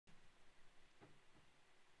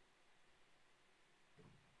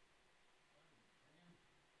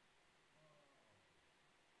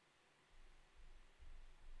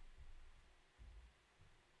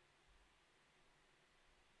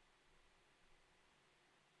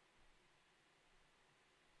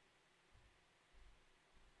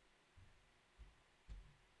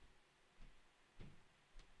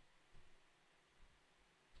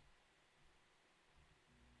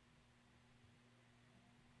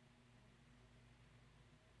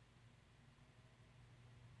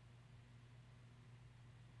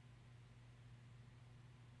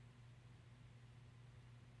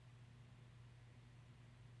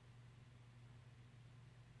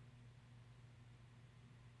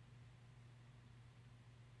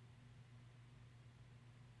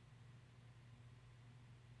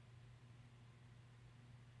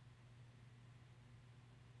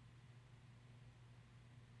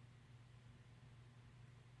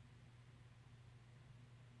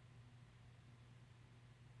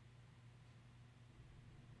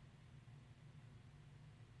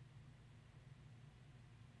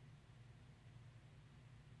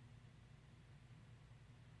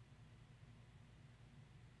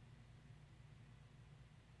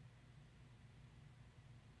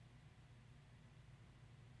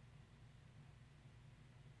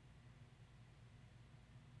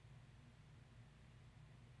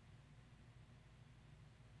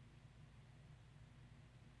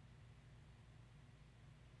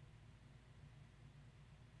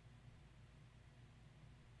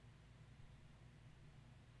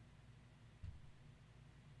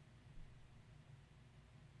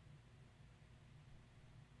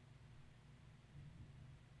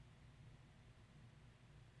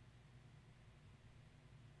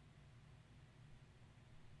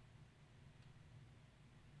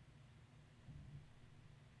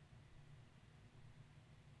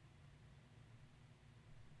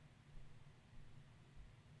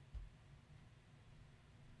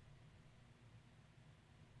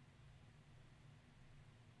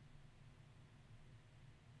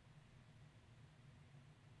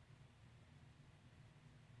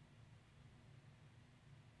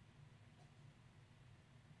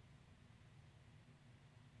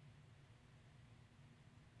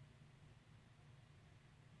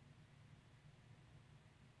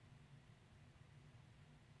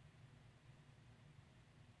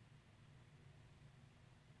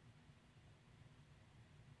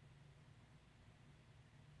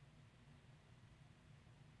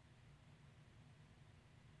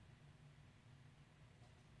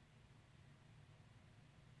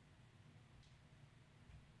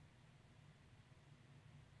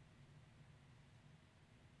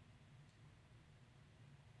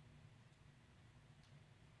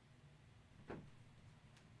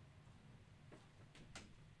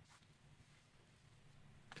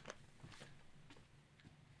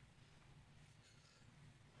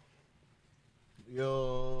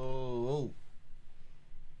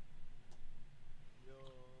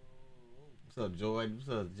up, Joy? What's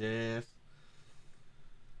up, Jazz?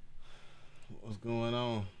 What's going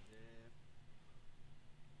on?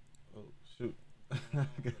 Oh shoot! I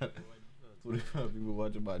got 25 people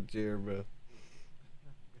watching my chair, bro.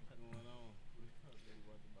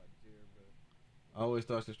 I always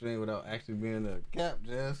start the stream without actually being a cap,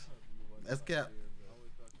 Jazz. That's cap.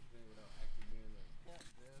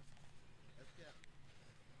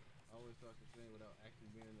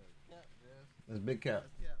 That's big cap.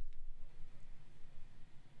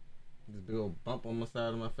 This big old bump on my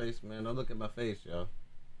side of my face, man. Don't look at my face, y'all.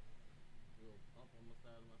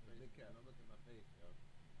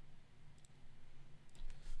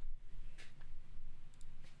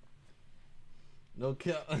 No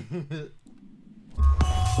cap.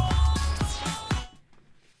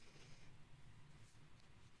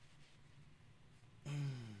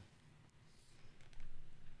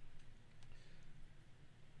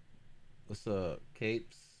 What's up,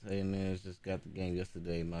 Capes? Hey man, just got the game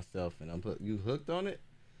yesterday myself, and I'm you hooked on it.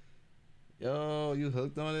 Yo, you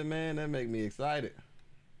hooked on it, man. That make me excited.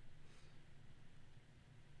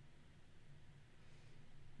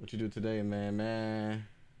 What you do today, man? Man,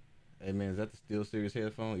 hey man, is that the Steel Series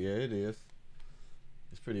headphone? Yeah, it is.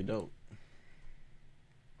 It's pretty dope.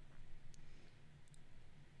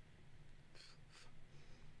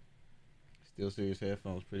 Steel Series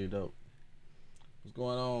headphones, pretty dope. What's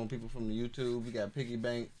going on, people from the YouTube? We got Piggy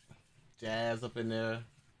Bank, Jazz up in there.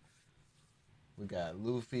 We got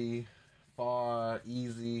Luffy, Far,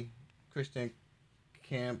 Easy, Christian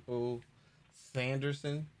Campbell,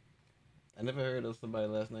 Sanderson. I never heard of somebody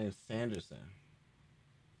last name Sanderson.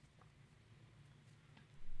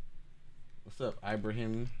 What's up,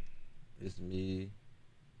 Ibrahim? It's me,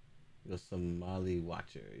 your Somali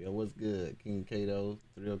watcher. Yo, what's good? King Kato,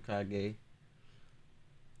 Thrill Kage.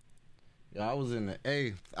 Yo, I was in the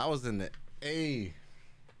A. I was in the A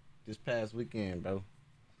this past weekend, bro.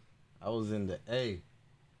 I was in the A.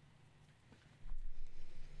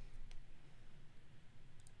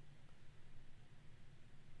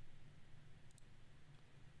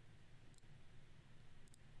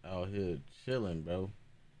 Out here chilling, bro.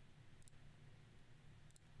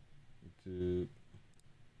 Dude.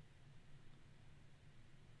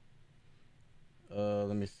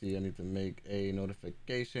 Let me see. I need to make a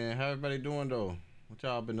notification. How everybody doing though? What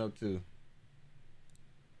y'all been up to?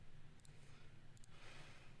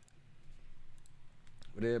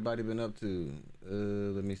 What everybody been up to?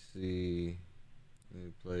 Let me see. Let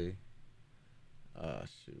me play. Ah,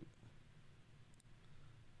 shoot.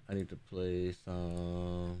 I need to play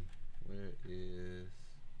some. Where is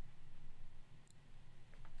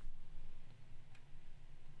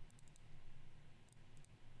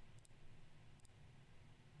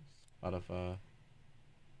Spotify?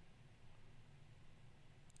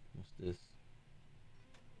 What's this?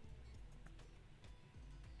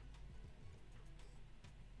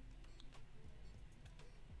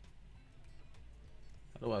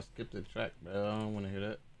 How do I skip the track, bro? I don't want to hear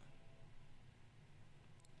that.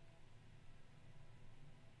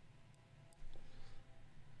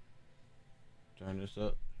 Turn this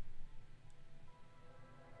up.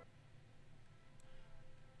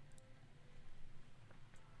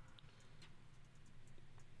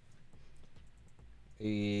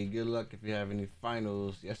 Hey, good luck if you have any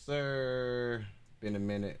finals. Yes, sir. Been a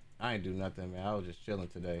minute. I ain't do nothing, man. I was just chilling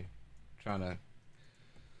today. Trying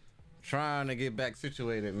to get back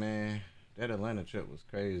situated, man. That Atlanta trip was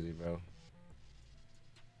crazy, bro.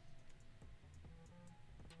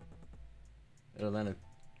 That Atlanta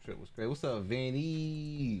trip was crazy. What's up,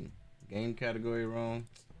 Vinny? Game category wrong.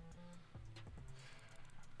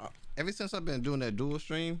 Ever since I've been doing that dual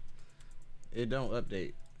stream, it don't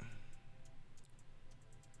update.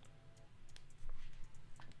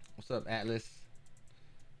 What's up, Atlas?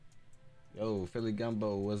 Yo, Philly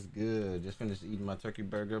Gumbo, what's good? Just finished eating my turkey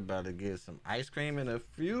burger. About to get some ice cream in a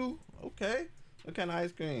few. Okay. What kind of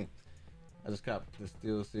ice cream? I just copped the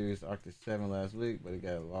Steel Series Arctic 7 last week, but it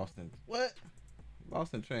got lost in... What?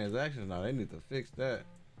 Lost in transactions now. They need to fix that.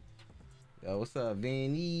 Yo, what's up,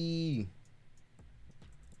 Vinny?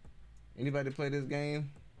 Anybody play this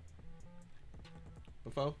game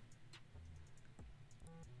before?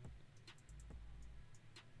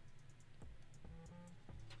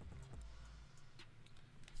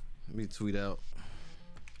 Let me tweet out.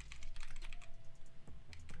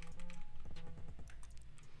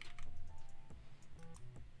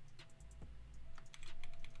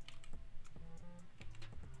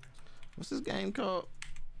 What's this game called?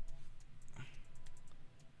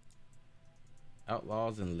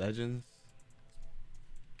 Outlaws and Legends.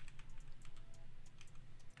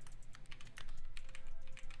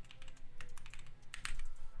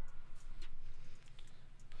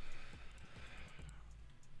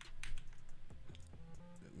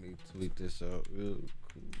 tweet this out real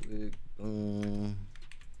quick. Boom.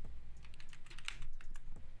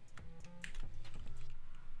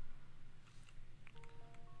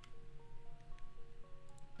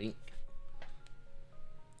 Bink.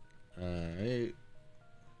 Alright.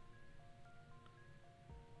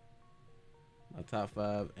 My top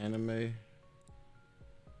 5 anime.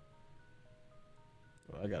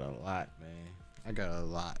 Bro, I got a lot, man. I got a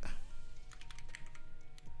lot.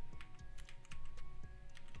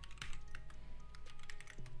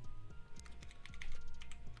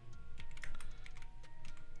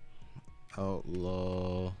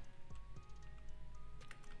 Outlaw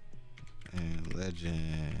and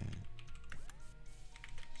Legend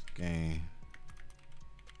game.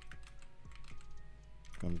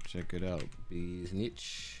 Come check it out, bees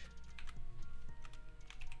niche.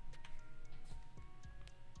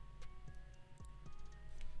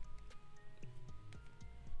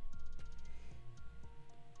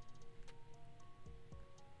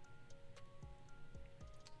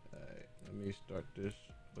 Alright, let me start this.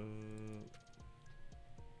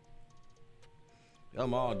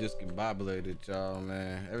 I'm all discombobulated, y'all,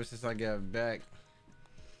 man. Ever since I got back,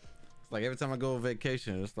 it's like every time I go on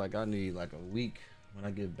vacation, it's like I need like a week when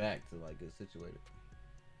I get back to like get situated.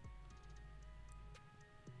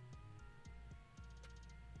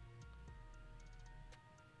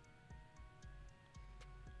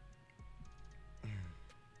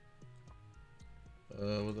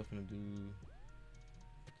 What's I finna do?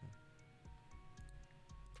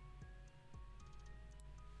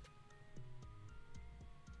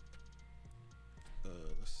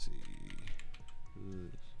 Let's see.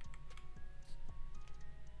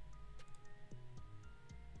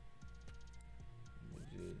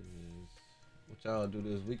 What y'all do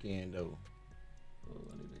this weekend though? Oh,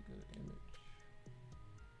 I need a good image.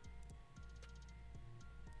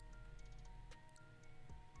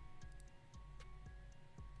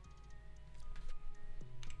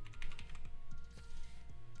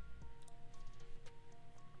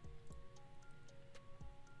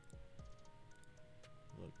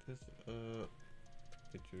 Look this up.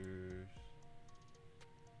 Pictures.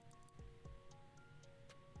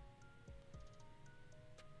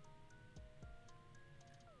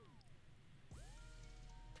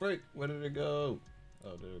 Break. Where did it go?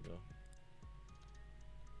 Oh, there we go.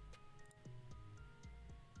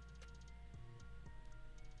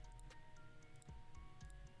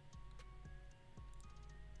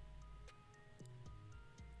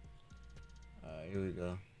 Alright, here we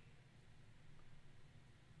go.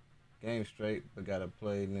 Game straight, but gotta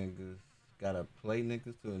play niggas. Gotta play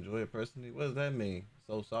niggas to enjoy it personally. What does that mean?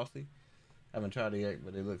 So saucy? Haven't tried it yet,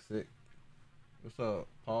 but it looks sick. What's up,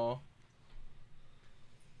 Paul?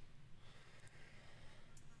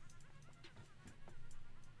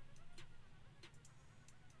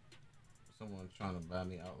 Someone's trying to buy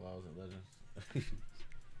me Outlaws and Legends.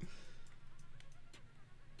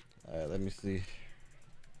 Alright, let me see.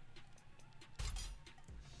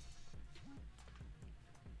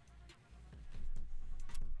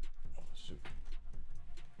 Oh, shoot.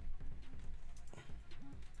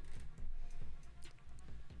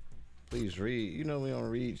 Please read. You know we don't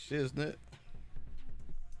read shiznit.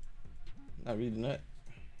 Not reading that.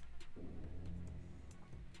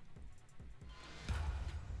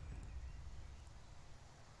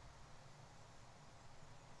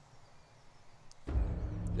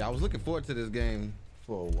 Yeah, I was looking forward to this game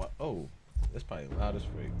for a while. Oh, that's probably loud as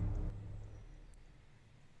freak.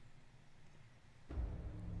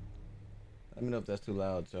 Let me know if that's too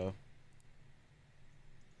loud, y'all.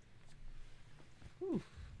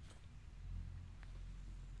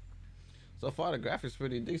 So far, the graphics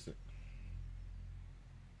pretty decent.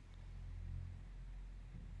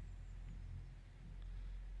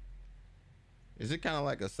 Is it kind of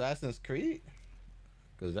like Assassin's Creed?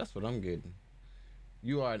 Because that's what I'm getting.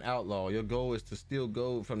 You are an outlaw. Your goal is to steal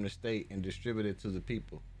gold from the state and distribute it to the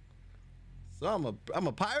people. So I'm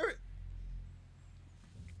a pirate?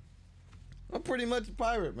 I'm pretty much a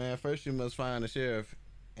pirate, man. First, you must find the sheriff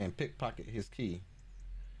and pickpocket his key.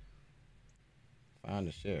 Find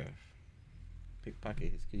the sheriff.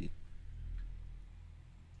 Pickpocket his key.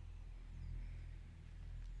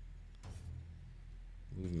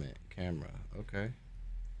 Movement, camera, okay.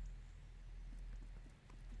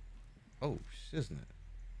 Oh, shiznit.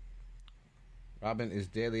 Robin is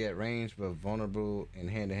deadly at range but vulnerable in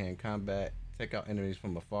hand-to-hand combat. Take out enemies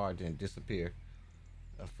from afar, then disappear.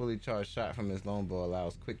 A fully charged shot from his longbow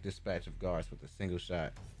allows quick dispatch of guards with a single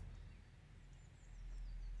shot.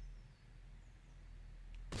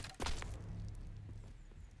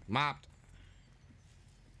 Mopped.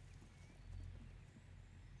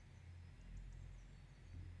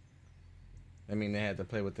 I mean, they had to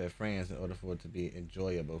play with their friends in order for it to be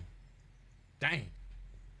enjoyable. Dang.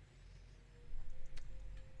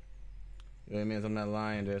 You know what I mean? I'm not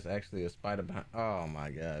lying. There's actually a spider behind. Oh my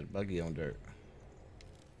god. Buggy on dirt.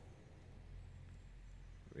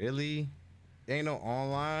 Really? Ain't no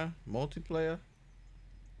online multiplayer?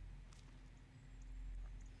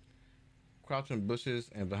 Crouch in bushes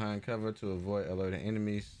and behind cover to avoid alerting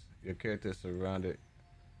enemies. Your character is surrounded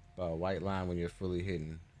by a white line when you're fully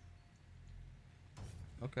hidden.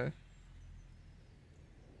 Okay.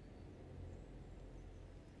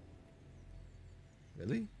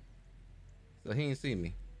 Really? So he ain't see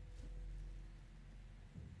me.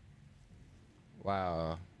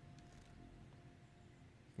 Wow.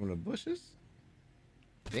 From the bushes?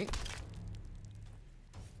 Think.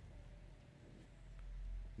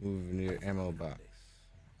 Move near ammo box.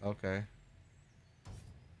 Okay.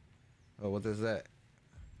 Oh, what is that?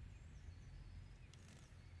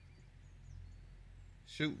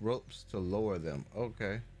 Shoot ropes to lower them.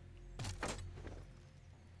 Okay.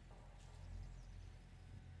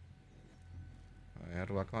 Alright, how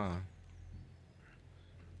do I climb?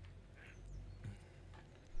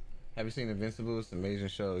 Have you seen Invincible? It's an amazing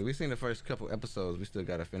show. We've seen the first couple episodes. We still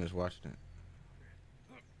gotta finish watching it.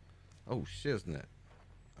 Oh, shiznit.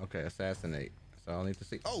 Okay, assassinate. That's all I need to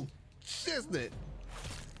see. Oh, shiznit!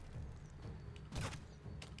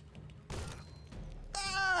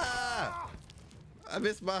 Ah! I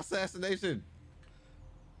missed my assassination.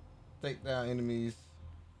 Take down enemies.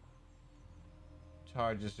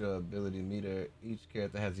 Charges your ability meter. Each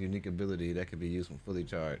character has a unique ability that can be used when fully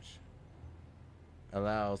charged.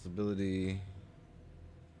 Allows ability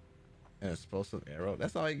an explosive arrow.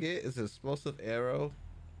 That's all I get is an explosive arrow.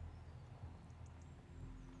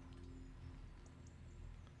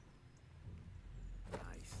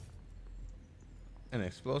 Nice. An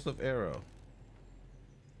explosive arrow.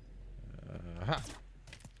 Ha!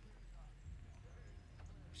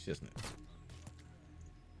 Shiznit.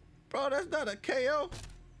 Bro, that's not a KO.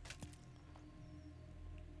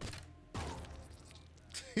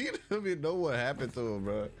 He don't even know what happened to him,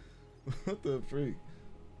 bro. What the freak?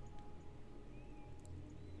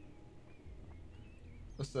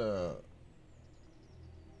 What's up?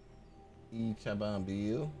 E Chaban.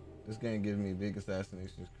 This game gives me big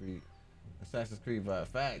Assassin's Creed vibe.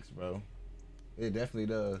 Facts, bro. It definitely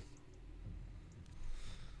does.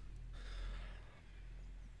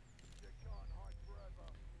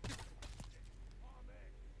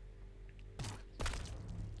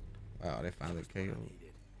 Wow, they finally KO'd.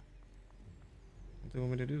 What do you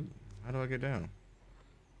want me to do? How do I get down?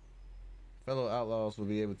 Fellow outlaws will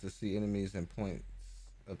be able to see enemies and points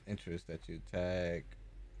of interest that you tag.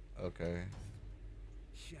 Okay.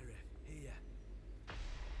 Sheriff, here.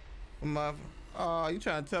 Oh, you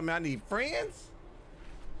trying to tell me I need friends?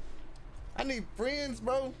 I need friends,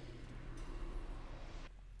 bro.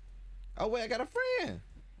 Oh wait, I got a friend.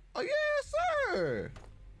 Oh yes, sir.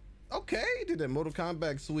 Okay, did that Mortal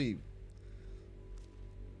Kombat sweep.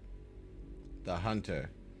 The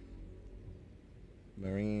Hunter.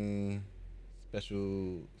 Marine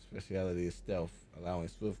speciality is stealth, allowing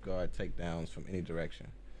swift guard takedowns from any direction.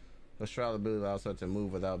 Her shroud ability allows her to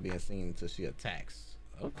move without being seen until she attacks.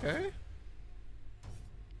 Okay.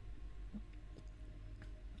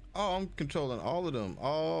 Oh, I'm controlling all of them.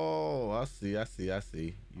 Oh, I see.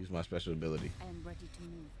 Use my special ability. I am ready to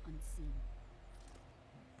move unseen.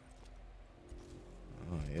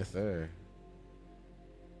 Oh, yes, sir.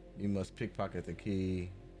 You must pickpocket the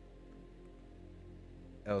key,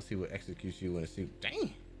 else he will execute you in a suit.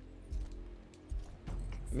 Dang.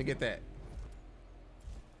 Let me get that.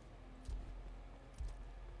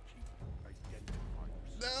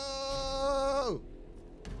 No!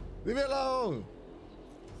 Leave me alone!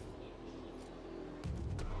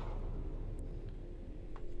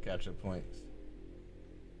 Capture points.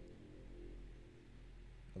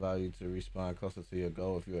 Allow you to respawn closer to your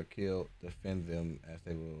goal. If you are killed, defend them as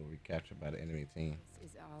they will be recaptured by the enemy team.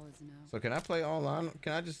 This is all is now. So can I play online?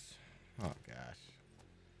 Can I just... Oh, gosh.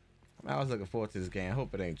 I was looking forward to this game. I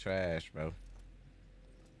hope it ain't trash, bro.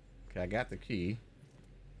 Okay, I got the key.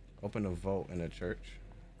 Open the vault in the church.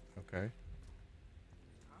 Okay.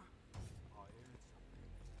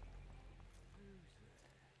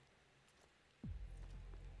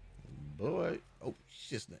 Boy. Oh,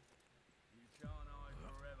 shiznit.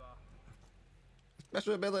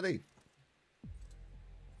 Special ability.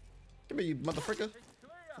 Come here, you motherfucker.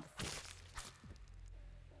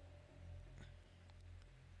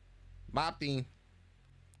 Mob team.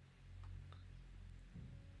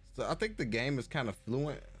 So I think the game is kind of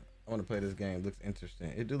fluent. I want to play this game. It looks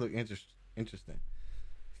interesting. It do look interesting.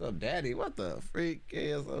 What's up, daddy? What the freak,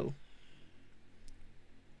 KSO?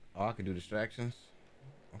 Oh, I can do distractions.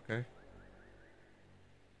 Okay.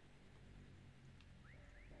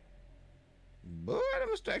 Boy, them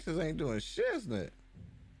distractions ain't doing shit, isn't it?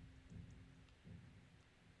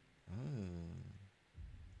 Hmm.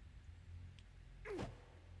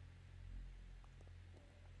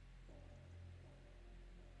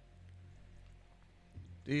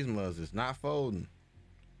 These mugs is not folding.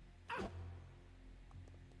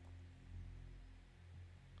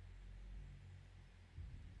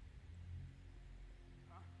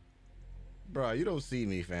 Bro, you don't see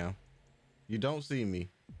me, fam. You don't see me.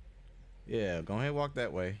 Yeah, go ahead and walk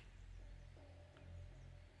that way.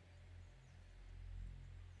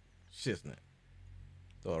 Shiznit.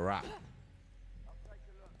 Throw a rock.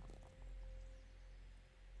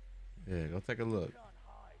 Yeah, go take a look.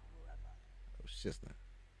 Oh, Shiznit.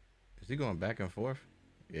 Is he going back and forth?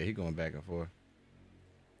 Yeah, he going back and forth.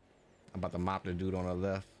 I'm about to mop the dude on the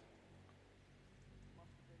left.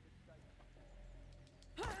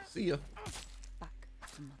 See ya. Back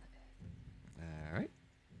to Mother Earth. All right.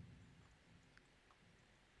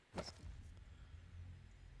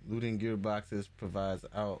 Looting gearboxes provides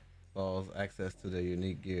outlaws access to their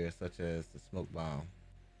unique gear, such as the smoke bomb.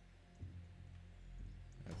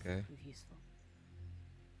 Okay. Prove useful.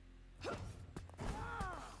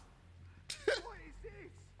 What is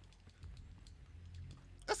this?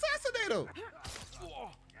 Assassinate him!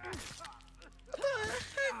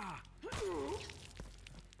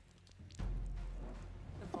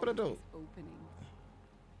 Open the door. Opening.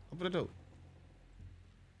 Open the door.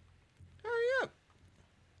 Hurry up.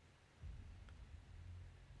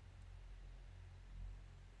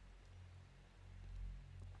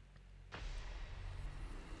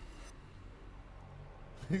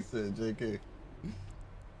 He said JK.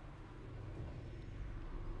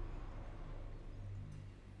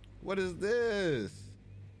 What is this?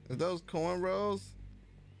 Is those cornrows?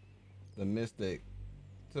 The Mystic.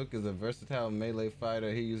 Took is a versatile melee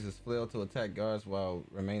fighter. He uses flail to attack guards while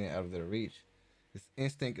remaining out of their reach. His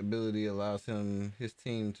instinct ability allows his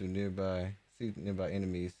team to see nearby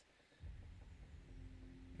enemies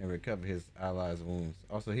and recover his allies' wounds.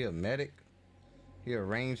 Also, he a medic. He a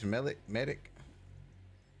ranged medic.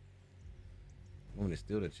 Want me to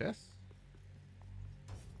steal the chest?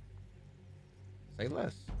 Say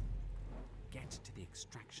less. Get to the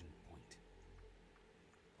extraction point.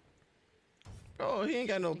 Bro, he ain't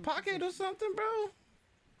got no pocket or something, bro.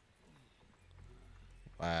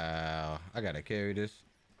 Wow, I gotta carry this.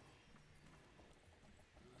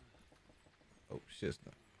 Oh shit!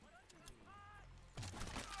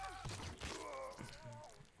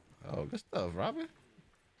 Oh, good stuff, Robin.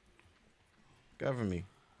 Cover me.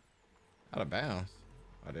 Out of bounds.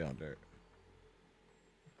 Oh, they on dirt.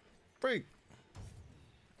 Freak.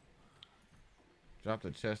 Drop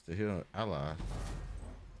the chest to heal allies.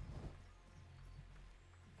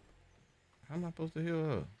 How am I supposed to heal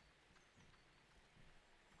her?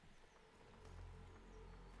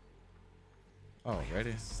 Oh,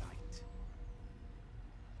 ready?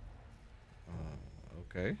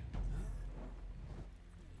 Okay.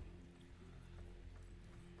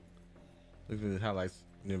 Look at the highlights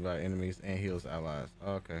nearby enemies and heals allies.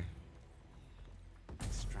 Okay.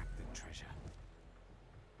 Extract the treasure.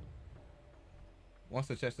 Once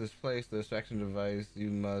the chest is placed, the extraction device, you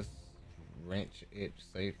must wrench it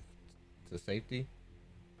to safety.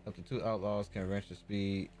 Up to 2 outlaws can wrench the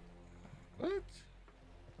speed. What?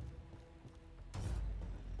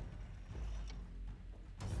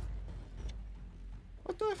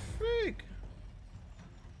 What the freak?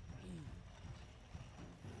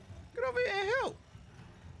 Get over here and help.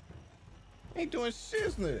 Ain't doing shit,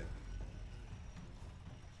 isn't it?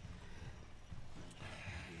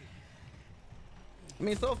 I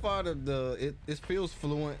mean, so far it feels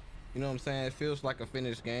fluent. You know what I'm saying? It feels like a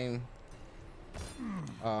finished game.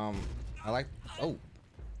 I like I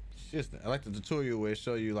like the tutorial where it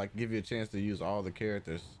show you, like, give you a chance to use all the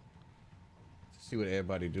characters to see what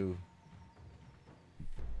everybody do.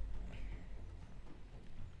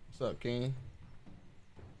 What's up, King?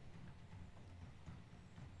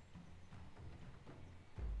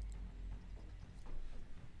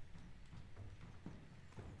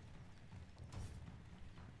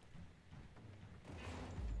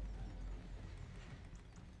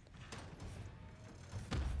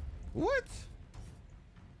 What?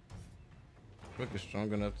 Quick is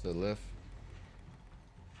strong enough to lift.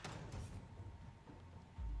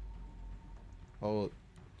 Hold.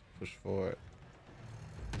 Push forward.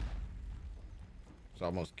 So I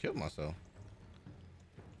almost killed myself.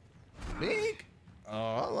 Big.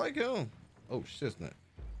 Oh, I like him. Oh, shiznit.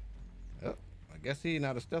 Yep. I guess he's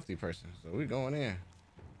not a stealthy person, so we going in.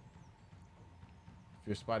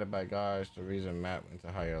 you're spotted by guards, the region map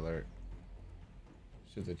into high alert.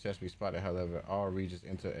 Should the chest be spotted, however, all regions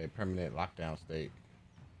enter a permanent lockdown state.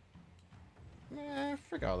 Man,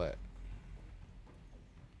 frick all that.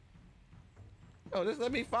 Oh, just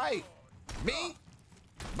let me fight. Bing!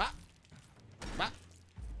 Bop! Bop!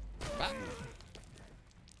 Bop!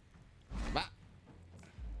 Bop!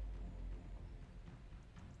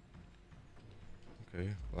 Okay,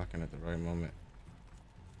 blocking at the right moment.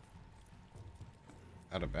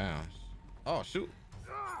 Out of bounds. Oh, shoot!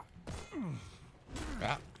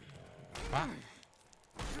 Bop! Bop!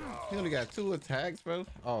 He only got 2 attacks, bro.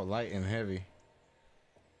 Oh, light and heavy.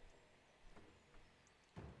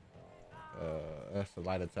 That's the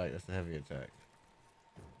light attack. That's the heavy attack.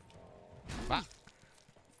 Bop!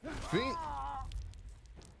 Bing!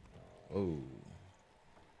 Oh.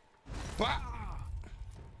 Bop!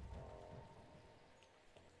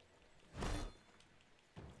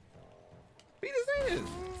 Beat his ass!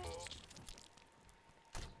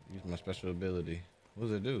 Use my special ability. What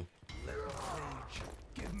does it do?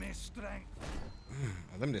 Give me strength.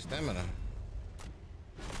 Limited stamina.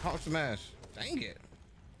 Hawk smash. Dang it.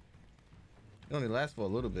 It only lasts for a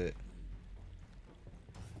little bit.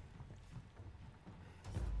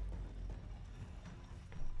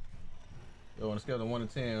 Yo, on a scale of 1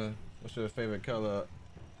 to 10, what's your favorite color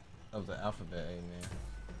of the alphabet, hey man?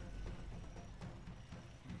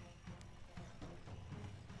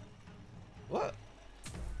 What?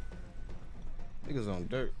 Niggas on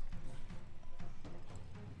dirt.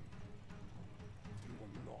 You will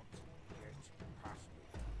not get past me.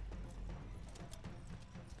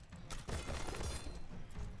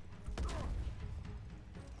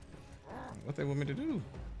 What they want me to do?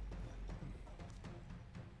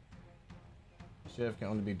 Sheriff can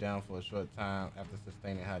only be down for a short time after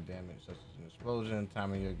sustaining high damage, such as an explosion,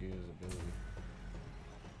 timing your gear's ability.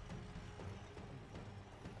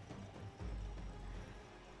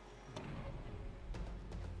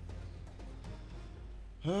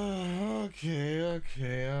 Okay,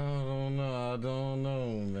 I don't know,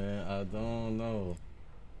 man. I don't know.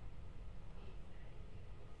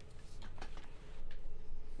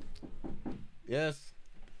 Yes.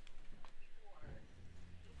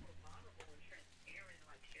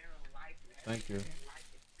 Thank you.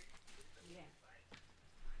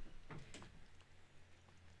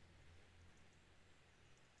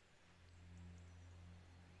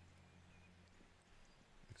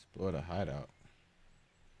 Explore the hideout.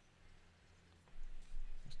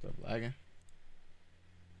 Stop lagging.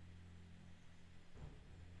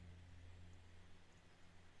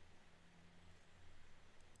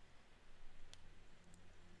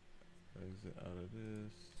 Exit out of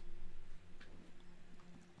this.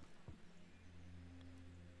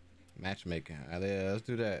 Matchmaking. Yeah, let's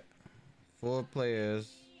do that. 4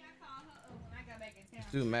 players.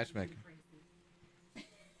 Let's do matchmaking.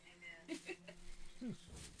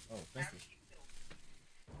 Oh, thank you.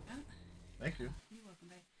 Thank you. You're welcome,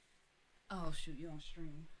 babe. Oh shoot, you on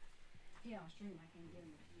stream? Yeah, on stream. I can't get him.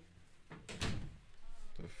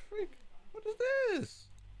 The freak? What is this?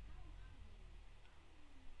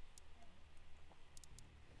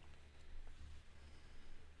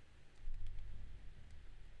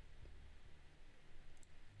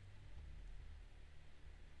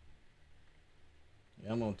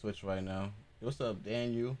 Yeah, I'm on Twitch right now. What's up,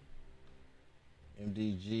 Daniel?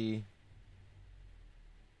 MDG.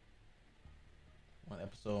 1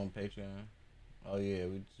 episode on Patreon. Oh yeah,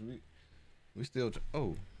 we still.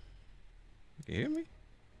 Oh, you can hear me?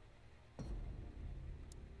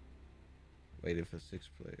 Waiting for 6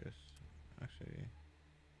 players. Actually,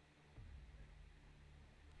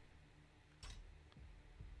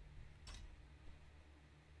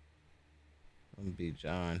 I'm gonna be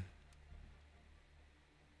John.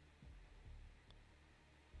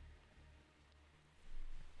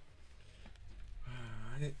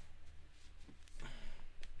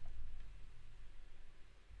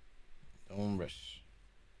 Don't rush.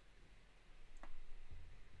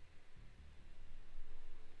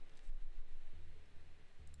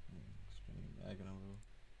 Stream lagging a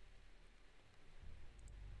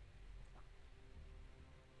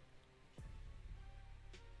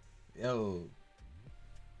little. Yo,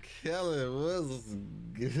 Kellen, what's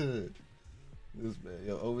good? This man,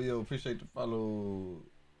 yo, OVO, appreciate the follow.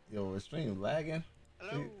 Yo, stream lagging.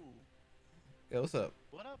 Hello. Yo, what's up?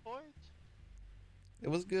 What up, boys? It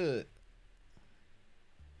was good.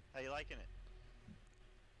 How you liking it?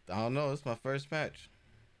 I don't know. It's my first match.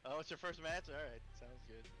 Oh, it's your first match? Alright, sounds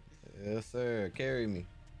good. Yes, sir. Carry me.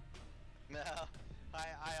 No,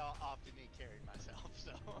 I often need carried myself,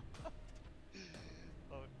 so.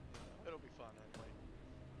 Oh, it'll be fun anyway.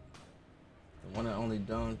 The one and only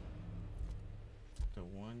Dunk. The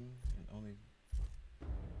one and only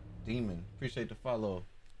Demon. Appreciate the follow.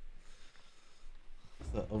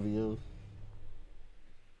 What's up, OVO?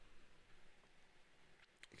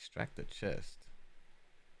 Extract the chest.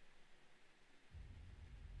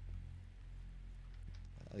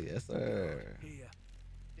 Oh yes, sir. Here.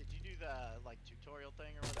 Did you do the like tutorial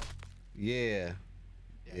thing or whatever? Yeah.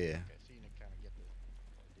 Yeah. Okay, so you kind of get the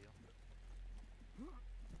deal.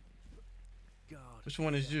 God. Which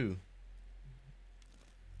one is you?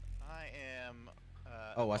 I am.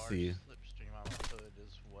 Oh, a I see you. Slipstream on the hood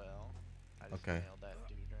as well. I just Okay. nailed that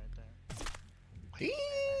dude right there.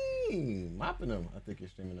 Dang, mopping them. I think you're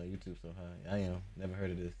streaming on YouTube so high. I am. Never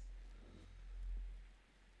heard of this.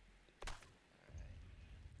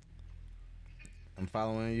 I'm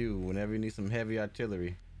following you whenever you need some heavy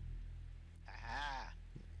artillery. Aha!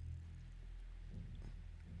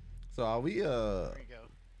 So are we There you go.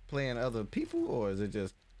 playing other people or is it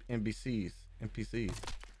just NPCs?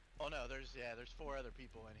 Oh no, there's 4 other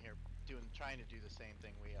people in here trying to do the same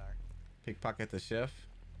thing we are. Pickpocket the chef.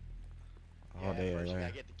 Yeah, Oh, they are first you right.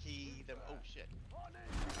 gotta get the key. Then oh shit.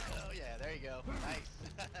 Oh yeah, there you go.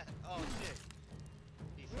 Nice. Oh shit.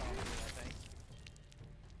 He saw me, I think.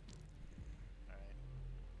 All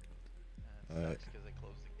right. Alright. Sucks because they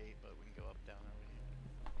closed the gate, but we can go up, down, over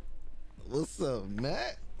here. What's up,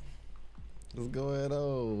 Matt? What's going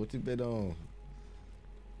on? What you been on?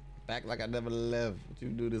 Back like I never left. What you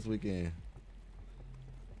do this weekend?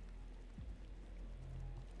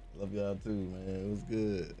 Love y'all too, man. It was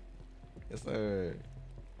good. Yes, sir.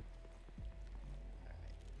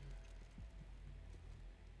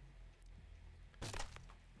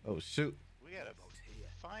 Oh shoot! We gotta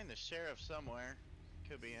find the sheriff somewhere.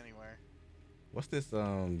 Could be anywhere. What's this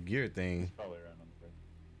gear thing? Probably around on the bridge.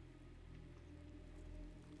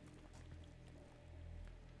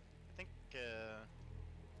 I think.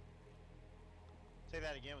 Say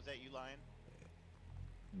that again. Was that you lying?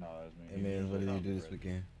 No, that was me. Hey man, what did you do this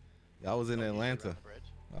weekend? I was in Oh, he's Atlanta. around the bridge.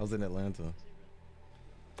 I was in Atlanta.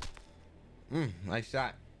 Nice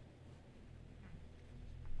shot.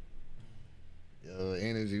 Yo,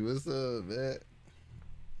 energy, what's up, man?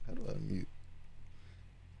 How do I mute?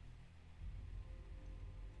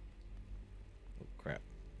 Oh crap.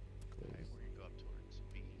 Alright, Close. we're gonna go up towards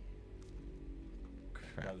B.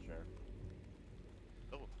 Crap. Got the sheriff.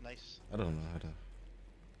 Oh, nice. I don't know how to.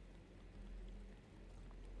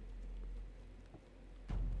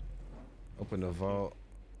 Open the vault.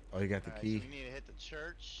 Oh, you got the Alright, key. so we need to hit the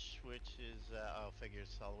church, which is figures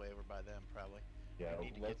all the way over by them probably. Yeah, we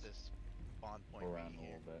need to let's get this spawn point go right around a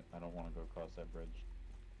here. little bit. I don't want to go across that bridge.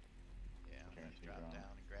 Yeah, I'm gonna Guarantee drop you're on.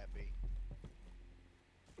 down and grab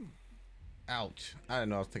B. Ouch. I didn't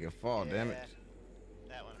know I was taking fall Yeah, damage.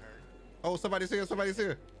 That one hurt. Oh, somebody's here. Somebody's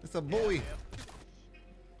here. It's a buoy. Yep.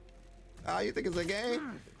 Ah, you think it's a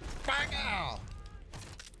game? Bang out.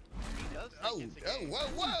 He does think Oh, it's a oh, game.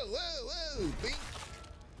 whoa. Bing.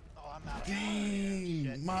 Oh, I'm out of Dang,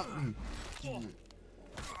 shit. mountain.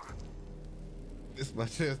 This is my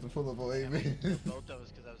chance to pull up on Damn it, Amen. killed both of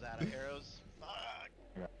us because I was out of arrows.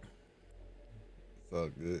 Fuck. It's all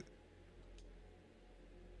good.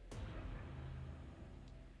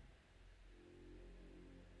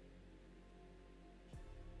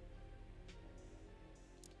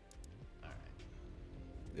 Alright.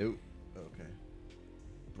 Yep. Okay.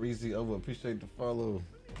 Breezy over. Appreciate the follow.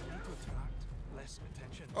 Attract less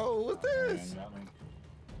attention. Oh, what's this? Man, got me.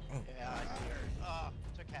 Yeah, I see her. Oh,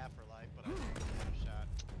 took half her life, but I didn't have a shot.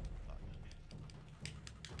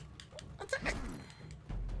 Fuck. Attack.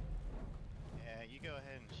 Yeah, you go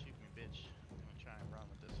ahead and shoot me, bitch. I'm gonna try and run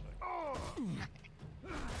with this fucker.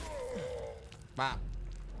 Bop.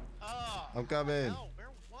 Oh, I'm coming. no, where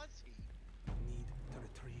was he? Need to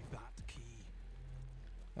retrieve that key.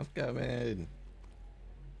 I'm coming.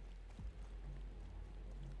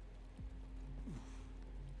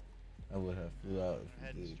 I would have flew out. We're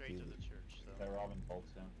heading straight to the church, so. That Robin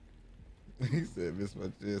bolts down. He said, "Miss my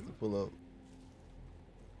chance to pull up."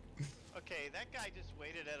 Okay, that guy just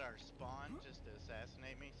waited at our spawn just to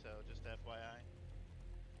assassinate me, so just FYI.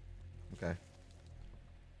 Okay.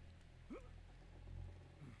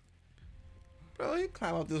 Bro, he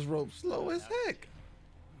climb up this rope slow as heck.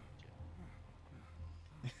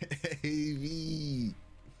 AV.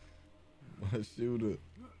 My shooter.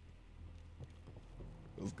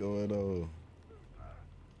 What's going on?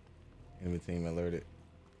 Enemy team alerted.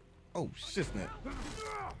 Oh shit, snap.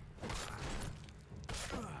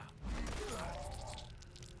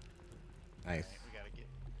 Nice. We gotta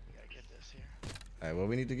get this here. Alright, what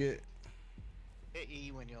we need to get? Hit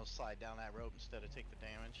E when you'll slide down that rope instead of take the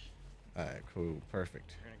damage. Alright, cool,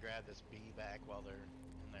 perfect. We're gonna grab this bee back while they're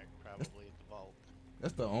in there, probably at the vault.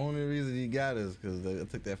 That's the only reason you got us, because I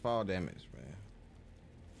took that fall damage, man.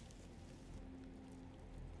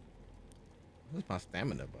 What's my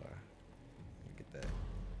stamina bar? Let me get that.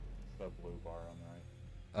 It's the blue bar on the right.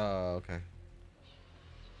 Oh, okay.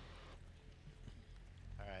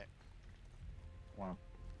 Alright. Wow.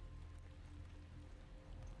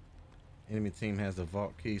 Enemy team has the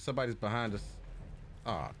vault key. Somebody's behind us.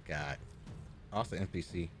 Oh, God. Also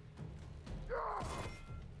NPC.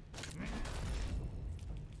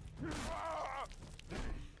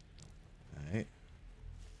 Alright.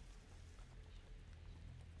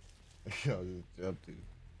 Yo, just jump to.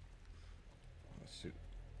 Oh, shoot.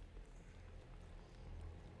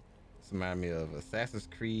 This reminds me of Assassin's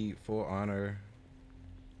Creed For Honor.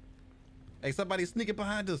 Hey, somebody's sneaking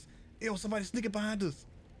behind us. Yo, somebody's sneaking behind us.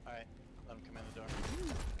 Alright, let him come in the door.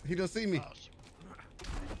 He don't see me. Oh, shoot.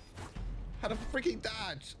 How the freak he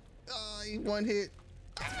dodge? Oh, he one hit.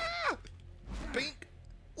 Ah! Bink.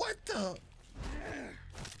 What the?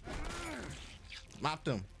 Mopped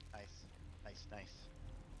him. Nice. Nice, nice.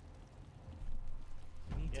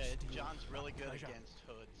 Need to Yeah, steal John's really that good treasure. against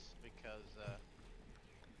hoods because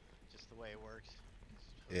just the way it works.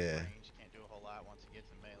 Hood's Yeah. range can't do a whole lot once he gets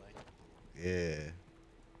in melee. Yeah.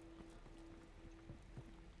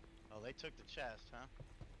 Oh, they took the chest, huh?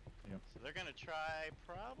 Yep. So they're gonna try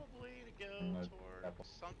probably to go And the towards apple.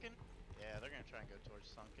 sunken. Yeah, they're gonna try and go towards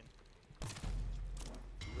sunken.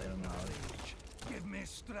 Let my rage give me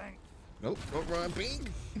strength. Nope. Don't run. Bink.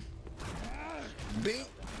 Bink.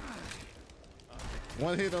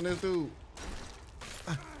 One hit on this dude.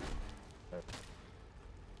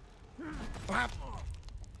 Pop.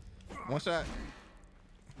 One shot.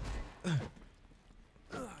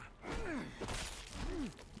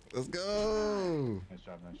 Let's go. Nice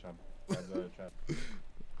job, nice job. Grab the other chest.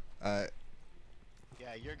 Alright.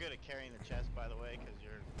 Yeah, you're good at carrying the chest, by the way, because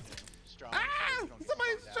you're strong. Ah! so you don't get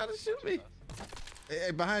Somebody's slowed down trying to as shoot much me. as us.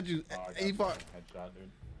 Hey, behind you. Oh, I Hey, he got fought. headshot,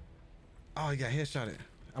 dude. Oh, he got headshotted.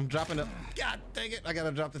 I'm dropping the. God dang it. I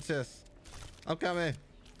gotta drop the chest. I'm coming.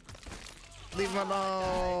 Leave him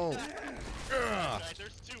alone. Ugh. Right,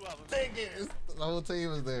 there's two of them. Dang it. The whole team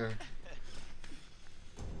was there. It's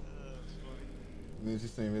funny. Man, she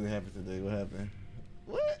seemed really happy today. What happened?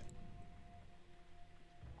 What?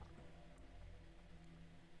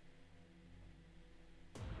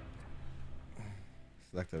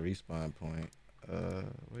 Select a respawn point.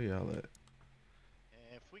 Where y'all at?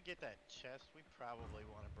 If we get that chest, we probably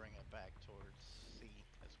want to bring it back towards C.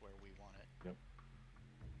 That's where we want it. Yep.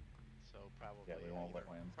 So probably. Yeah, we want either-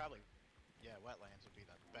 wetlands. Probably. Yeah, wetlands would be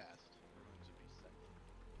the best. Ruins would be second.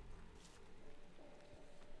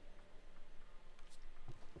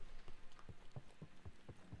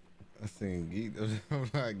 I seen geek. I'm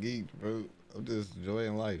not geeked, bro. I'm just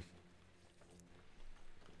enjoying life.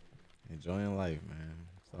 Enjoying life, man.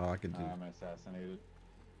 That's all I can do. I'm assassinated.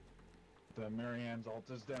 The Marianne's ult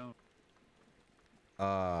is down.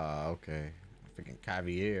 Okay. Freaking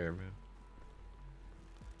caviar, man.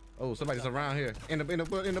 Oh, somebody's around here. In the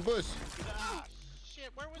bush. Ah, shit!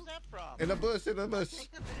 Where was that from? In the bush. In the bush.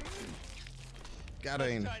 Got I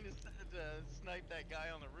was him. trying to snipe that guy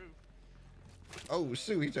on the roof. Oh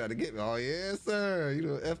shoot, he tried to get me. Oh yes, sir. You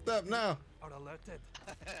know, effed up now. Are alerted.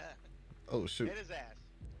 Oh shoot. Hit his ass.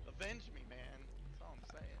 Avenge me, man. That's all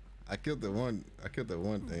I'm saying. I killed the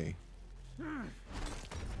one thing.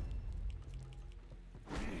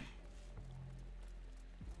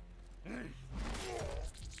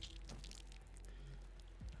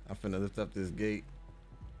 I'm finna lift up this gate.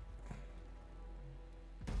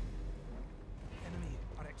 Enemy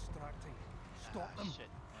are extracting. Stop them. Shit.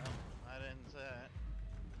 Well, that ends that.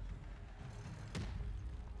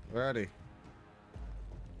 Where are they?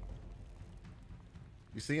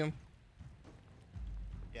 You see him?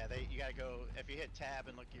 Yeah, you gotta go. If you hit tab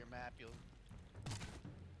and look at your map, you'll.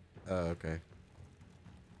 Oh, okay.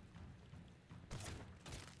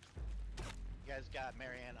 You guys got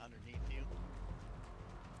Marianne underneath you.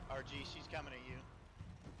 RG, she's coming at you.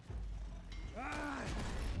 Ah,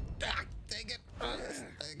 dang it.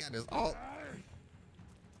 I got his ult.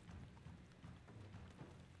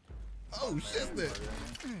 Oh, shit.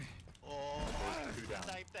 Oh, Two down.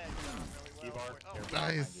 snipe that gun really well. Bar, Oh, careful.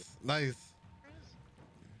 Nice. Nice.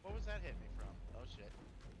 what was that hit me from? Oh shit.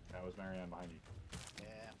 That was Marianne behind you.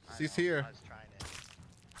 Yeah. I She's know, here. I was trying it.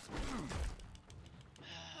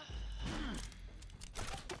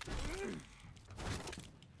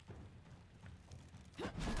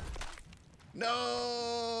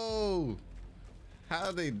 No. How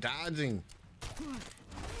are they dodging?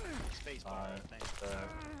 Space bar, I think.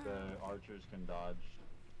 The archers can dodge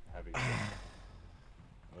heavy.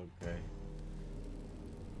 Okay.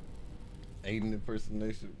 Aiden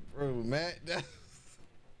impersonation. Bro, Matt,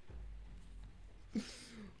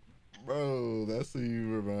 bro, that's who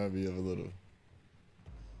you remind me of a little.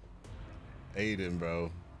 Aiden,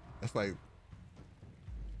 bro. That's like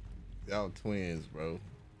y'all twins, bro.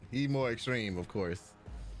 He more extreme, of course.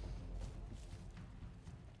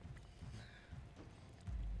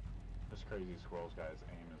 This crazy squirrels guy's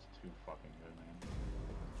aim is too fucking good,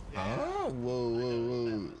 man. Oh, whoa, I whoa, noticed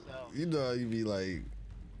that whoa. myself. You know how you be like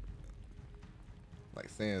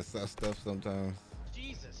saying such stuff sometimes.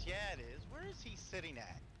 Jesus, yeah, it is. Where is he sitting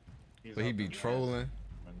at? He's But he up be in the trolling.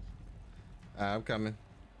 mountains. I'm coming.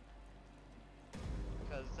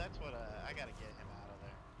 Because that's what I gotta get him out of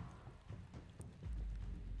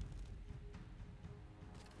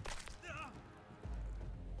there.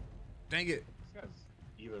 Dang it. This guy's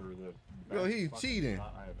either the Yo, best he's fucking cheating.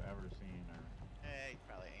 shot I have ever seen, or Hey,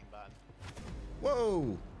 probably aimbot.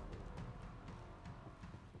 Whoa.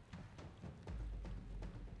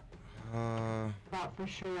 Thought for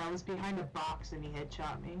sure I was behind a box and he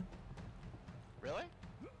headshot me. Really?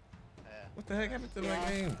 What the heck happened to my Yeah.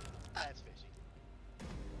 game? That's fishy.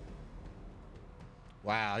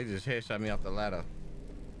 Wow, he just headshot me off the ladder.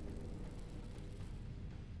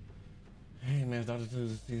 Hey man, Dr. 2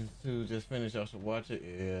 season 2 just finished. Y'all should watch it.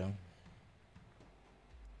 Yeah.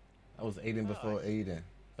 I was Aiden before Nice. Aiden.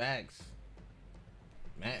 Facts.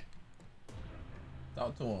 Matt.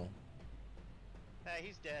 Talk to him. Hey,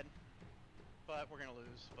 he's dead. But we're gonna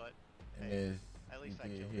lose. But And hey, then at least I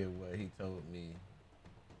you did killed hear him. what he told me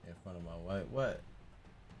in front of my wife. What?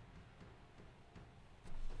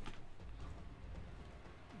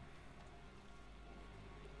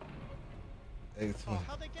 Hey, Oh,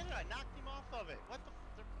 how'd they get it? I knocked him off of it. What the?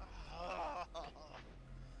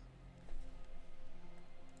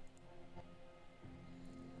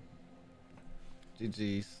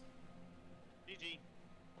 GG's. GG.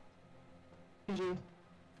 GG.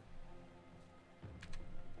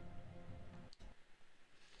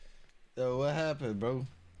 Yo, what happened, bro?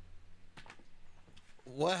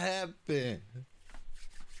 What happened?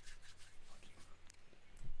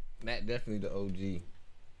 Matt definitely the OG.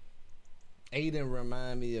 Aiden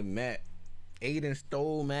remind me of Matt. Aiden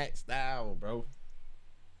stole Matt's style, bro.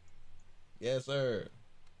 Yes, sir.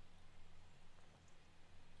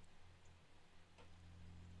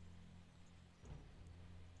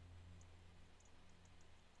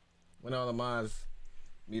 When all the mods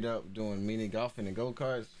meet up doing mini golfing and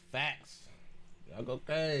go-karts, facts. Y'all go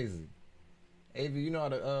crazy. Avi, you know how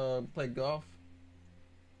to play golf?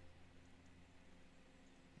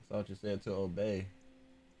 I saw what you said to obey.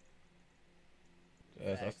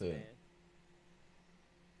 Yes, I Facts, said. man.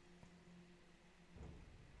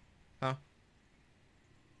 Huh?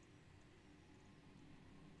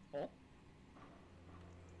 Huh?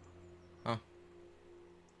 Huh?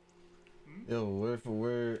 Yo, word for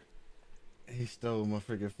word, he stole my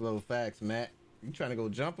freaking flow. Facts, Matt. You trying to go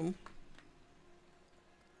jump him?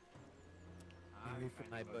 You move from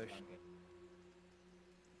my bush.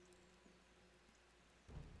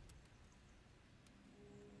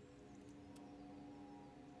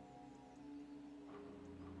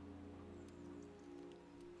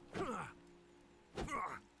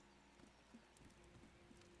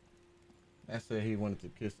 Matt said he wanted to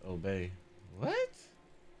kiss Obey. What?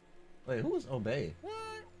 Wait, who was Obey? What?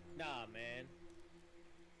 Nah, man.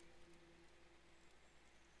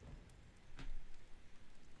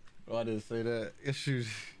 Oh, I didn't say that. Issues.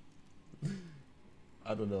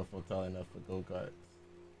 I don't know if I'm tall enough for go-karts.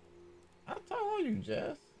 How tall are you,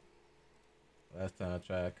 Jess? Last time I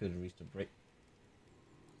tried, I couldn't reach the brake.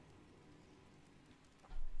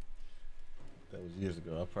 That was years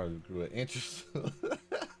ago. I probably grew an inch or so.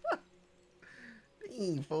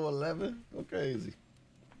 4'11". Go crazy.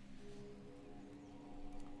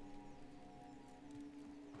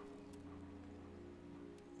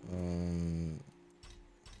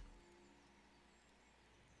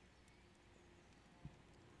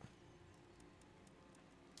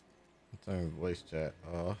 Turn voice chat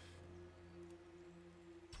off.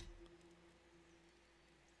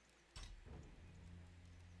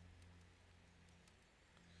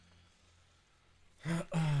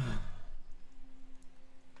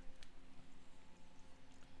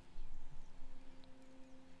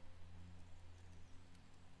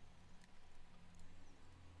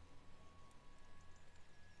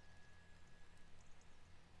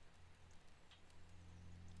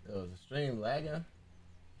 Yo, is the stream lagging?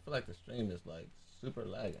 I feel like the stream is like super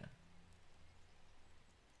lagging.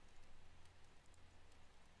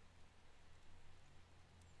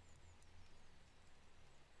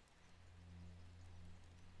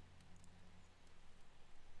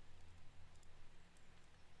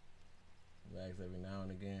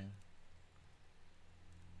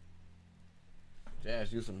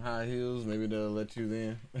 Dash you some high heels, maybe they'll let you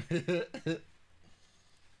in.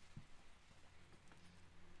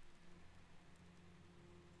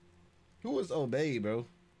 Who is Obey, bro?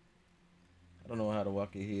 I don't know how to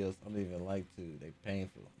walk your heels. I don't even like to. They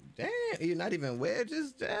painful. Damn, you're not even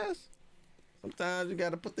wedges, Jazz? Sometimes you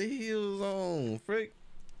gotta put the heels on, freak.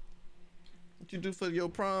 What you do for your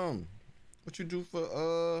prom? What you do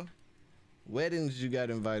for weddings you got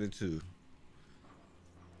invited to?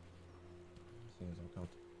 Seems uncomfortable.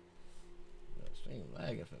 Stream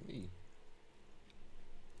lagging for me.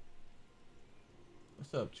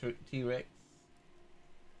 What's up, T-Rex?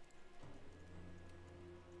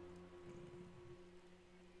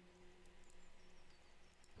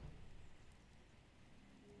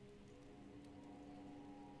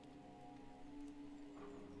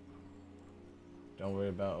 Don't worry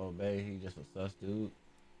about Obey, he just a sus dude.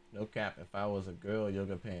 No cap, if I was a girl,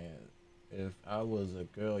 yoga pants. If I was a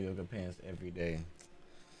girl, yoga pants every day.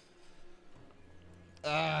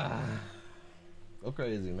 Ah, go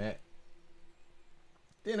crazy, Matt.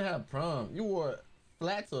 Didn't have prom. You wore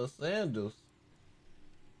flats or sandals.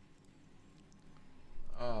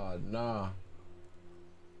 Oh, nah.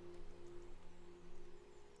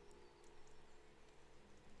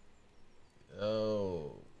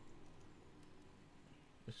 Yo.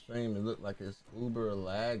 The stream, it looked like it's uber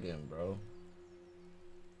lagging, bro.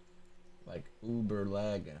 Like uber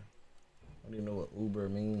lagging. I don't even know what uber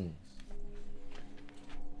means.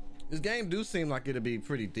 This game do seem like it'll be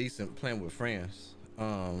pretty decent playing with friends.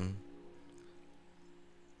 I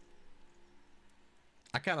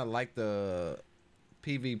kind of like the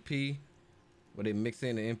PvP where they mix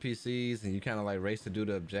in the NPCs and you kind of like race to do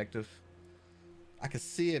the objective. I could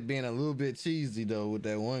see it being a little bit cheesy though with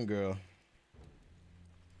that one girl.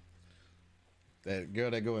 That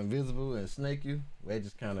girl that go invisible and snake you. Wedge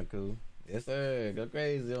is kind of cool. Yes sir, go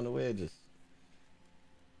crazy on the wedges.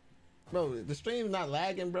 Bro, the stream's not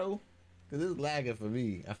lagging, bro. Cause it's lagging for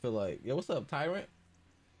me. I feel like, yo, what's up, Tyrant?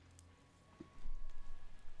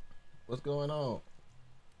 What's going on?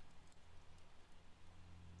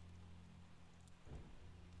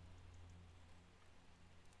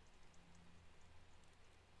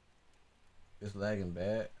 It's lagging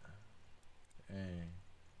bad. Dang.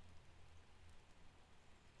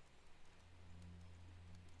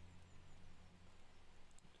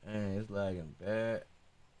 Dang, it's lagging bad.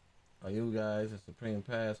 Are you guys a Supreme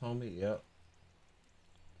Pass homie? Yep.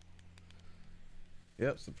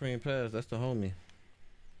 Yep, Supreme Pass, that's the homie.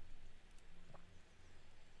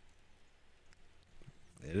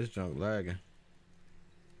 Yeah, this junk lagging.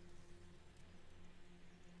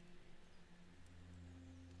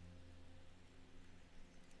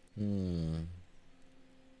 Let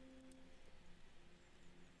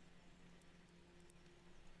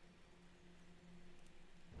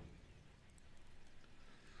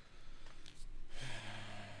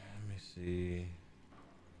me see.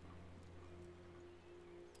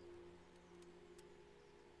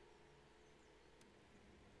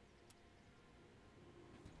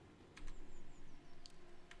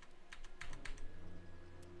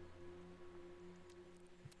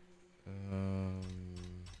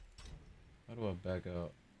 How do I back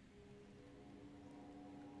out?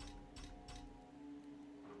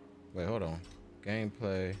 Wait, hold on.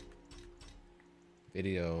 Gameplay.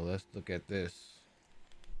 Video. Let's look at this.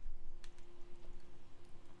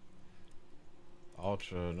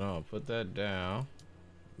 Ultra. No, put that down.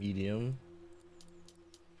 Medium.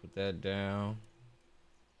 Put that down.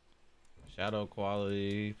 Shadow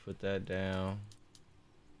quality. Put that down.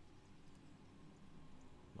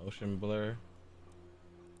 Motion blur.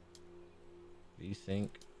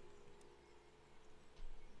 V-Sync.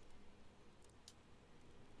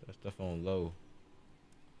 That stuff on low.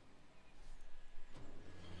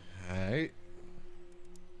 Alright.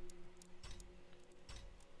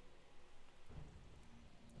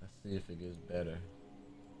 Let's see if it gets better.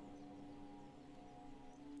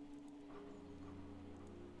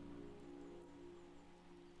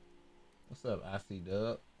 What's up, IC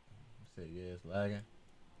Dub? Said yeah, it's lagging.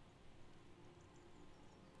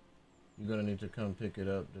 You're gonna need to come pick it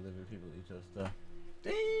up, deliver people each other's stuff.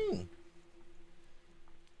 Dang!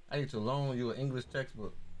 I need to loan you an English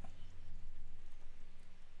textbook.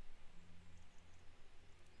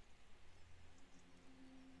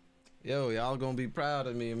 Yo, y'all gonna be proud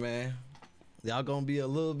of me, man. Y'all gonna be a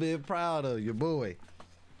little bit proud of your boy.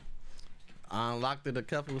 I unlocked a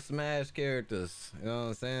couple of Smash characters. You know what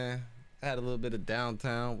I'm saying? I had a little bit of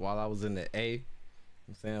downtime while I was in the A. You know what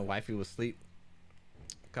I'm saying? Wifey was asleep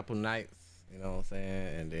a couple nights. You know what I'm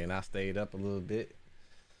saying? And then I stayed up a little bit.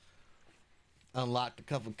 Unlocked a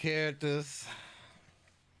couple characters.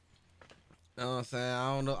 know what I'm saying?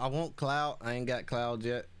 I don't know. I want Cloud. I ain't got Cloud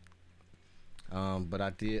yet. But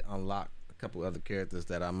I did unlock a couple other characters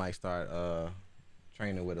that I might start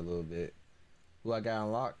training with a little bit. Who I got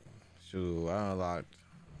unlocked? Shoot, I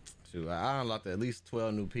unlocked at least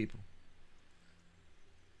 12 new people.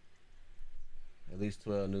 At least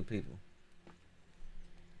 12 new people.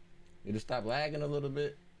 You just stop lagging a little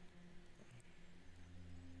bit.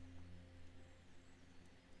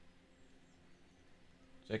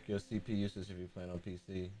 Check your CPU usage if you're playing on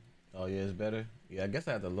PC. Oh yeah, it's better. Yeah, I guess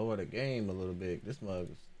I have to lower the game a little bit. This mug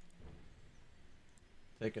is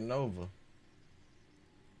taking over.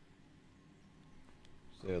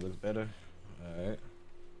 So it looks better. All right.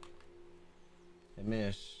 And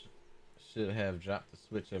man, should have dropped the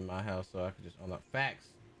switch in my house so I could just unlock. Facts.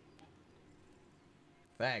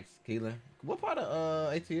 Facts, Keelan. What part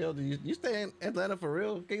of ATL do you stay in Atlanta for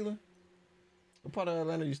real, Keelan? What part of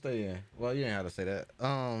Atlanta you stay in? Well, you ain't how to say that.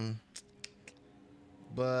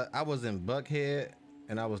 But I was in Buckhead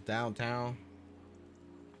and I was downtown.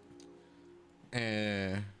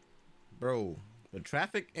 And bro, the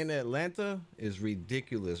traffic in Atlanta is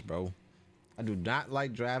ridiculous, bro. I do not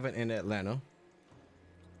like driving in Atlanta.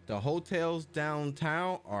 The hotels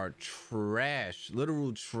downtown are trash,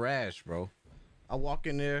 literal trash, bro. I walk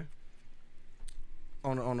in there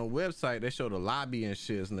on a website, they show the lobby and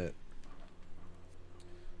shit, isn't it?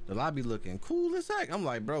 The lobby looking cool as heck. I'm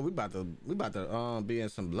like, bro, we about to be in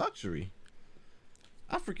some luxury.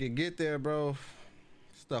 I freaking get there, bro.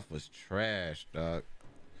 Stuff was trash, dog.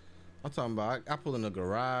 I'm talking about I pull in the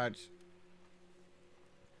garage.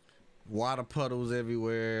 Water puddles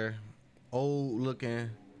everywhere. Old looking.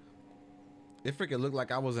 It freaking looked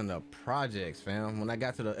like I was in the projects, fam. When I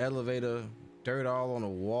got to the elevator, dirt all on the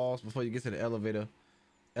walls before you get to the elevator.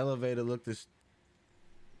 Elevator looked this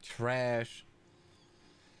trash.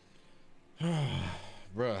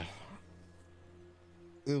 Bruh.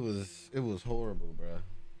 It was horrible, bruh.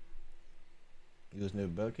 You was near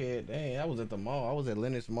Buckhead? Dang, I was at the mall. I was at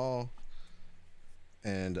Lennox Mall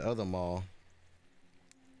and the other mall.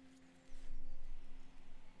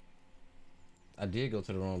 I did go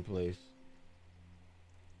to the wrong place.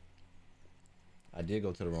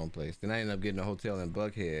 Then I ended up getting a hotel in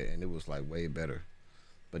Buckhead and it was like way better.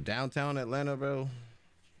 But downtown Atlanta, bro,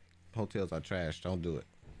 hotels are trash. Don't do it.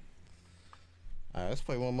 All right, let's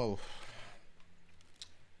play one more.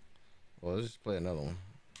 Well, let's just play another one.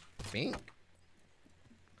 Bink.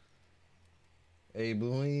 Hey,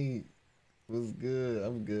 boy, what's good?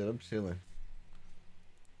 I'm good. I'm chilling.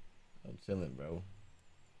 Bro.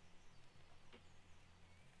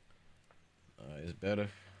 It's better.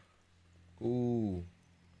 Ooh.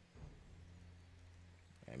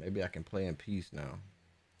 Hey, maybe I can play in peace now.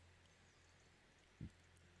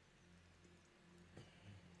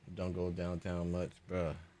 Don't go downtown much,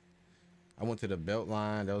 bruh. I went to the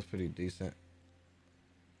Beltline. That was pretty decent.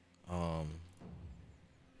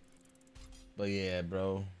 But yeah,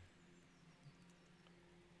 bro.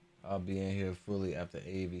 I'll be in here fully after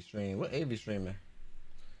AV stream. What AV streaming?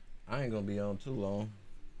 I ain't gonna be on too long.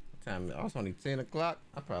 What time? Oh, it's only 10 o'clock.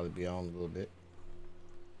 I'll probably be on a little bit.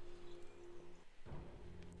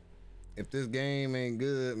 If this game ain't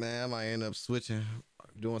good, man, I might end up switching,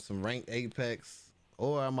 doing some ranked Apex.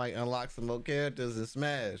 Or I might unlock some more characters and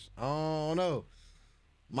Smash. I don't know.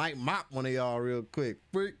 Might mop one of y'all real quick.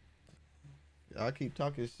 Freak. Y'all keep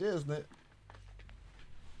talking shit, isn't it?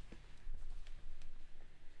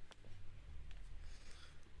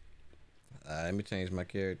 Let me change my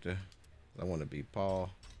character. I want to be Paul.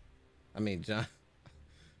 I mean, John.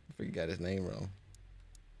 I forgot his name wrong.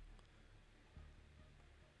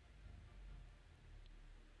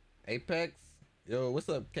 Apex? Yo, what's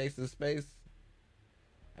up, Case of Space?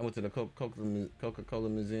 I went to the Coca-Cola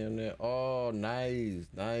Museum there. Oh, nice.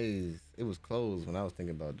 It was closed when I was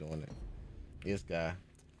thinking about doing it. This guy.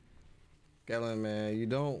 Kellen, man, you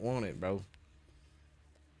don't want it, bro.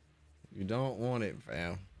 You don't want it,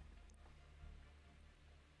 fam.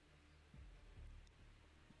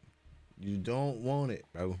 You don't want it,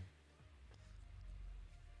 bro.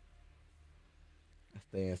 I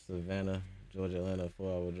stay in Savannah, Georgia, Atlanta,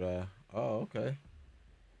 4-hour drive. Oh, okay.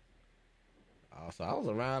 Oh, so I was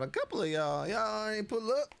around a couple of y'all. Y'all ain't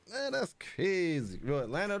pull up. Man, that's crazy. Yo,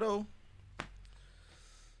 Atlanta, though.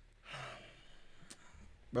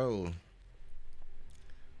 Bro.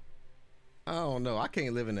 I don't know. I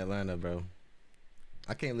can't live in Atlanta, bro.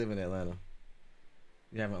 I can't live in Atlanta.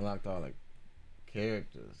 You haven't unlocked all the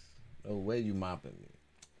characters. No way you mopping me.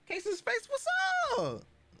 Case of Space, what's up?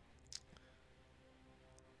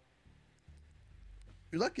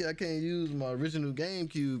 You're lucky I can't use my original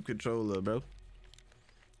GameCube controller, bro.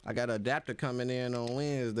 I got an adapter coming in on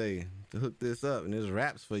Wednesday to hook this up, and there's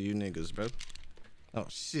wraps for you niggas, bro. Oh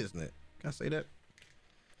shit, isn't it? Can I say that?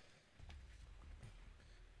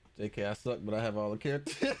 JK, I suck, but I have all the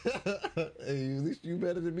characters. Hey, at least you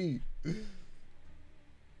better than me.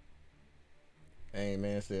 Hey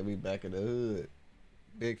man said we back in the hood.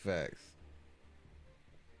 Big facts.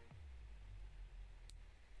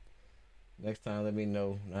 Next time, let me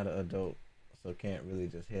know. Not an adult, so can't really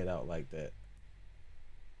just head out like that.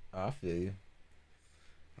 Oh, I feel you.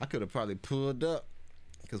 I could have probably pulled up,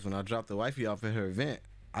 because when I dropped the wifey off at her event,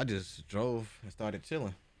 I just drove and started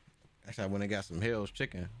chilling. Actually, I went and got some Hell's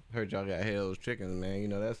Chicken. Heard y'all got Hell's Chicken, man. You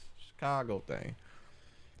know, that's a Chicago thing.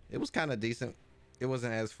 It was kind of decent. It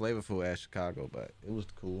wasn't as flavorful as Chicago, but it was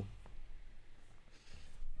cool.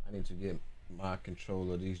 I need to get my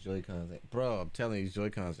control of these Joy-Cons. Bro, I'm telling you, these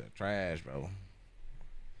Joy-Cons are trash, bro.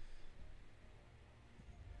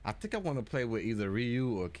 I think I want to play with either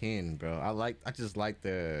Ryu or Ken, bro. I just like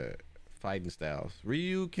their fighting styles.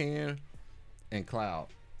 Ryu, Ken, and Cloud.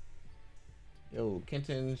 Yo,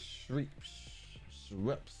 Kenton Shrips.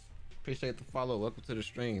 Appreciate the follow. Welcome to the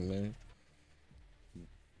stream, man.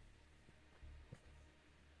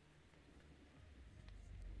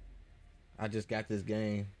 I just got this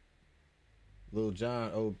game. Lil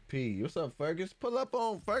John OP. What's up, Fergus? Pull up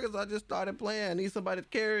on Fergus. I just started playing. I need somebody to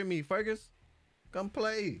carry me, Fergus. Come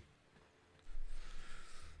play.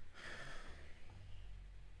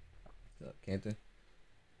 What's up, Kenton?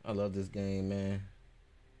 I love this game, man.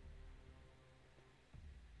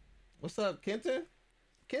 What's up, Kenton?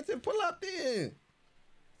 Kenton, pull up then.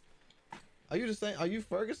 Are you the same? Are you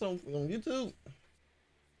Fergus on YouTube?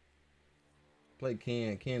 Play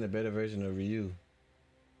Ken. Ken, the better version of Ryu.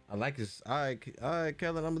 I like this. All right,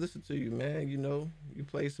 Kellen, I'm gonna listen to you, man. You know, you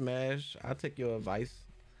play Smash. I'll take your advice.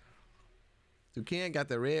 So Ken got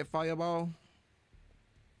the red fireball.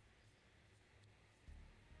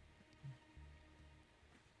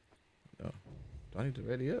 Oh, do I need to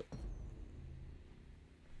ready up?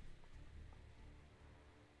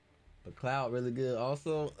 But Cloud really good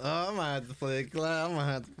also. Oh, I'm gonna have to play Cloud.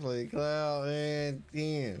 Man.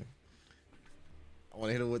 Damn. I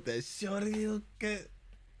wanna hit him with that shorty. Okay.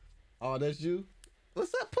 Oh, that's you?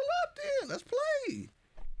 What's up? Pull up then. Let's play.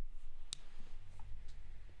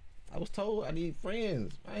 I was told I need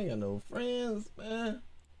friends. I ain't got no friends, man.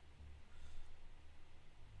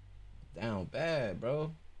 Down bad,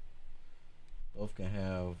 bro. Both can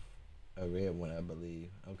have a red one, I believe.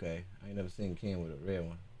 Okay. I ain't never seen Ken with a red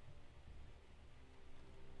one.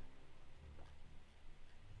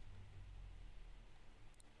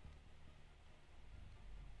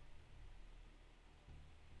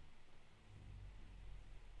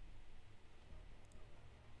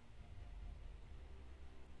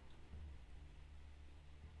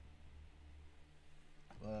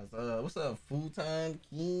 What's up, Futon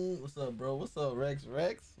King? What's up, bro? What's up, Rex?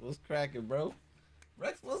 What's cracking, bro?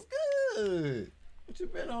 Rex, what's good? What you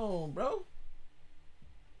been on, bro?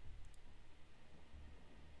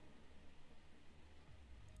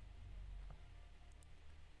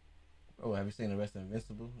 Oh, have you seen the rest of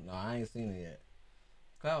Invincible? No, I ain't seen it yet.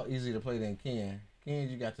 Cloud easier to play than Ken. Ken,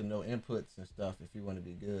 you got to know inputs and stuff if you want to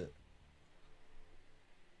be good.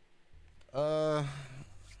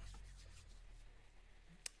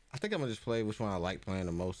 I think I'm gonna just play which one I like playing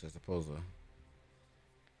the most as opposed to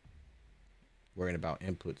worrying about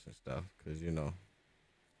inputs and stuff. Cause you know,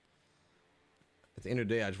 at the end of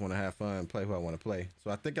the day, I just want to have fun and play who I want to play.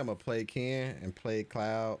 So I think I'm gonna play Ken and play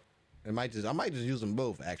Cloud. I might just use them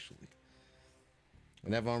both actually.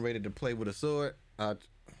 Whenever I'm ready to play with a sword, pause.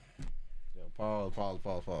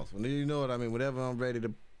 When you know what I mean. Whenever I'm ready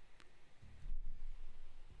to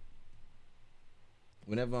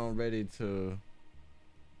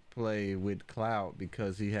play with Cloud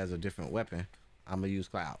because he has a different weapon, I'm gonna use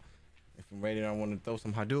Cloud. If I'm ready and I want to throw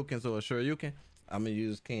some Hadoukens or a Shoryuken, I'm gonna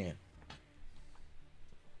use Ken.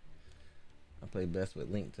 I play best with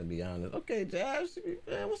Link, to be honest. Okay, Jazz,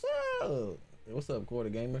 man, what's up? Hey, what's up, Quarter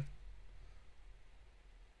Gamer?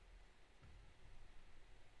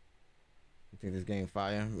 You think this game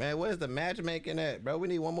fire? Man, where's the matchmaking at, bro? We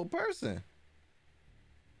need one more person.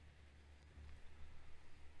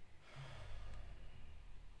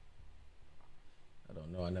 I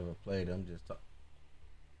don't know. I never played. I'm just talking.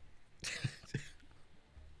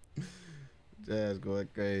 Jazz going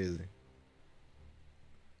crazy.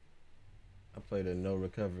 I played a no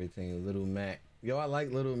recovery team, Little Mac. Yo, I like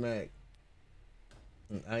Little Mac.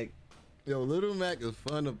 Little Mac is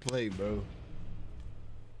fun to play, bro.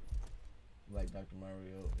 Like Dr.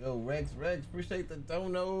 Mario. Yo, Rex, appreciate the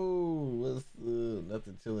dono. What's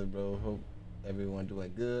nothing chilling, bro. Hope everyone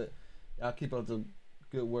doing good. Y'all keep up the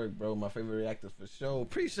Good work, bro. My favorite reactors for sure.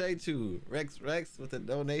 Appreciate you. Rex with a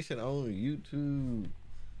donation on YouTube.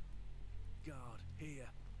 Guard here.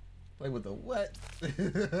 Play with the what?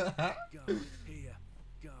 Guard here.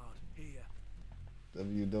 Guard here.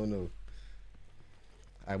 W don't know.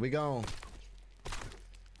 Alright, we gone.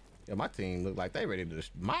 Yo, my team look like they ready to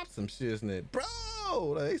mop some shit in it.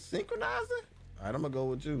 Bro, they synchronizing? Alright, I'm gonna go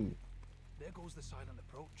with you. There goes the silent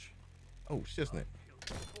approach. Oh, shiznit.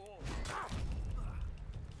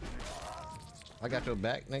 I got your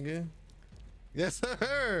back, nigga. Yes,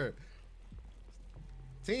 sir.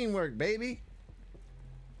 Teamwork, baby.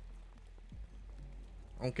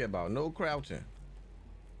 I don't care about no crouching.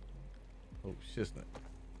 Oh, shiznit.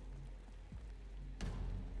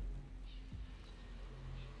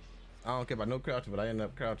 I don't care about no crouching, but I end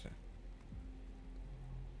up crouching.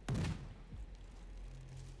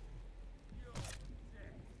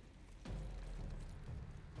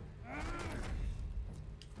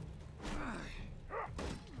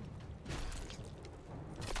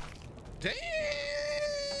 Dang!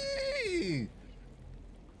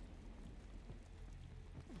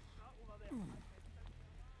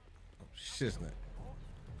 Oh, shiznit.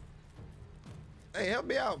 Hey, help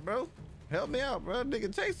me out, bro. Help me out, bro.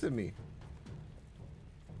 Nigga chasing me.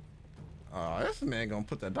 Oh, this man gonna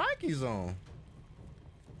put the Nikes on.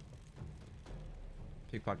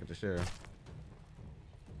 Pickpocket the sheriff.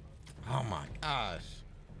 Oh my gosh.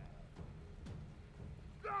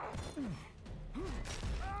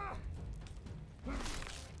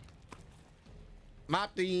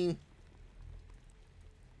 Mop team.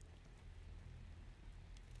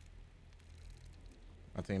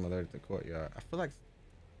 My team alerted the courtyard. I feel like,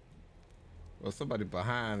 well, somebody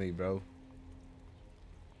behind me, bro.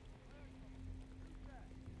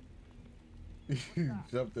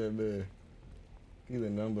 Jump that man. He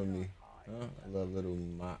didn't number me. Huh? I love little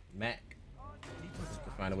Mac.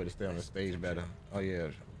 To find a way to stay on the stage better. Oh yeah.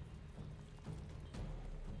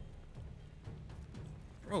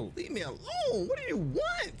 Bro, leave me alone. What do you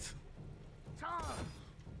want?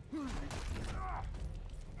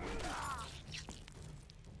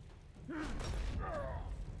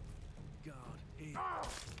 Guard here.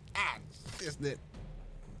 Ah, shiznit.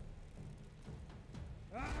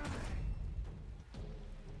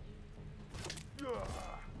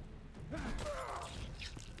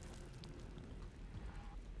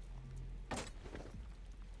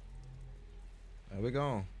 There we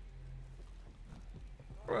go.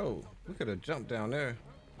 Bro, we could have jumped down there.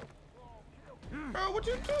 Bro, what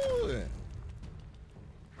you doing?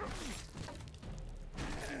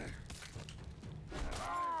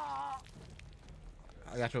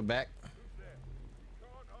 I got your back.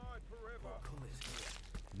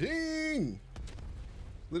 Ding!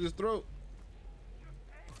 Slit his throat.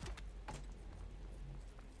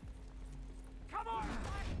 Come on,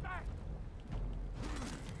 back.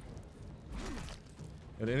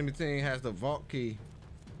 And the enemy team has the vault key.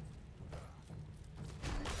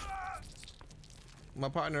 My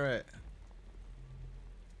partner at?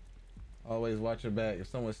 Always watch your back. If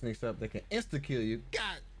someone sneaks up, they can insta kill you.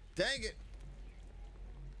 God dang it!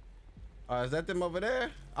 Is that them over there?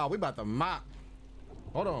 Oh, we about to mop.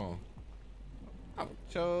 Hold on. I'm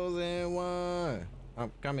chosen one.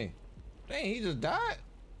 I'm coming. Dang, he just died.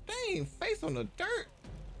 Dang, face on the dirt.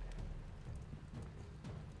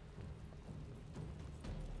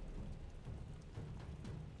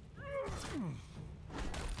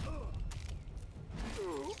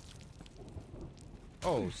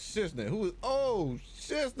 Oh, shiznit. Who is? Oh,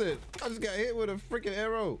 shiznit. I just got hit with a freaking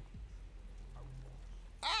arrow.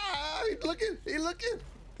 Ah, he looking. He looking.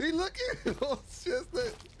 He looking. Oh,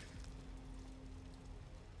 shiznit.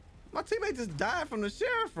 My teammate just died from the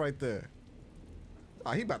sheriff right there.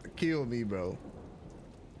 Oh, he about to kill me, bro.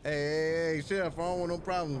 Hey, sheriff, I don't want no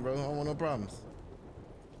problems, bro. I don't want no problems.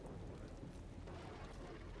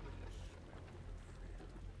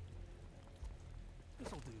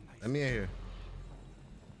 This'll do nice. Let me in here.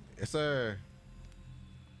 Yes, sir.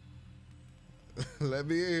 Let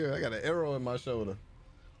me in here. I got an arrow in my shoulder.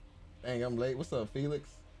 Dang, I'm late. What's up, Felix?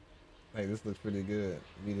 Hey, this looks pretty good.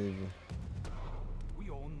 We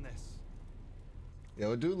own this.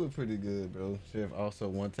 Yo, it do look pretty good, bro. Sheriff also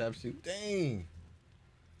one tap shoot. Dang.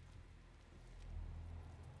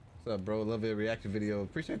 What's up, bro? Love it. Reaction video.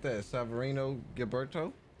 Appreciate that, Savarino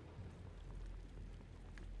Gilberto.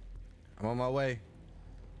 I'm on my way.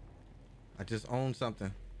 I just own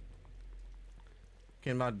something.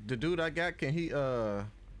 Can the dude I got, can he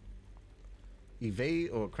evade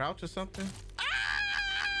or crouch or something?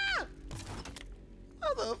 Ah!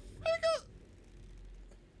 Motherfucker!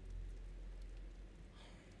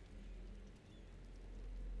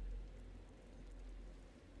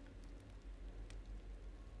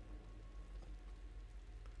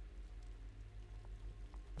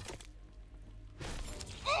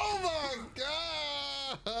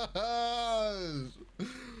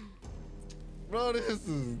 Bro, this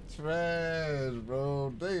is trash,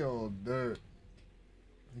 bro. They on dirt.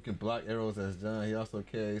 You can block arrows as done. He also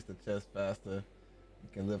carries the chest faster. You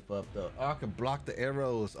can lift up the... Oh, I can block the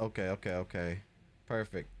arrows. Okay, okay, okay.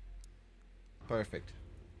 Perfect. Perfect.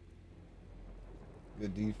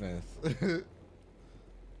 Good defense.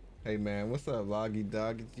 Hey, man. What's up, Loggy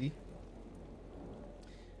Doggy?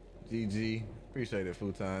 GG. Appreciate it,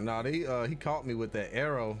 Futon. Nah, he caught me with that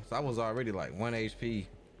arrow, so I was already like 1 HP.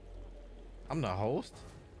 I'm the host.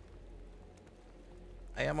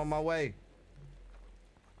 Hey, I'm on my way.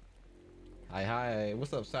 Hi, hi.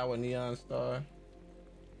 What's up, Sour Neon Star?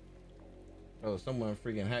 Oh, someone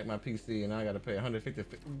freaking hacked my PC and I gotta pay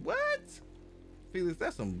 150. What? Felix,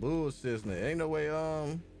 that's some bullshit, isn't it? Ain't no way,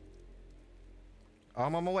 oh,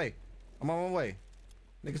 I'm on my way. I'm on my way.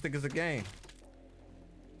 Niggas think it's a game.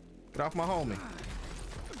 Get off my homie.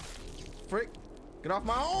 Frick. Get off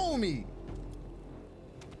my homie.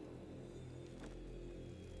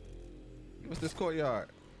 What's this courtyard?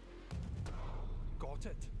 Got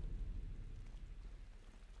it.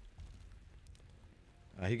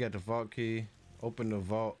 He got the vault key. Open the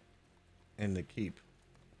vault and the keep.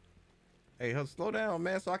 Hey, slow down,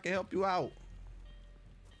 man, so I can help you out.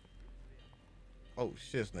 Oh,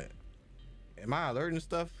 shit, snap. Am I alerting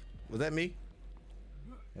stuff? Was that me?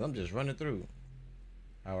 I'm just running through.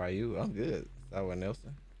 How are you? I'm good. Sour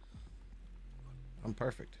Nelson. I'm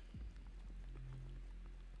perfect.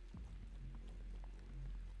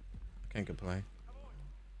 Can't complain.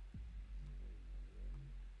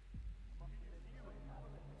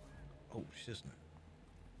 Oh, shit, snap.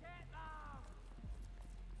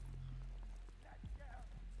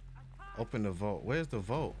 Open the vault. Where's the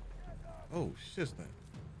vault? Oh, shit, snap.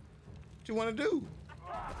 What you want to do?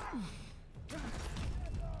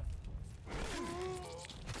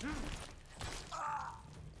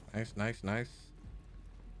 Nice, nice, nice.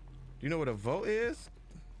 Do you know what a vote is?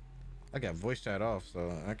 I got voice chat off,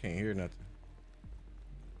 so I can't hear nothing.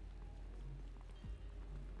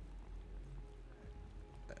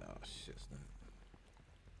 Oh, shit.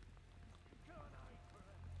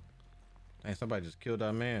 Dang, somebody just killed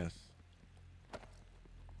our mans.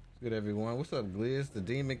 Good, everyone. What's up, Gliz, the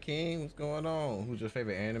Demon King? What's going on? Who's your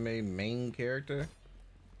favorite anime main character?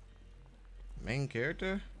 Main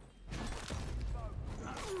character?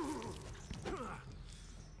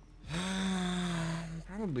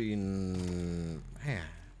 Probably, man.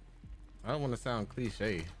 I don't want to sound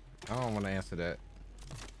cliche. I don't want to answer that.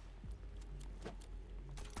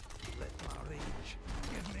 Let my rage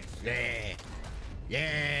give me Yeah,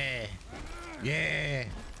 yeah, yeah,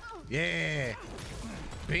 yeah.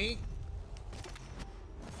 Pink.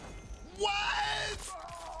 What?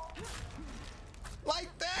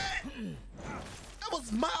 Like that? I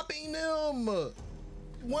was mopping them.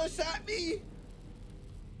 One shot me.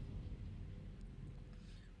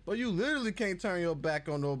 But you literally can't turn your back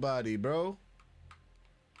on nobody, bro.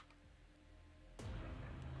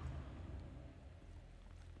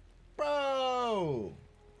 Bro.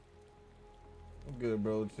 I'm good,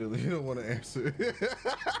 bro. Chill. You don't want to answer.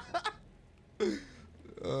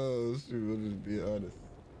 Oh, shoot. I'll just be honest.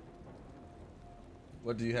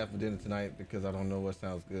 What do you have for dinner tonight? Because I don't know what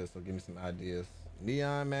sounds good, so give me some ideas.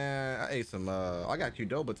 Neon, man. I ate some, I got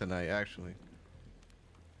Qdoba tonight, actually.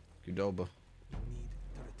 Qdoba. need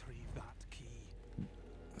to retrieve that key.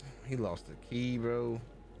 He lost the key, bro.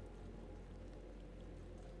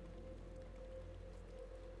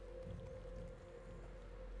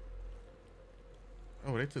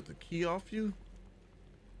 Oh, they took the key off you?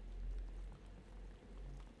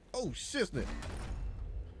 Oh, shit.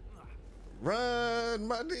 Run,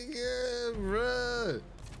 my nigga, run.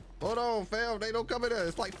 Hold on, fam. They don't come in there.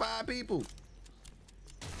 It's like 5 people.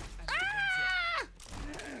 Ah!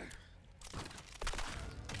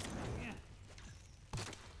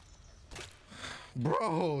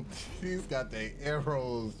 Bro, he's got the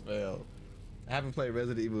arrows, fam. I haven't played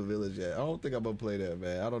Resident Evil Village yet. I don't think I'm gonna play that,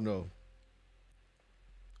 man. I don't know.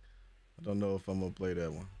 I don't know if I'm gonna play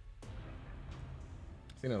that one.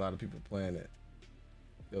 Seen a lot of people playing it.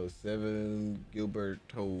 Yo, 7 Gilbert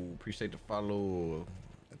Toe, appreciate the follow.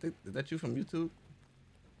 I think, is that you from YouTube?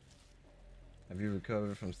 Have you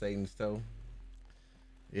recovered from Satan's toe?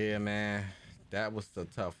 Yeah, man, that was a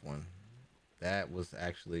tough one. That was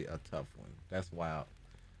actually a tough one. That's wild.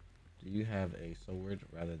 Do you have a sword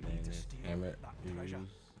rather than a hammer you use?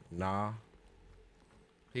 Nah.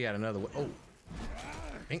 He had another one. Oh.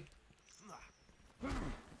 Pink.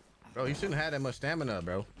 Bro, he shouldn't have that much stamina,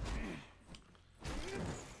 bro.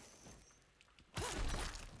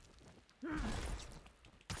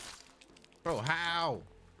 Bro, how?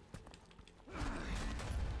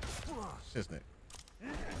 Shiznick.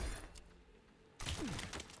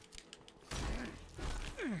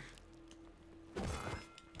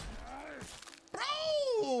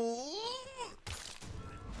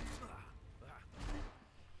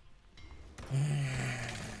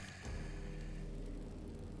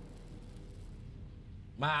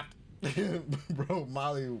 Mopped. Bro,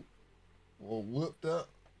 Molly whooped up.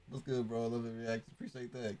 What's good, bro? Love the reaction.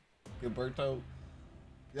 Appreciate that. Gilberto.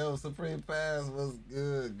 Yo, Supreme Pass was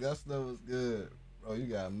good. Gusto was good. Bro, you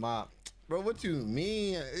got mopped. Bro, what you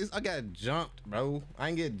mean? I got jumped, bro. I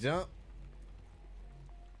ain't get jumped.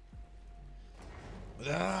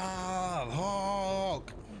 Ah,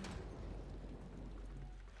 Hawk.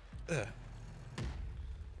 Ugh.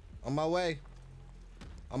 On my way.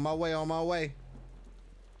 On my way, on my way.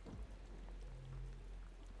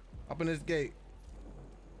 Up in this gate.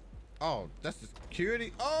 Oh, that's the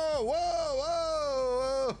security. Oh, whoa,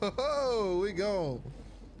 whoa, whoa, whoa. We gone.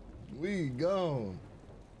 We gone.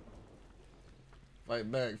 Fight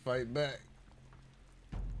back, fight back.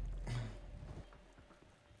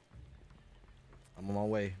 I'm on my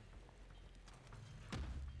way.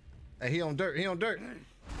 Hey, he on dirt. He on dirt.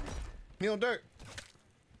 He on dirt.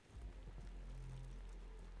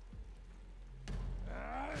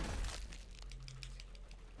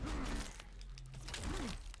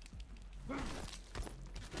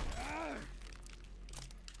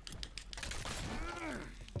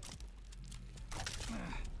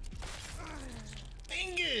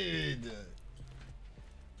 Dang it!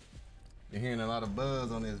 You're hearing a lot of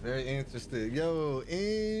buzz on this. Very interested. Yo,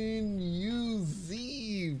 NUZ.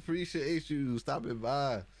 Appreciate you stopping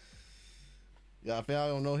by. Y'all, if y'all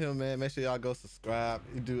don't know him, man, make sure y'all go subscribe.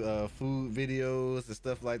 He do food videos and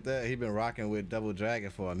stuff like that. He been rocking with Double Dragon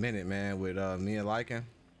for a minute, man, with me and Lycan.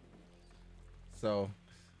 So,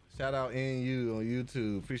 shout out NU on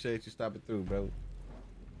YouTube. Appreciate you stopping through, bro.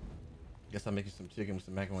 Guess I'm making some chicken with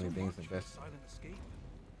some macaroni beans and vegetables.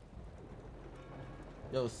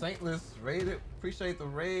 Yo, Saintless raided. Appreciate the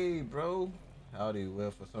raid, bro. Howdy,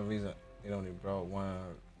 Will. For some reason, it only brought one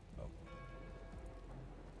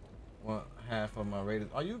half of my raiders.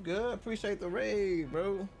 Are you good? Appreciate the raid,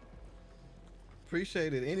 bro.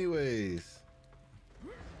 Appreciate it anyways.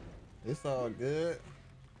 It's all good.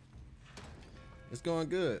 It's going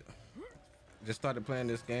good. Just started playing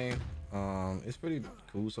this game. It's pretty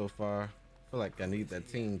cool so far. I feel like I need that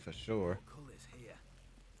team for sure.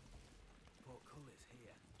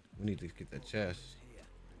 We need to get the chest.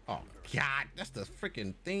 Oh God, that's the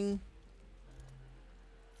freaking thing.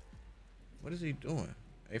 What is he doing?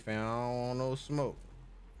 Hey fam, I don't want no smoke.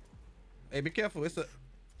 Hey, be careful. It's a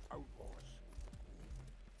Outlaws.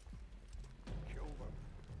 Kill them.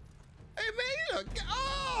 Hey man, you don't...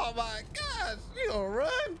 Oh my gosh, you gonna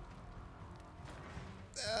run?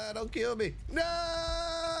 Don't kill me. No!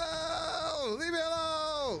 Leave me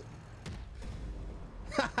alone!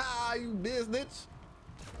 Haha, you business.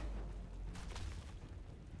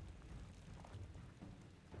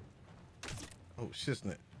 Oh,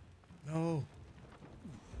 shiznit. No.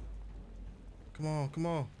 Come on, come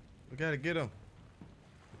on. We gotta get him.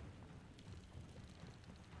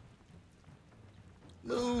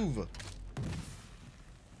 Move. Where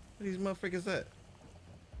these motherfuckers at?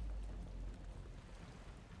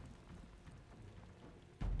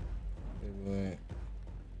 Wait.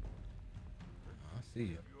 I see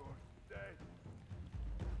you.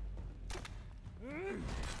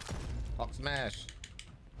 Hawk smash.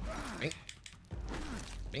 Bink.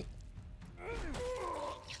 Bink.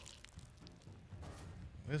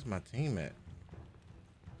 Where's my team at?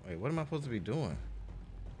 Wait, what am I supposed to be doing?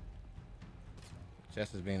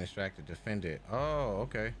 Chest is being distracted. Defend it. Oh,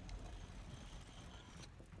 okay.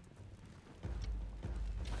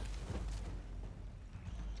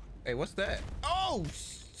 Hey, what's that? Oh,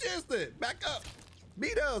 shit! Back up!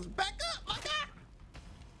 Beat us! Back up! My God!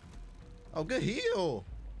 Oh, good heal!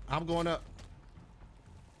 I'm going up.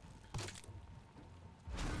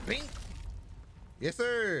 Bink! Yes,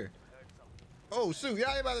 sir! Oh, shoot!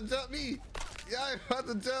 Y'all ain't about to jump me! Y'all ain't about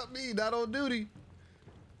to jump me! Not on duty!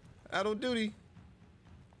 Not on duty!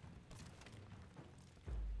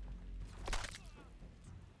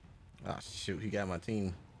 Oh, shoot! He got my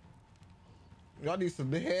team. Y'all need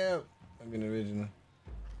some help. I'm in the original.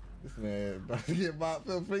 This man about to get my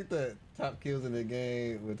Phil Freak that top kills in the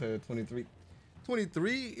game with her 23.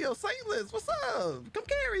 23? Yo, Saintless, what's up? Come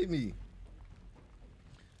carry me.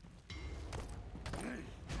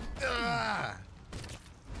 Ah!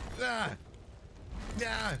 Ah!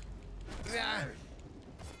 Ah! Ah!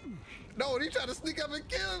 No, he trying to sneak up and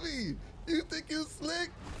kill me. You think you slick?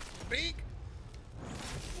 Speak.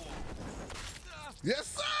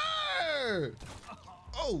 Yes, sir!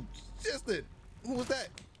 Oh, just it. Who was that?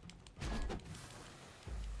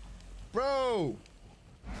 Bro!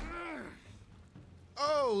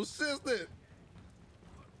 Oh, sister!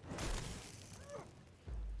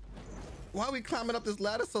 Why are we climbing up this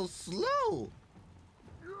ladder so slow?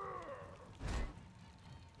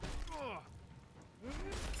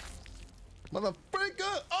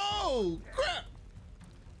 Motherfucker! Oh, crap!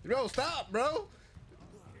 Bro, stop, bro!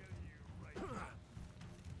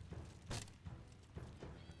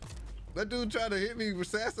 That dude tried to hit me,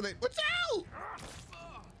 assassinate. Watch out!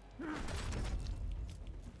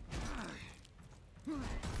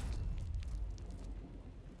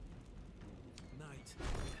 Night.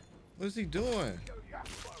 What is he doing?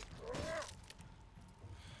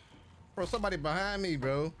 Bro, somebody behind me,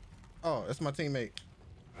 bro. Oh, that's my teammate.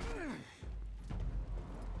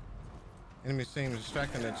 Enemy seems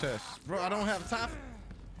distracting their chest. Bro, I don't have time.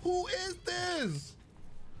 Who is this?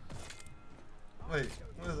 Wait,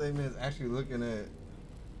 what is Amen actually looking at?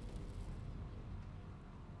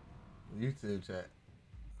 YouTube chat.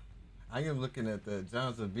 I am looking at the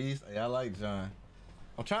John's a Beast. Hey, I like John.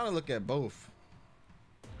 I'm trying to look at both.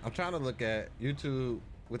 I'm trying to look at YouTube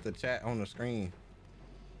with the chat on the screen.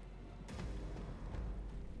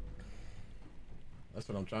 That's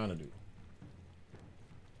what I'm trying to do.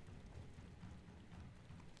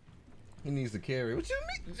 He needs to carry. What you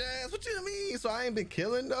mean, Jazz? What you mean? So I ain't been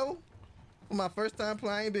killing though? For my first time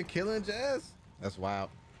playing, I ain't been killing, Jazz? That's wild.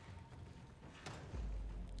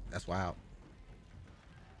 That's wild.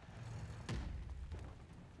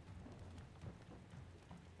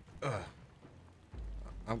 Ugh.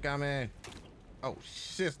 I'm coming. Oh,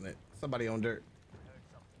 shiznit. Somebody on dirt.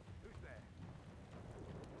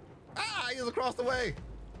 Ah, he's across the way.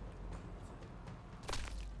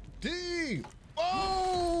 D.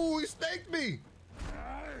 Oh, he staked me.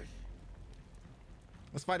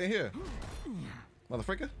 Let's fight in here.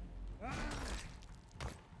 Motherfucker.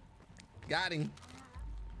 Got him.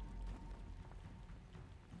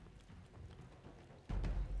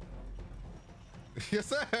 Yes,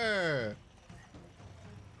 sir.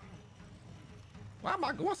 Why am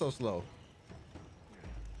I going so slow?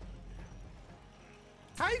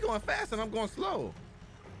 How you going fast and I'm going slow?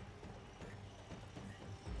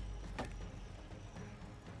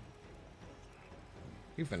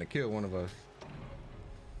 He finna kill one of us.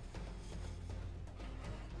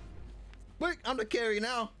 Quick, I'm the carry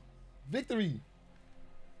now. Victory.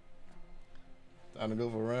 Time to go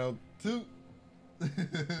for round 2.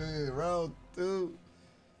 Round 2.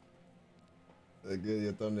 That good,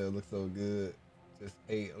 your thumbnail looks so good. Just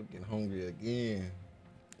ate, I'm getting hungry again.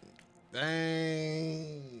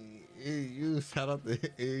 Dang. AU, shout out to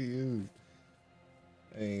AU.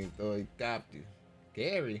 Dang, though he copped you.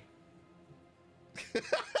 Gary.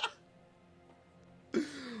 What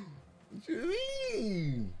you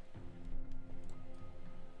mean?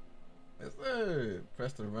 Yes, sir.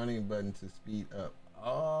 Press the running button to speed up.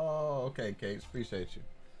 Oh, okay, Kate. Appreciate you.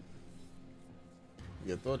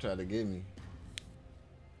 Your thought tried to get me.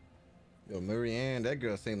 Yo, Marianne, that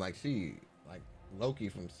girl seemed like she, like Loki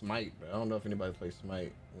from Smite, but I don't know if anybody plays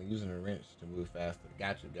Smite when using a wrench to move faster.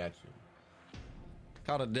 Got you.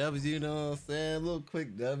 Caught a W, you know what I'm saying? A little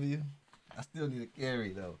quick W. I still need a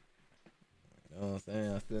carry, though. You know what I'm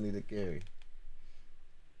saying? I still need a carry.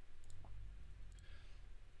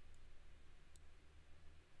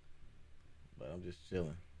 But I'm just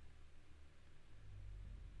chilling.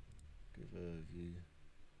 Good love you.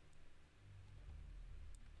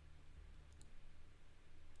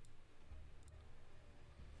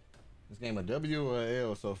 This game a W or a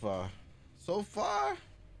L so far? So far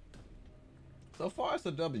it's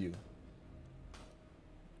a W.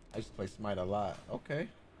 I used to play Smite a lot. Okay.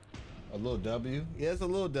 A little W. Yeah, it's a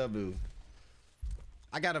little W.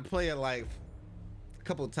 I gotta play it like a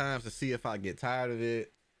couple of times to see if I get tired of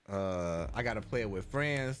it. I gotta play it with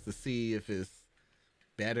friends to see if it's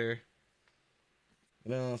better.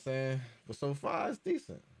 You know what I'm saying? But so far it's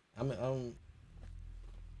decent. I mean,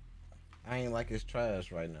 I ain't like it's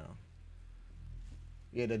trash right now.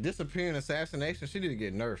 Yeah, the disappearing assassination, she need to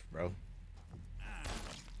get nerfed, bro.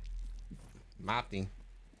 Mopped him.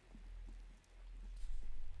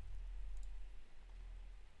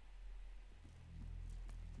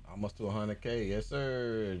 Almost to 100K. Yes,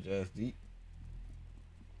 sir. Just deep.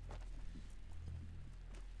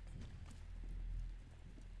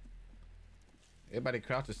 Everybody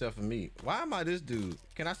crouch yourself for me. Why am I this dude?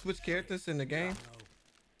 Can I switch characters in the game?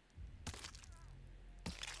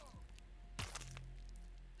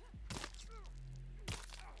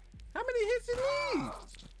 How many hits you need?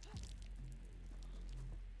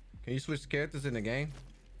 Can you switch characters in the game?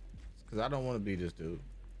 Because I don't want to be this dude.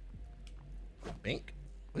 Bink.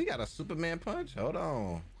 We got a Superman punch? Hold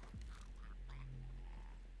on.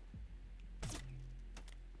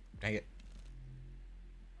 Dang it.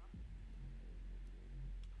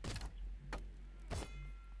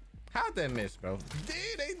 How'd that miss, bro? Dude,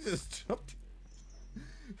 they just jumped.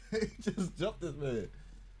 They just jumped this man.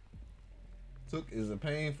 Took is a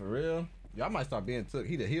pain for real. Y'all might start being took.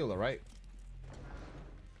 He the healer, right?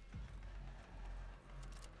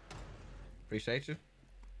 Appreciate you.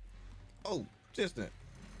 Oh, distant.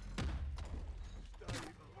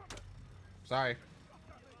 Sorry.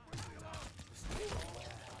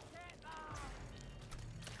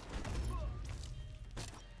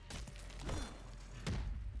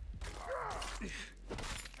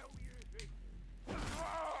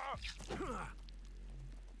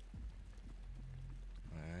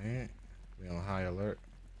 Alright. We on high alert.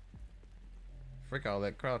 Frick all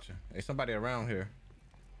that crouching. Hey, somebody around here.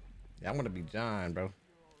 Yeah, I want to be John, bro.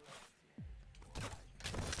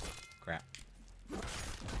 Crap.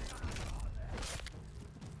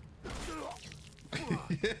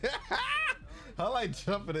 I like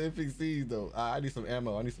jumping the NPCs though. I need some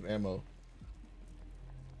ammo. I need some ammo.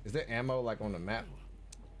 Is there ammo like on the map?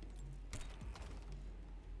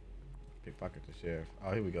 Pickpocket the sheriff.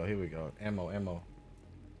 Oh, here we go. Here we go. Ammo, ammo.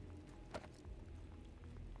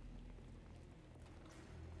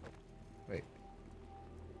 Wait.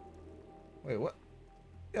 Wait, what?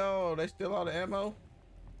 Yo, they steal all the ammo?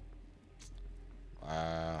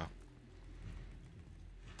 Wow.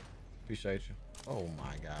 Appreciate you. Oh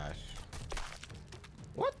my gosh.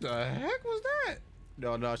 What the heck was that?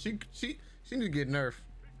 No, she need to get nerfed.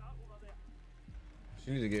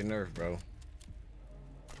 She need to get nerfed, bro.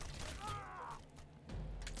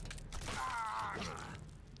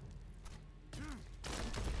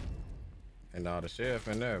 And the sheriff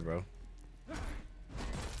in there, bro.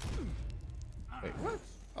 Wait, what?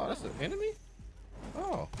 Oh, that's an enemy?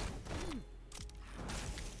 Oh.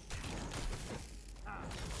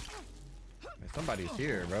 Man, somebody's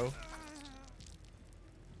here, bro.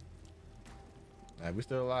 Alright, we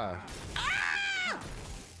still alive.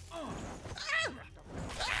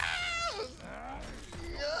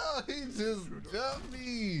 Yo, he just jumped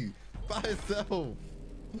me by himself.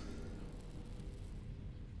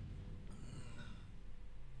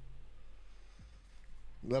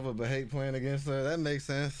 Level of hate playing against her. That makes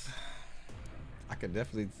sense. I could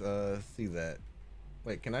definitely see that.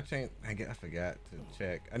 Wait, can I change? I forgot to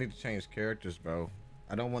check. I need to change characters, bro.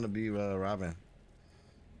 I don't want to be Robin.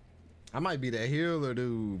 I might be that healer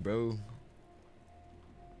dude, bro.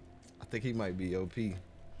 I think he might be OP in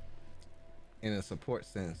a support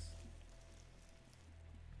sense.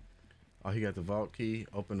 Oh, he got the vault key.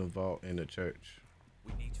 Open the vault in the church.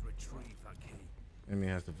 We need to retrieve that key. Enemy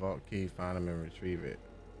has the vault key. Find him and retrieve it.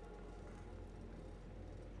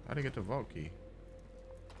 How'd he get the vault key?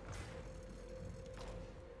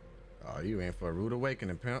 Oh, you in for a rude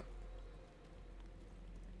awakening, pimp.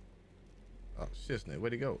 Oh, shiznit,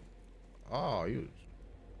 where'd he go? Oh, you.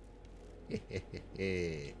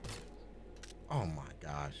 Oh my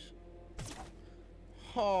gosh.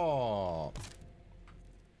 Oh.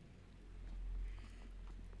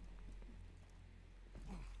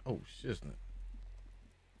 Oh, shiznit.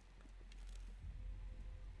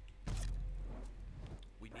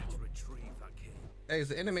 We need to retrieve that key. Hey,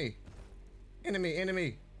 it's an enemy.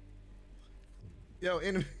 Enemy. Yo,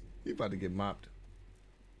 enemy. He about to get mopped.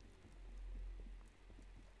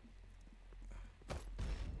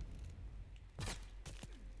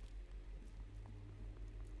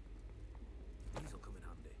 These will come in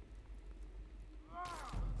handy.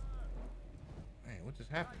 Man, what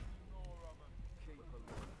just happened?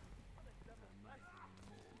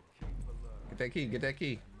 Get that key, get that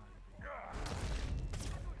key.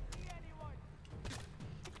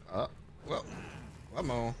 Well,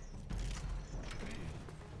 come on.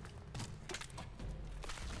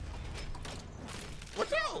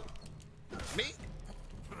 What's up? Me?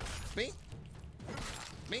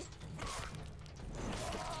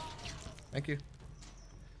 Thank you.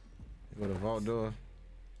 Go to the vault door.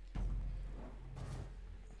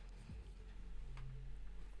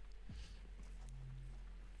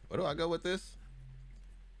 Where do I go with this?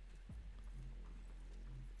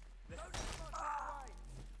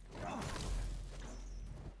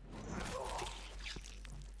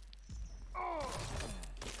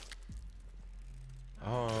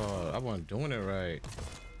 Oh, I wasn't doing it right.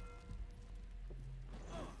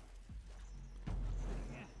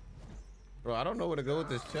 Bro, I don't know where to go with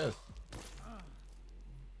this chest.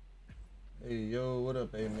 Hey, yo, what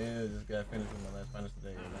up, hey man? Just got finished with my last finals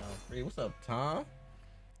today. Now I'm free. What's up, Tom?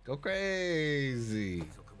 Go crazy.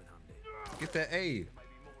 These will come in handy. Get that A.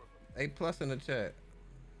 A+ in the chat.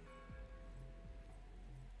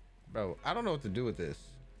 Bro, I don't know what to do with this.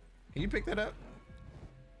 Can you pick that up?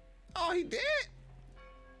 Oh, he did?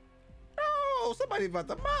 Oh, somebody about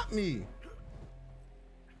to mop me.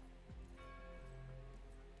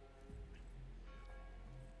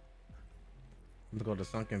 I'm gonna go to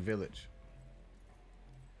Sunken Village.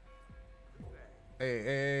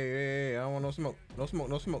 Hey, I don't want no smoke. No smoke,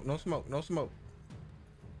 no smoke, no smoke, no smoke.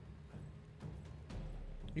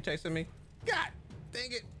 You chasing me? God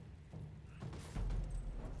dang it.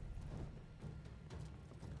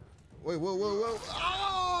 Wait, whoa.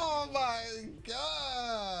 Oh my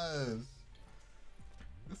gosh.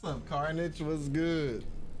 What's up, Carnage? What's good?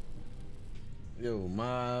 Yo,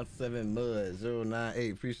 my 7 mud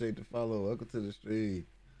 098. Appreciate the follow. Welcome to the stream.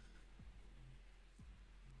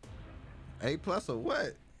 A plus or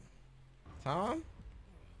what? Tom?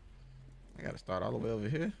 I gotta start all the way over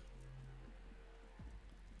here.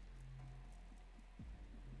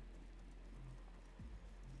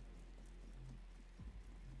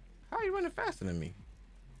 How are you running faster than me?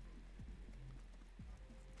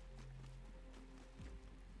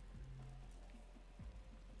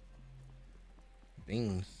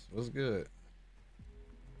 Beans, what's good?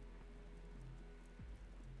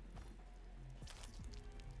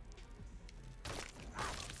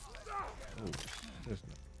 Oh, this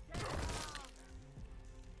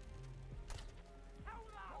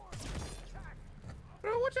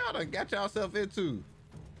bro, what y'all done got yourself into?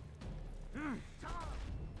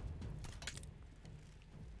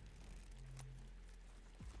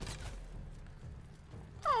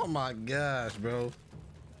 Oh my gosh, bro.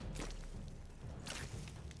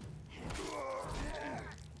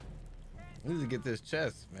 We need to get this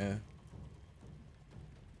chest, man.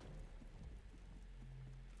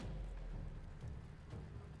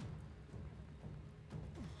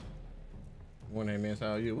 Morning, man.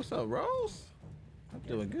 How are you? What's up, Rose? I'm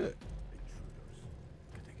doing good.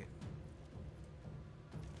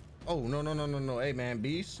 Oh, no. Hey, man,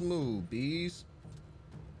 be smooth.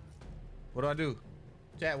 What do I do?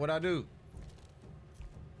 Chat, what do I do?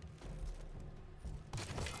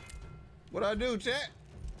 What do I do, chat?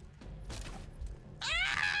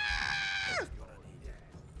 Ah!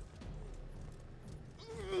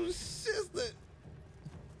 Oh, shit.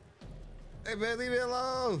 Hey, man, leave me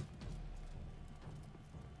alone.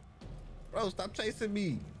 Bro, stop chasing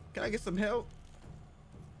me. Can I get some help?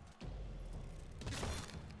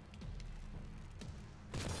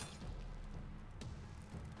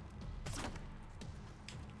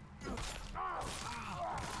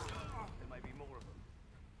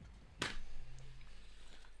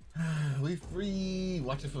 We free.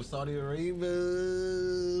 Watching from Saudi Arabia.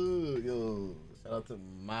 Yo, shout out to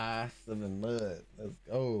my 7 mud. Let's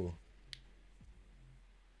go.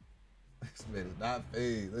 This man is not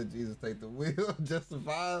paid. Let Jesus take the wheel. Just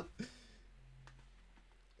survive.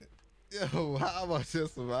 Yo, how am I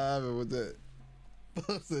just surviving with that?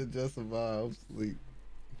 I said just survive. I'm asleep.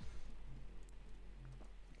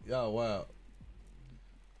 Y'all wow.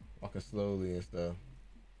 Walking slowly and stuff.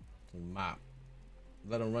 To mop.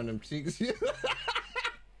 Let them run them cheeks.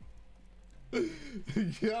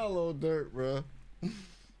 Y'all on dirt, bro.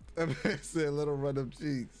 That man said let them run them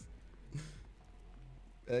cheeks.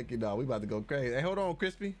 Heck you know, we about to go crazy. Hey, hold on,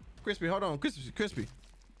 Crispy. Crispy, hold on. Crispy.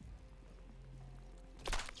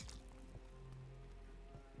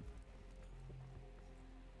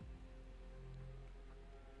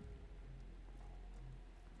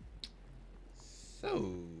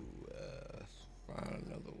 So, let's find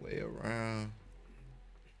another way around.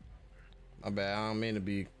 My bad, I don't mean to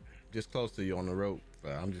be just close to you on the rope,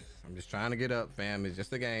 but I'm just trying to get up, fam. It's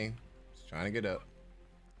just a game. Just trying to get up.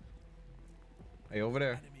 Hey, over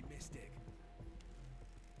there. Enemy mystic.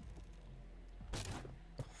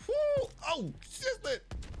 Woo! Oh, shit!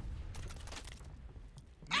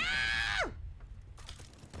 Ah!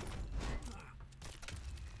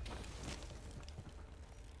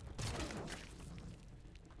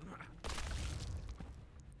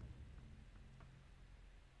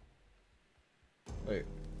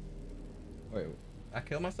 Wait, I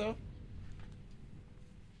killed myself?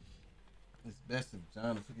 It's best if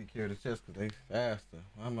John is taking care of the chest because they faster.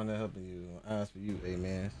 Why am I not helping you? Eyes for you,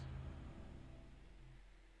 A-man.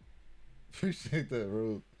 Appreciate that,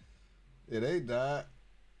 Rose. Yeah, they died.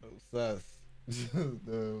 Oh, sus. Just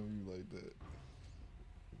dumb you like that.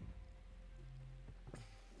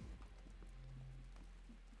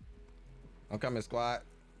 I'm coming, squad.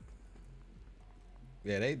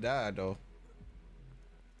 Yeah, they died, though.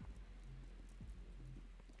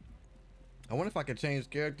 I wonder if I could change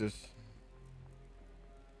characters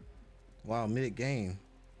while mid-game.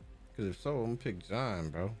 Because if so, I'm going to pick John,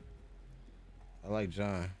 bro. I like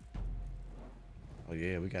John. Oh,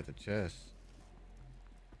 yeah, we got the chest.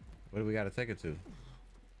 Where do we got to take it to?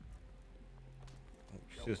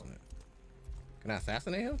 Oh, shit. Can I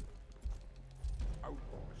assassinate him?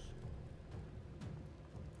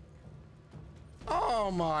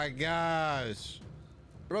 Oh, my gosh.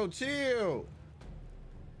 Bro, chill.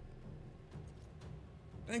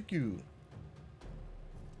 Thank you.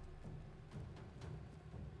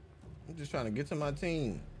 I'm just trying to get to my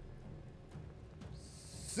team.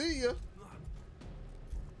 See ya.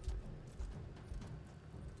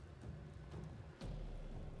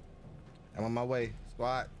 I'm on my way,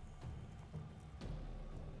 squad.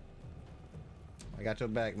 I got your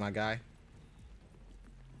back, my guy.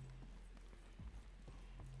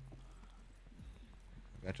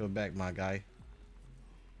 Got your back, my guy.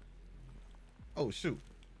 Oh, shoot.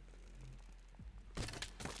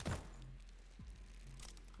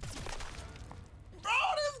 Bro,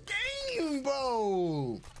 this game,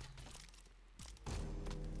 bro.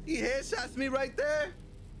 He headshots me right there.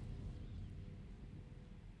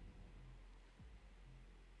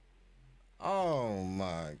 Oh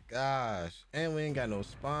my gosh. And we ain't got no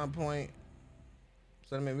spawn point.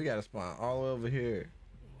 So that means we gotta spawn all the way over here.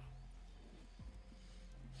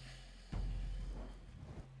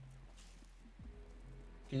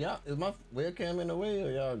 Can y'all, is my webcam in the way or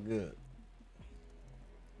y'all good?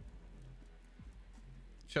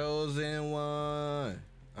 Chosen one.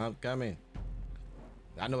 I'm coming.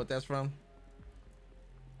 I know what that's from.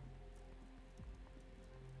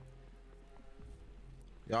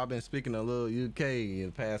 Y'all been speaking a little UK in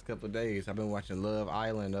the past couple of days. I've been watching Love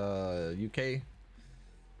Island UK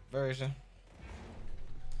version.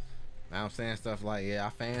 Now I'm saying stuff like, yeah, I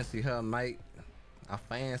fancy her, mate. I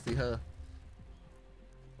fancy her.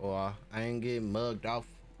 Or I ain't getting mugged off.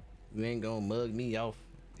 You ain't gonna mug me off.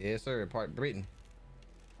 Yes, sir. Part Britain.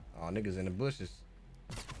 Oh, niggas in the bushes.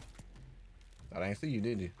 Thought I ain't see you,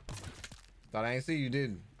 didn't you? Thought I ain't see you,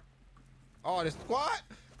 didn't you? Oh, this squad?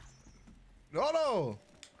 Hold on.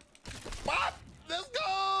 Pop! Let's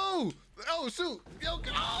go! Oh, shoot. Yo,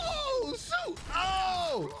 oh, shoot.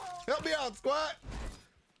 Oh! Help me out, squad.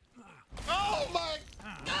 Oh, my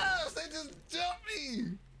gosh. They just jumped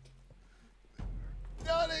me.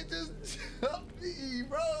 Yo, they just jumped me,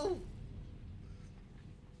 bro.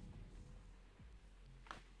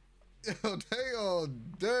 Yo, they on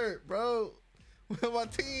dirt, bro. Where my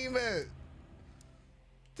team at?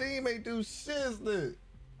 Team ain't do shit, dude.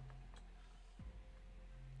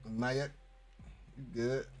 Maya, you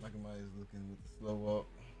good? Like Maya's looking with the slow walk.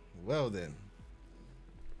 Well then.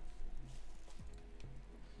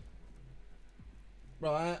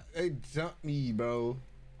 Bro, they jumped me, bro.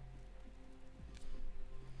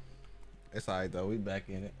 It's alright though, we back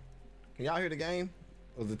in it. Can y'all hear the game?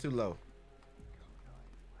 Or is it too low?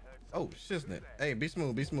 Oh, shiznit. Hey, be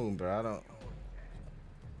smooth, bro. I don't.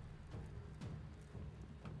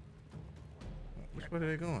 Which way are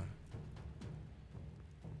they going?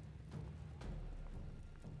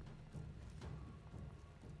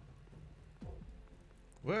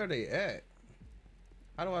 Where are they at?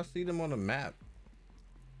 How do I see them on the map?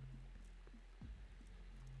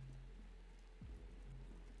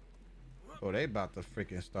 Oh, they about to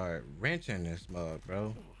freaking start wrenching this mug,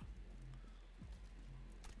 bro.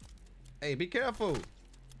 Hey, be careful.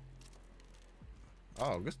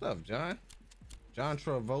 Oh, good stuff, John. John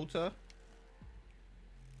Travolta.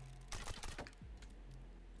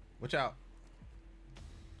 Watch out.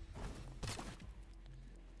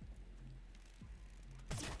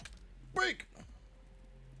 Break.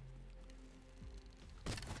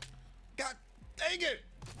 God dang it.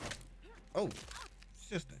 Oh,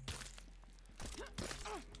 sister.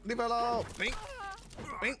 Leave it alone. Bink.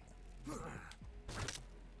 Bink.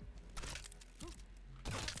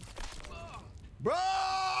 Bro!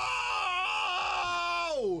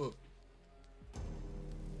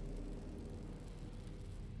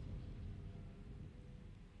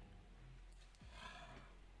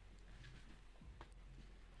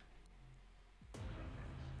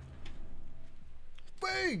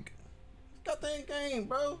 Big! Got that game,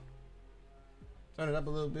 bro. Turn it up a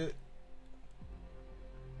little bit.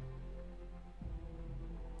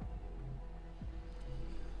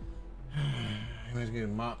 He's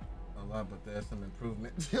getting mopped a lot, but there's some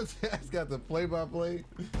improvement. It's got the play-by-play.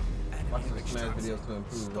 Watching the Smash videos to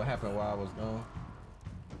improve what happened while I was gone.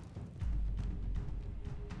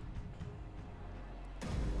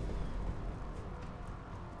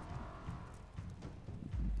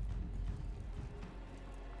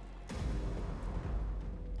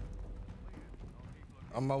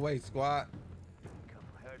 On my way, squad.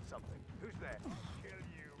 I heard something. Who's there? Kill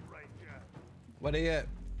you, Ranger. Where they at?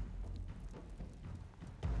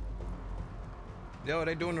 Yo,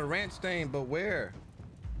 they doing the ranch thing, but where?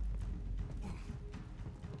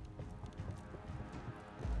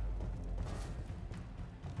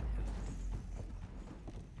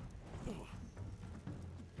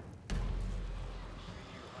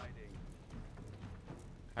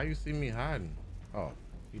 How you see me hiding? Oh,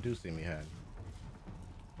 you do see me hiding.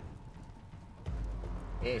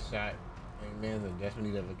 Headshot. Amen. And that's when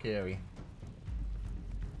you need a carry.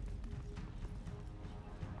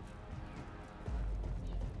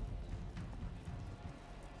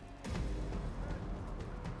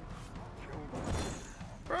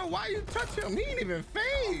 Bro, why you touch him? He ain't even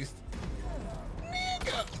phased.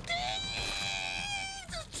 Nigga.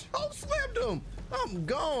 Just choke slammed him. I'm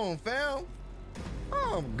gone, fam.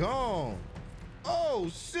 I'm gone. Oh,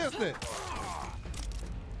 sister.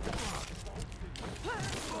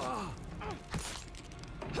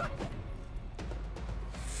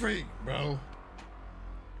 Freak, bro.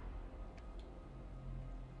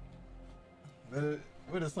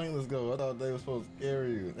 Where the saintless go? I thought they were supposed to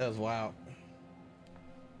carry you. That's wild.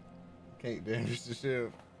 Can't damage the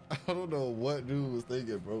ship. I don't know what dude was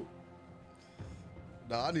thinking, bro.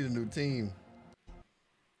 Nah, I need a new team.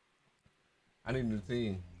 I need a new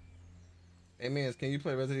team. Hey, man, can you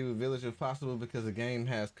play Resident Evil Village if possible? Because the game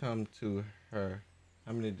has come to her.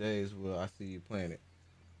 How many days will I see you playing it?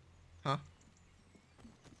 Huh?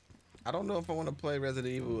 I don't know if I want to play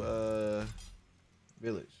Resident Evil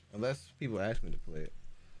Village. Unless people ask me to play it.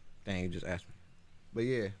 Dang, you just asked me. But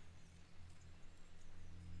yeah.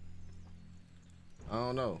 I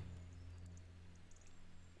don't know.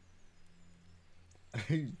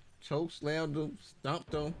 He choke slammed him,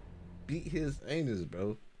 stomped him, beat his anus,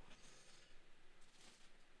 bro.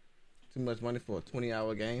 Too much money for a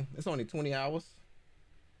 20-hour game. It's only 20 hours.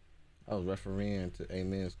 I was referring to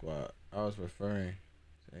Amen Squad. I was referring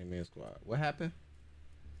to Amen Squad. What happened?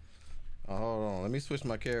 Oh, hold on. Let me switch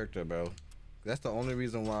my character, bro. That's the only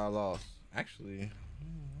reason why I lost. Actually,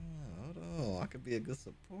 hold on. I could be a good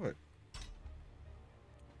support.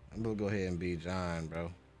 I'm gonna go ahead and be John,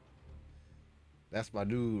 bro. That's my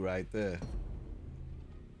dude right there.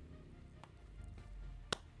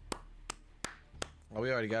 Oh,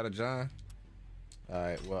 we already got a John?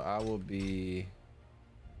 Alright, well, I will be...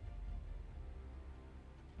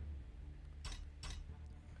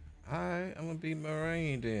 Alright, I'm gonna be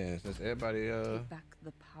Marine then, since everybody, Take back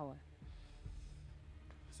the power.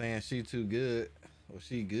 saying she too good, or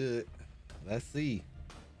she good. Let's see.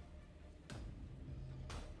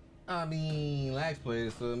 I mean, Lax played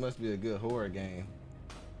it, so it must be a good horror game.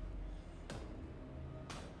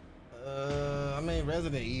 I mean,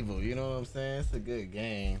 Resident Evil, you know what I'm saying? It's a good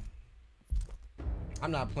game. I'm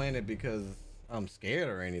not playing it because I'm scared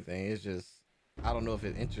or anything. It's just, I don't know if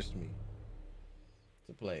it interests me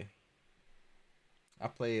to play. I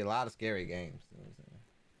play a lot of scary games, you know what I'm saying?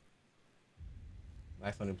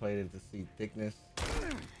 Lax only played it to see thickness. Oh,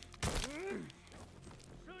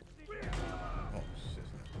 shit.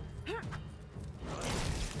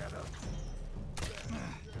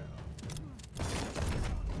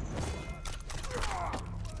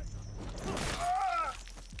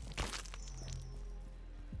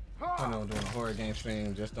 I know I'm doing a horror game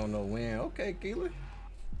stream, just don't know when. Okay, Keeler.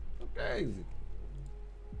 So crazy.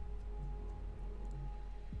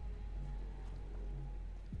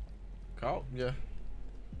 Caught? Yeah.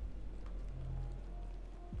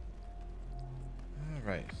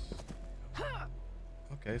 Alright.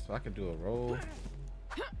 Okay, so I can do a roll.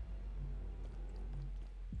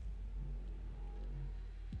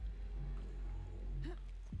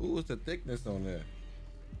 Who was the thickness on there?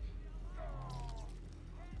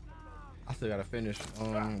 I still gotta finish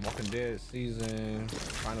Walking Dead season,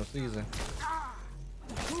 final season.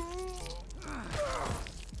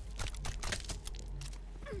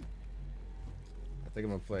 I think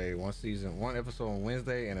I'm gonna play one episode on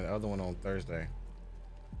Wednesday and another one on Thursday.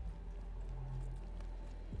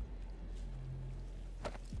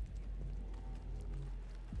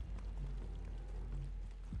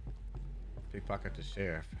 Pickpocket the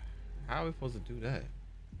sheriff. How are we supposed to do that?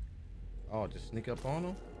 Oh, just sneak up on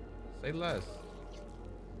him? Say less.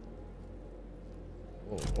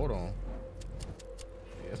 Whoa, hold on.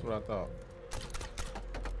 Yeah, that's what I thought.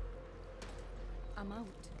 I'm out.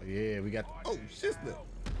 Oh, yeah, we got. Oh, sister.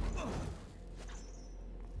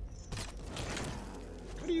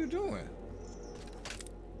 What are you doing?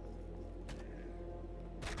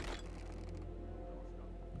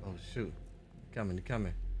 Oh shoot! Coming,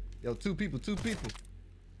 coming. Yo, two people.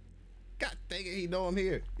 God dang it, he know I'm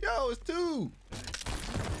here. Yo, it's two.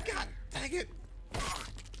 God dang it.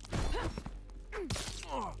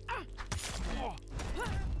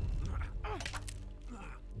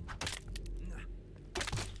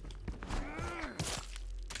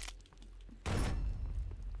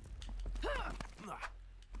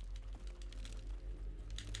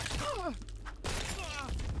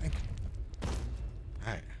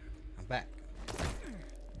 Alright, I'm back.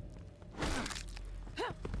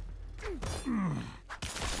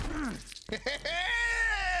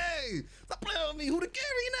 Hey! Stop playing with me. Who the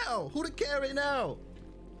carry the carry now.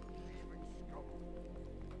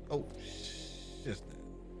 Oh, shit.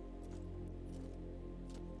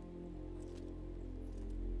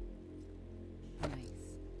 Nice.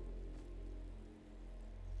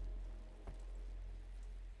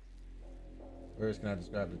 Words cannot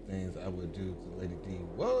describe the things I would do to Lady D.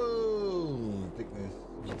 Whoa! Thickness.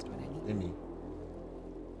 Just what I need. Demi.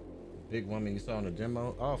 Big woman you saw in the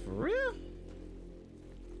demo. Oh, for real?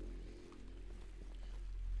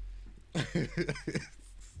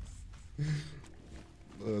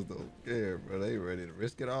 Boys don't care, bro. They ready to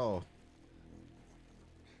risk it all.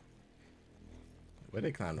 Where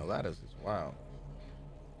they climb the ladders is wild.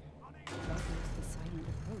 That was the silent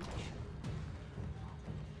approach.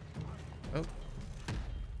 Oh.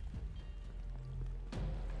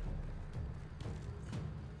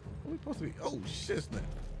 What we supposed to be? Oh, shit, snap.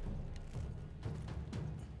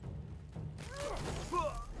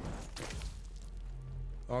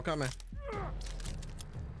 Oh, I'm coming.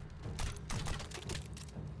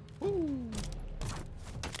 Ooh.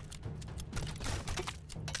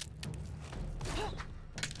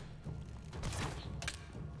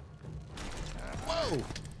 Whoa!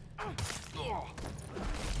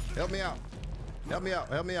 Help me out. Help me out.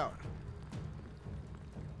 Help me out.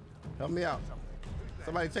 Help me out.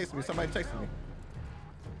 Somebody chasing me. Somebody chasing me.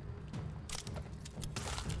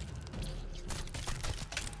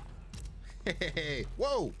 Hey,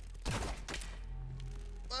 whoa!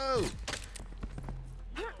 Whoa!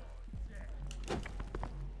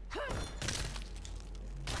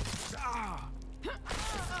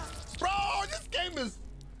 Bro, this game is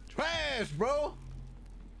trash, bro.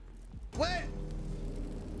 What?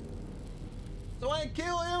 So I ain't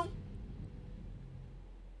kill him?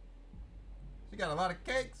 She got a lot of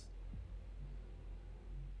cakes.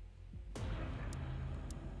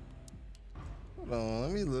 Hold on,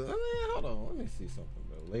 let me look. Hold on, let me see something,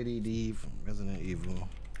 bro. Lady D from Resident Evil.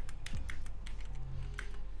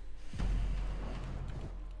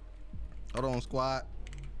 Hold on, squad.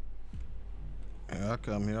 Here I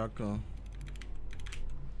come, here I come.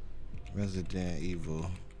 Resident Evil.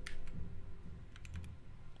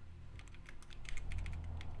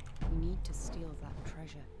 We need to steal that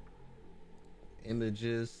treasure.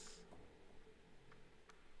 Images.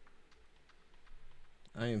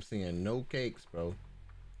 I am seeing no cakes, bro.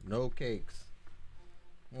 No cakes.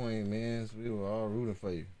 Boy, man, we were all rooting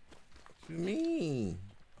for you. What you mean?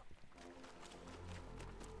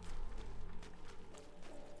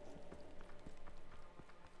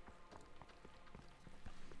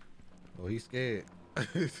 Oh, he's scared. We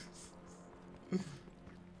need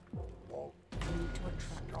to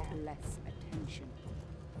attract less attention.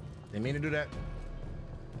 Didn't mean to do that.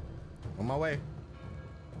 On my way.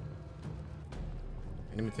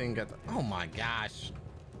 Enemy team got the. Oh my gosh.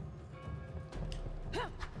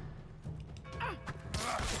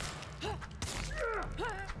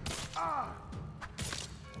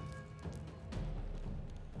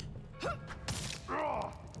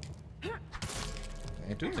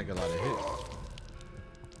 They do take a lot of hits.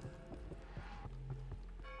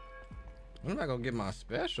 When am I gonna get my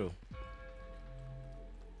special?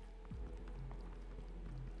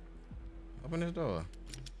 Open this door.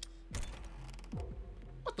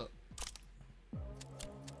 What the?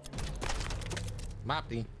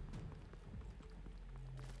 Moppy.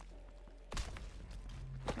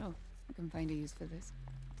 Oh, I can find a use for this.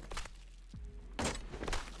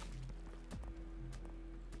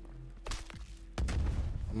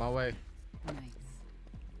 On my way. Nice.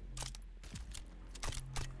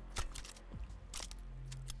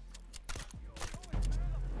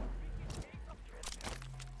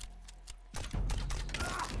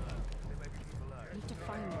 Need to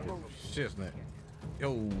find Wolf. Shit, snap.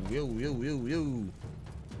 Yo.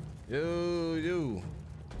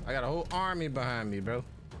 I got a whole army behind me, bro.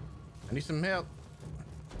 I need some help.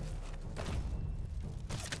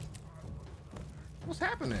 What's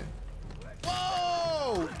happening?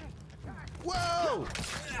 Whoa! Whoa!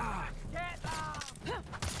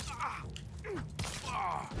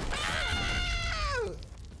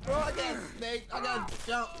 Bro, I got snaked. I got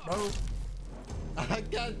jumped, bro. I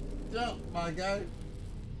got jumped, my guy.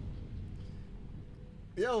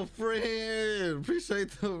 Yo, friend,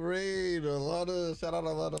 appreciate the raid. Alana, shout out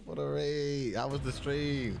Alana for the raid. I was the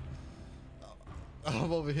stream.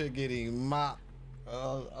 I'm over here getting mocked.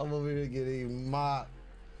 I'm over here getting mocked.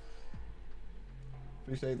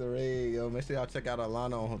 Appreciate the raid, yo. Make sure y'all check out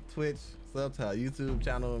Alana on Twitch. Sub to our YouTube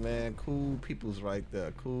channel, man. Cool peoples right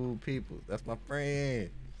there. Cool peoples. That's my friend.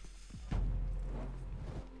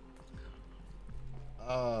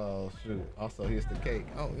 Oh shoot. Also, here's the cake.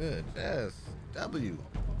 Oh good. Yes. W.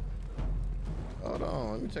 Hold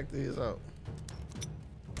on, let me check these out.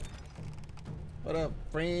 What up,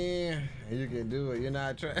 friend? You can do it. You're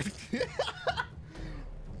not trying.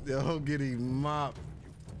 Yo, getting mopped.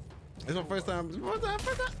 It's my first time. First time.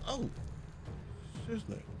 Oh, shit.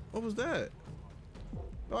 What was that?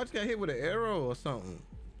 Oh, I just got hit with an arrow or something.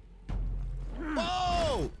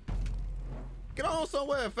 Whoa! Get on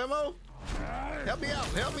somewhere, Femo. Help me out.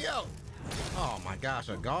 Help me out. Oh my gosh,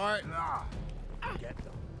 a guard. Get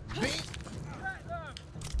them. Beat.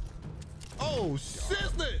 Oh,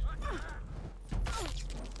 sister.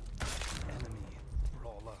 Enemy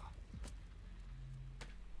brawler.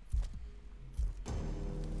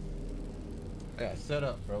 I got set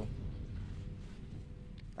up, bro.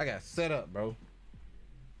 I got set up, bro.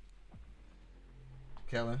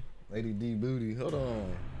 Kellen, Lady D booty. Hold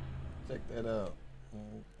on. Check that out.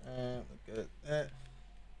 Look at that.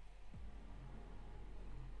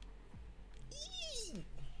 Eee.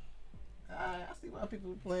 I see why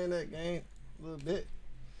people playing that game a little bit.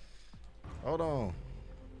 Hold on.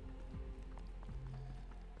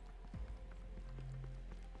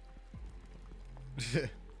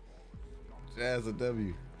 Jazz a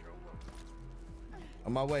W.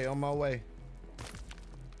 On my way, on my way.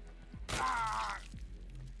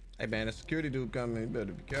 Hey man, the security dude coming. You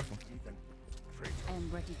better be careful. I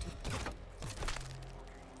am ready to.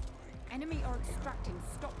 Enemy are extracting.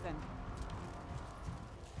 Stop them.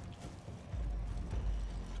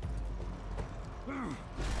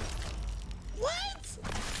 What?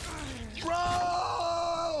 Bro!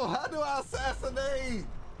 How do I assassinate?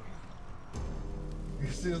 You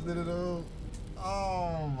just did it all?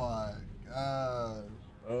 Oh my god.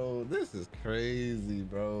 Bro, this is crazy,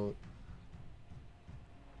 bro.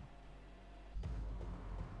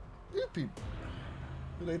 You people.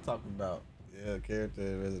 Who they talking about? Yeah, character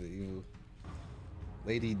in Resident Evil.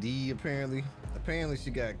 Lady D, apparently. Apparently she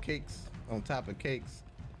got cakes on top of cakes.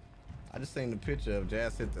 I just seen the picture of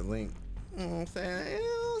Jazz hit the link. You know what I'm saying? You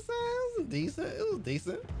know what I'm saying? It was decent. It was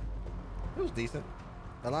decent. It was decent.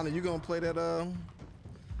 Alana, you gonna play that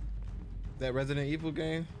Resident Evil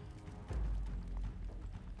game?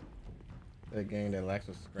 That game that likes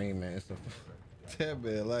to scream, man. It's a that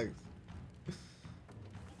man likes.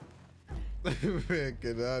 Man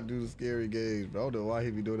cannot do scary games, bro. I don't know why he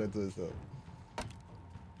be doing that to himself. I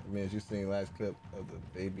mean, as you seen last clip of the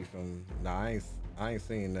baby from. Nah, I ain't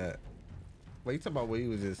seen that. Wait, you talking about where he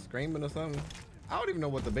was just screaming or something? I don't even know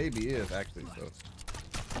what the baby is actually. So,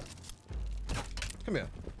 come here.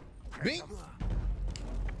 Bing.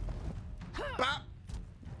 Bop.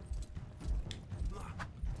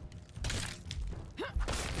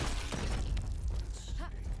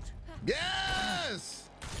 Yes!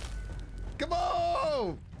 Come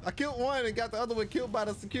on! I killed one and got the other one killed by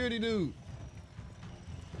the security dude.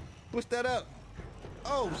 Push that up.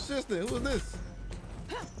 Oh, sister, who is this?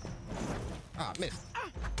 Ah, missed.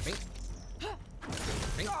 Bing.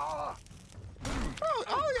 Bing. Oh,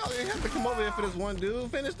 all y'all didn't have to come over here for this one dude.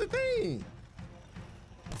 Finish the thing.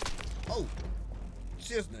 Oh,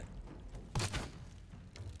 shiznit.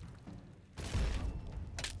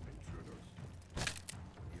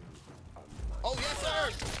 Oh, yes,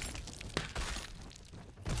 sir.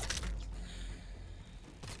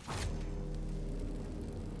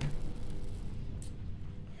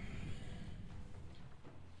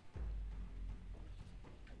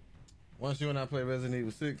 Once you and I play Resident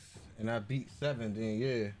Evil 6 and I beat 7, then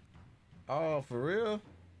yeah. Oh, for real?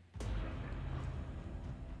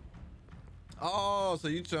 Oh, so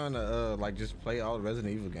you trying to like just play all the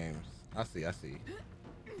Resident Evil games. I see, I see.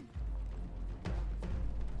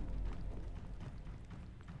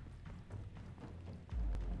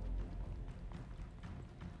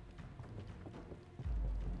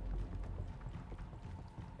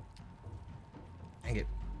 Dang it.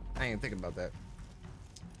 I ain't thinking about that.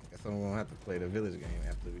 Guess I'm gonna have to play the village game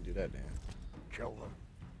after we do that then. Kill them.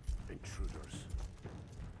 Intruders.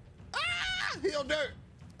 Ah! He on dirt!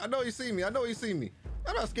 I know you see me. I know you see me.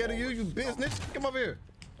 I'm not scared of you, you business. Come over here.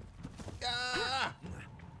 Ah!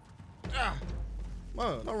 Ah! Come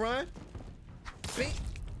on, don't run. Bink!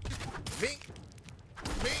 Bink!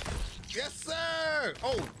 Bink! Yes, sir!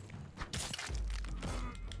 Oh!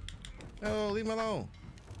 No, leave me alone.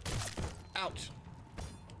 Ouch.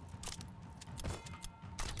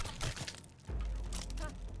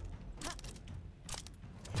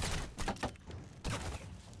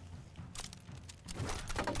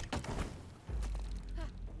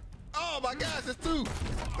 Oh my gosh, it's two.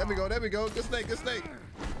 There we go, there we go. Good snake, good snake.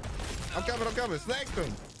 I'm coming, I'm coming. Snake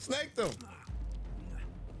them. Snake them.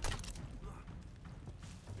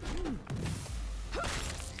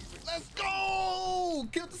 Let's go!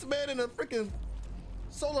 Killed this man in a freaking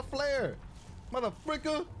solar flare.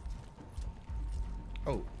 Motherfreaker.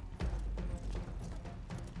 Oh.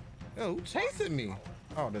 Yo, who chasing me?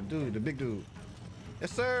 Oh, the dude, the big dude.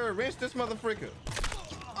 Yes, sir. Wrench this motherfreaker.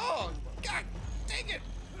 Oh, God dang it.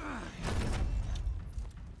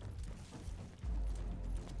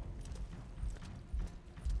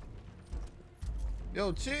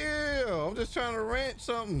 Yo, chill. I'm just trying to wrench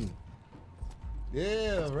something.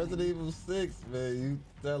 Yeah, Resident Evil 6, man. You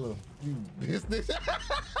tell him. You business.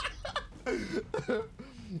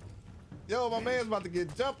 Yo, my man's about to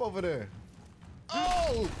get jump over there.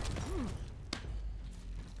 Oh!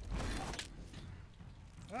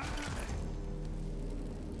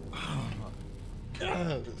 Oh my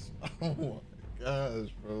gosh. Oh my gosh,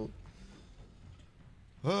 bro.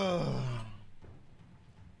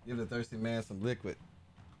 Give the thirsty man some liquid.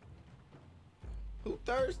 Who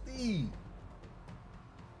thirsty?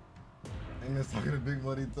 Ain't this talking to big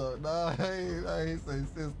money talk? Nah, I ain't say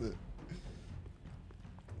sister.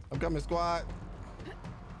 I'm coming, squad.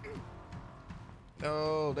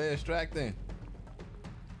 No, they're extracting.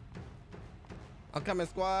 I'm coming,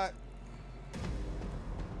 squad.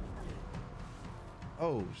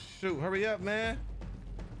 Oh, shoot. Hurry up, man.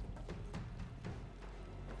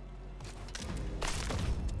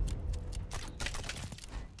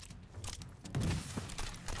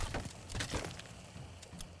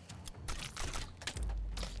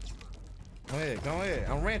 Go ahead, go ahead.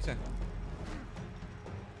 I'm ranching.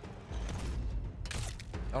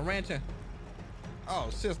 I'm ranching. Oh,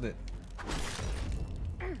 shiznit.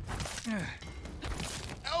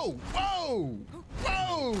 Oh, whoa!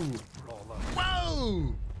 Whoa!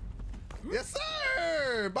 Whoa! Yes,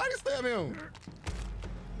 sir! Body stab him!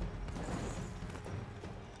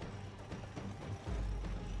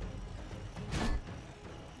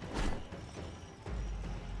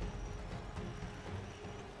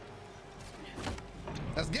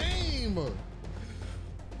 That's game!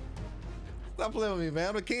 Stop playing with me, man.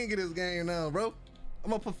 I'm the king of this game now, bro.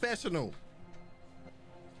 I'm a professional.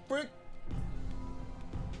 Frick.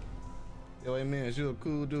 Yo, hey, man, you a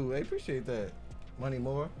cool dude. Hey, appreciate that. Money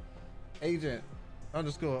more. Agent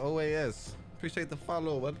 _ OAS. Appreciate the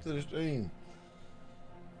follow. Welcome to the stream.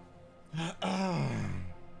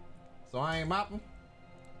 So I ain't mopping.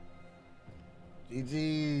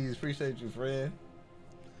 GG's. Appreciate you, Fred.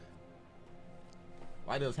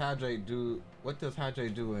 Why does hydrate do? What does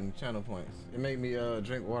hydrate do in channel points? It made me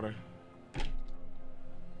drink water.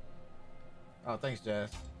 Oh, thanks,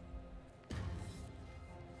 Jazz.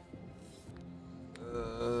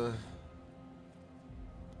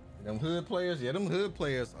 Them hood players, yeah, them hood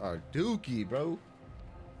players are dookie, bro.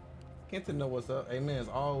 Kenton know what's up. Amen is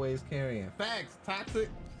always carrying. Facts, toxic.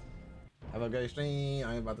 Have a great stream.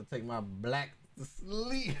 I ain't about to take my black to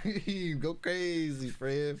sleep. Go crazy,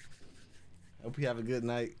 Fred. Hope you have a good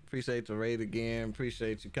night. Appreciate the raid again.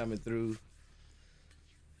 Appreciate you coming through.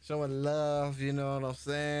 Showing love, you know what I'm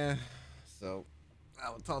saying? So,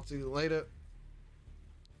 I will talk to you later.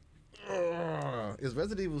 Is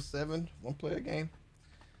Resident Evil 7 one-player game?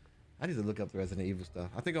 I need to look up the Resident Evil stuff.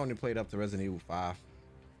 I think I only played up to Resident Evil 5.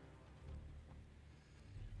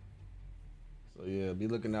 So yeah, be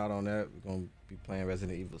looking out on that. We're gonna be playing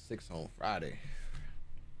Resident Evil 6 on Friday.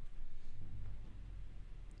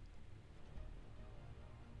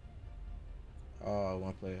 Oh,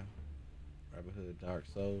 one player. Rabbit Hood, Dark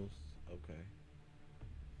Souls. Okay.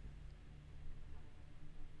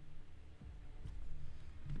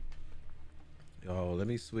 Yo, let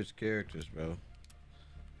me switch characters, bro.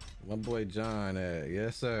 My boy John,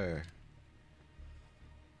 yes sir.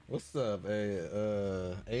 What's up,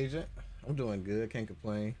 agent? I'm doing good, can't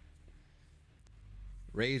complain.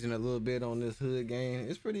 Raging a little bit on this hood game.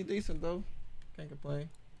 It's pretty decent though. Can't complain.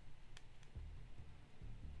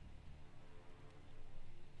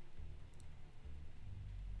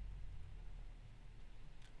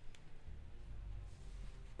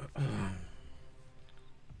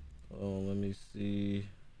 Oh, let me see.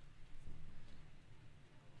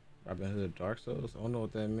 Robin Hood Dark Souls. I don't know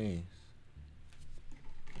what that means.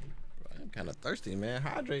 Bro, I'm kind of thirsty, man.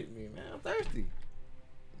 Hydrate me, man. I'm thirsty.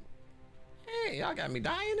 Hey, y'all got me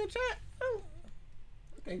dying in chat. Oh,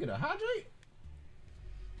 I can't get a hydrate.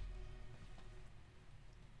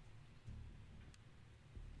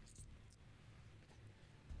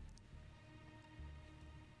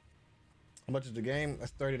 How much is the game?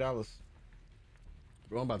 That's $30.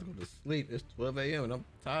 Bro, I'm about to go to sleep. It's 12 a.m. and I'm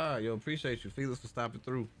tired. Yo, appreciate you. Felix for stopping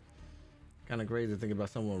through. Kind of crazy to think about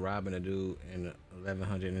someone robbing a dude in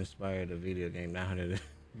 1100 inspired a video game 900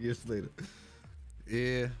 years later.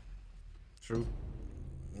 Yeah, true.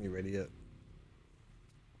 Let me ready up.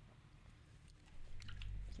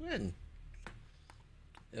 Sweating.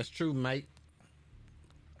 That's true, mate.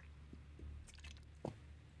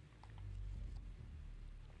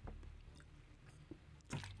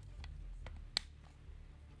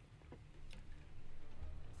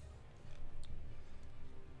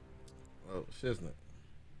 Shiznit.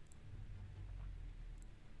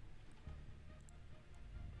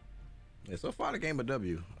 Yeah, so far the game a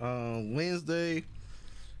W. Wednesday,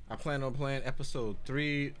 I plan on playing episode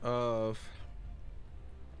 3 of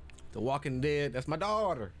The Walking Dead. That's my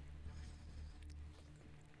daughter.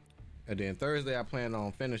 And then Thursday, I plan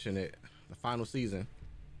on finishing it, the final season.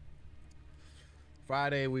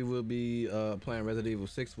 Friday, we will be playing Resident Evil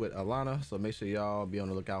 6 with Alana, so make sure y'all be on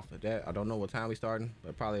the lookout for that. I don't know what time we starting,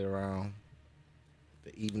 but probably around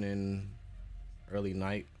the evening, early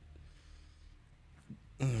night.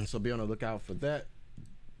 So be on the lookout for that.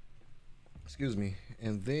 Excuse me.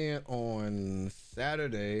 And then on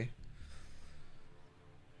Saturday,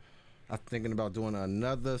 I'm thinking about doing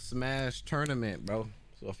another Smash tournament, bro.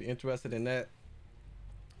 So if you're interested in that,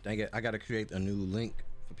 dang it, I gotta create a new link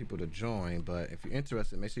for people to join. But if you're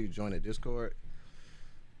interested, make sure you join the Discord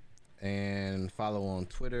and follow on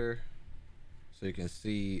Twitter so you can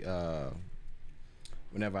see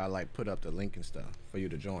whenever I like put up the link and stuff for you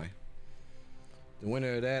to join. The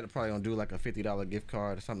winner of that, I'm probably gonna do like a $50 gift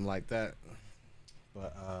card or something like that.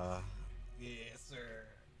 But yes, sir.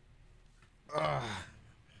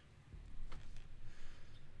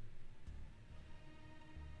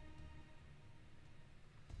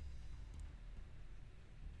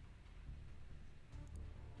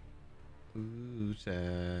 Ooh,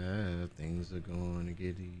 child, things are gonna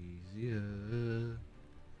get easier.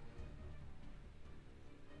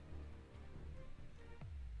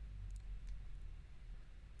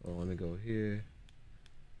 Oh, let me go here.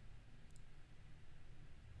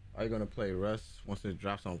 Are you gonna play Rust once it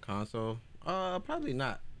drops on console? Probably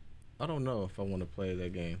not. I don't know if I want to play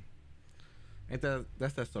that game. Ain't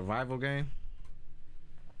that's that survival game?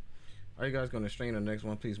 Are you guys gonna stream the next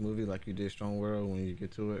One Piece movie like you did Strong World when you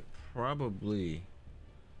get to it? Probably.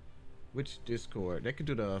 Which Discord? They could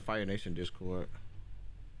do the Fire Nation Discord.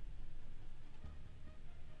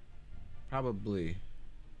 Probably.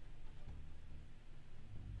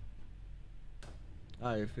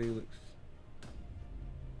 Alright, Felix.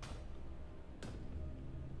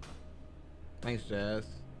 Thanks, Jazz.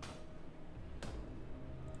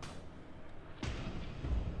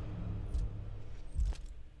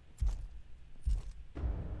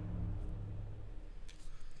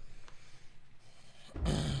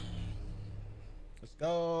 Let's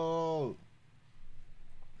go.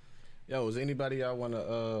 Yo, is anybody y'all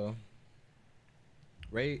wanna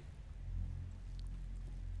rate?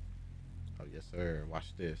 Oh yes, sir.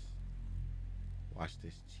 Watch this. Watch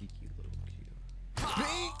this cheeky little kill.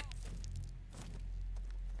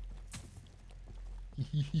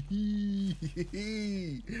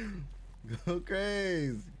 Go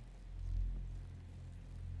crazy.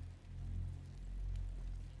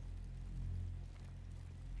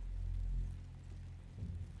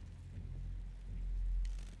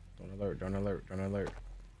 Don't alert, don't alert, don't alert.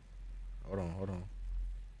 Hold on, hold on.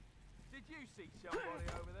 Did you see somebody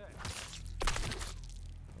over there?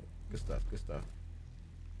 Good stuff, good stuff.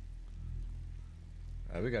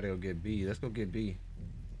 Alright, we gotta go get B. Let's go get B.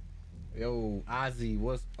 Yo, Ozzy,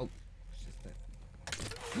 what's... Oh, shit's that.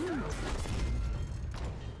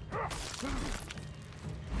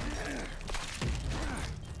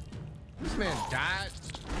 This man died.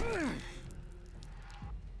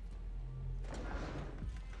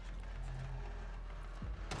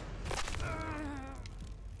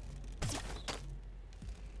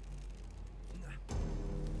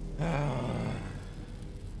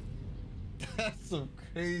 That's some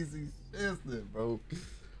crazy shit, bro.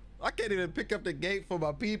 I can't even pick up the gate for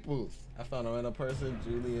my peoples. I found a random person,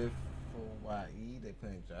 Julian from YE. They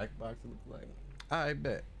playing Jackbox, it looks like. I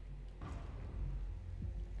bet.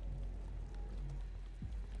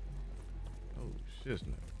 Oh, shit.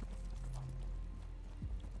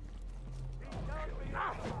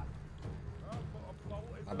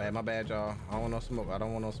 My bad, y'all. I don't want no smoke. I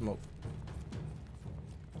don't want no smoke.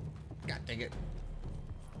 God dang it.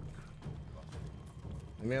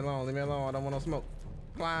 Leave me alone, leave me alone. I don't want no smoke.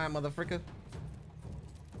 Climb, motherfucker.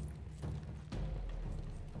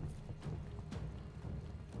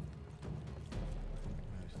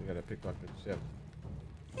 I still gotta pick up the ship.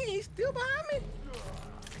 He's still behind me.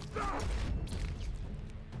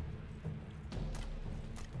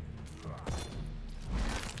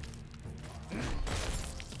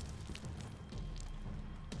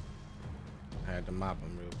 I had to mop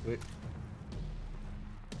him real quick.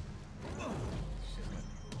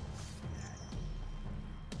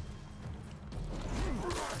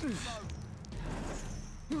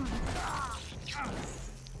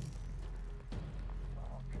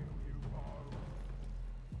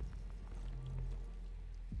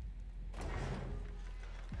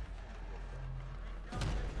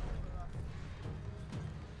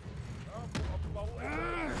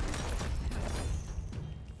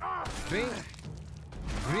 Drink.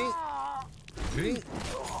 Drink. Drink.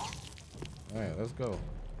 Alright, let's go.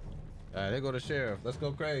 Alright, there go the sheriff. Let's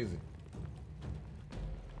go crazy.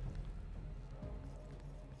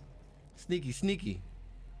 Sneaky, sneaky.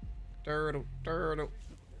 Turtle, turtle.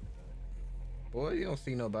 Boy, you don't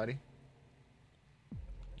see nobody.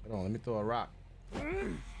 Hold on, let me throw a rock.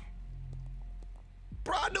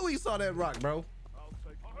 Bro, I knew he saw that rock, bro. I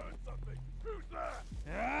heard something. Who's there?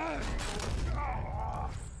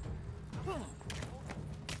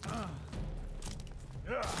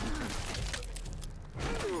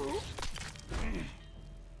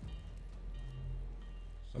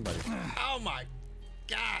 Somebody. Oh my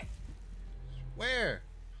God. Where?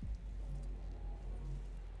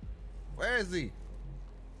 Where is he?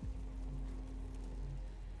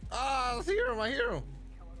 Oh, I hear him. I hear him.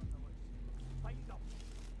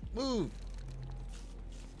 Move.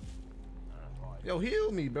 Yo,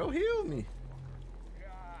 heal me, bro. Heal me.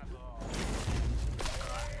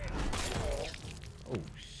 Oh,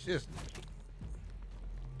 shit.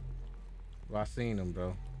 Well, I seen him,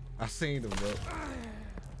 bro. I seen him, bro.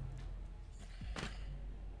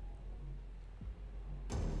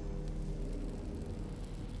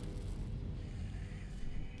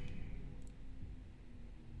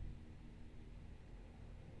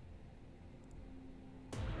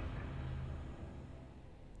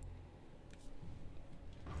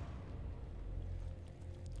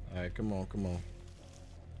 All right, come on, come on.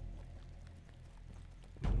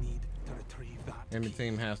 We need to retrieve that. Enemy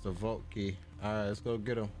team has the vault key. All right, let's go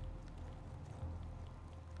get him.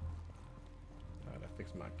 All right, I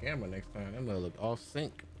fix my camera next time. That look off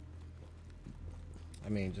sync. I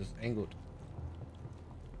mean, just angled.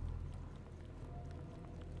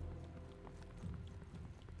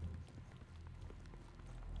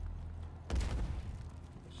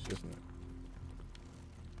 It's just not.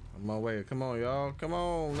 On my way. Come on, y'all. Come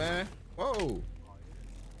on, man. Whoa.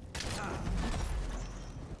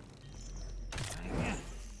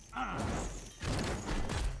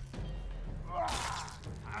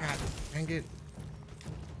 God dang it.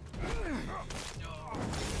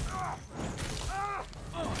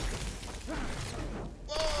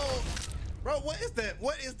 Whoa. Bro, what is that?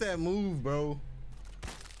 What is that move, bro?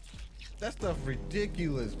 That stuff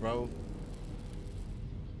ridiculous, bro.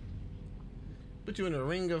 Put you in a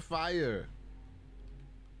ring of fire.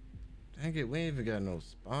 Dang it, we ain't even got no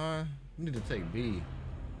spawn. We need to take B.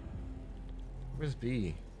 Where's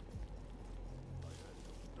B?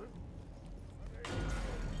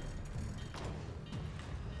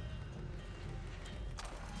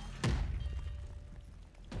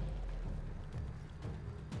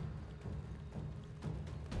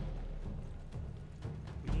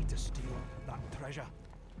 We need to steal that treasure.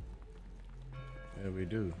 Yeah, we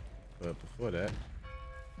do. But before that,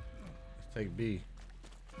 let's take B.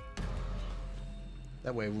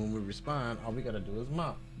 That way, when we respond, all we gotta do is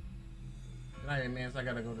mop. Good night, man. So I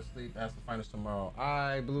gotta go to sleep. Ask the finals tomorrow. All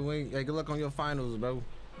right, Blue Ink. Hey, good luck on your finals, bro.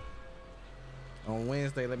 On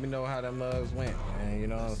Wednesday, let me know how the mugs went, man. You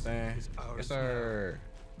know what I'm saying? Yes, sir.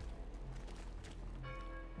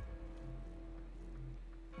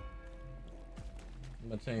 I'm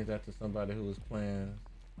gonna change that to somebody who was playing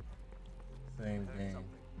same game.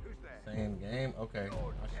 Same game? Okay.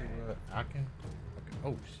 I should I can. Okay.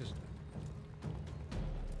 Oh, sister.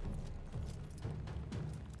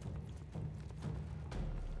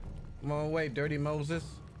 Come on, wait, Dirty Moses.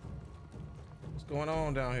 What's going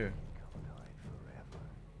on down here?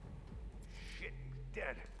 Shit, he's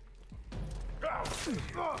dead.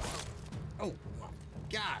 Oh my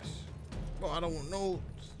gosh. Bro, I don't want no.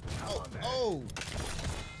 Oh, oh.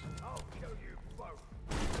 I'll kill you both.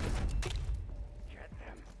 Get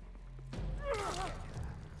them.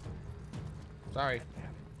 Sorry.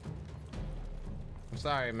 I'm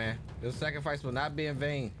sorry, man. This sacrifice will not be in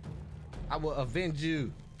vain. I will avenge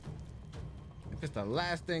you. If it's the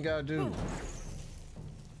last thing I'll do.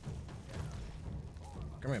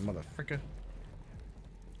 Come here, motherfucker.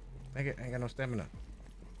 Dang it, I ain't got no stamina.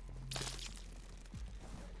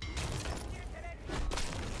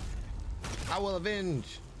 I will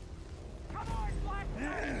avenge.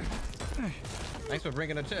 Thanks for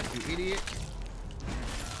bringing a chest, you idiot.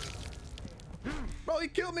 Bro, he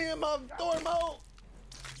killed me in my door mode.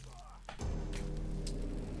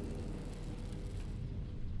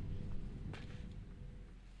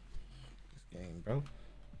 This game, bro.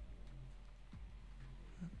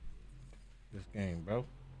 This game, bro.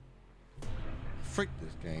 Freak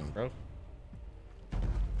this game, bro.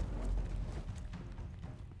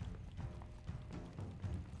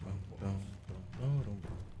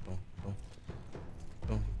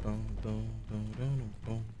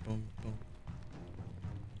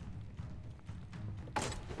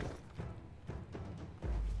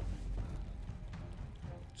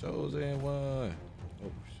 Chosen one.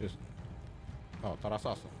 Oh shit. Oh, thought I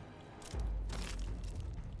saw something.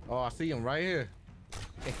 Oh, I see him right here.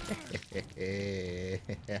 Don't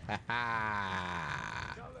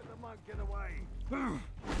let the monk get away.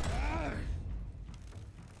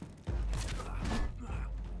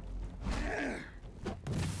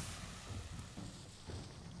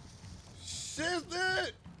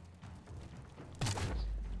 Shit!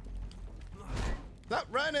 Stop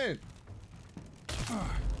running!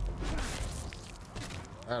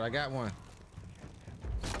 Alright, I got one.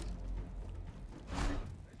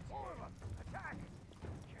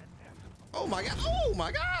 Oh my god! Oh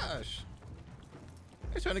my gosh!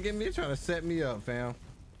 They're trying to get me. They're trying to set me up, fam.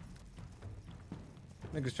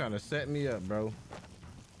 Niggas trying to set me up, bro.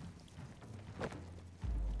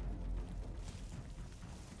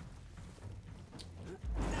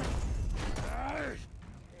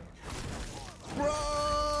 Bro!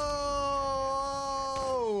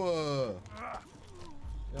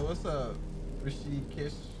 Yo, what's up? Rishi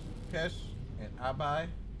Kesh and Abai?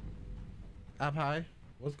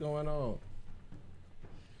 What's going on?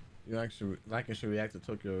 You actually liking should react to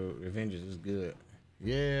Tokyo Revengers is good.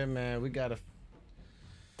 Yeah, man, we gotta.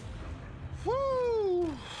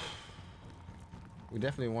 Woo! We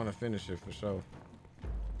definitely want to finish it for sure.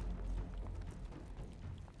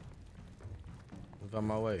 Move out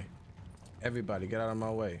my way. Everybody, get out of my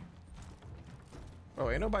way. Bro,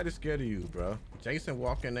 ain't nobody scared of you, bro. Jason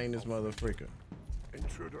walking ain't this motherfucker.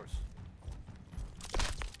 Intruders.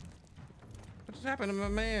 What just happened to my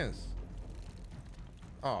mans?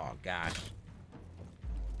 Oh gosh.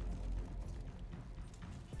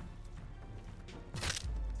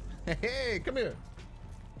 Hey, come here.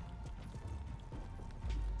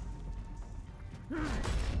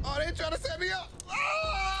 Oh, they trying to set me up. Oh!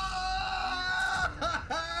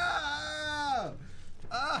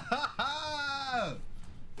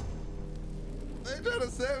 They trying to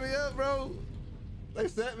set me up, bro. They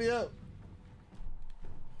set me up.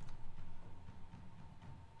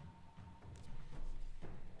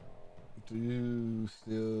 Do you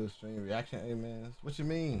still stream reaction amens? What you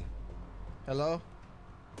mean? Hello?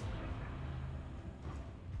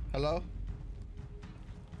 Hello?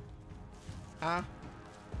 Huh?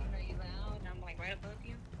 You know you loud and I'm like right above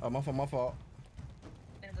you. Oh, my fault, my fault.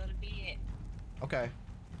 Then go to bed. Okay.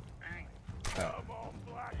 Alright. Come on,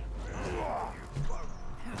 Black.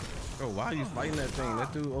 Bro, why are you fighting that thing?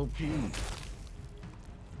 That dude OP.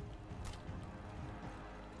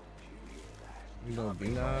 You know,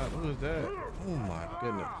 B9? Who is that? Oh my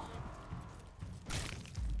goodness.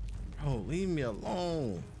 Bro, leave me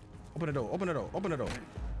alone. Open the door, open the door, open the door.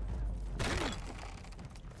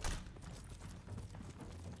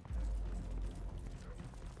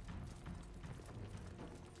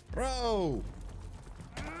 Bro!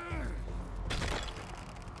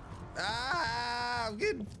 Ah! I'm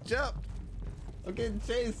getting jumped. I'm getting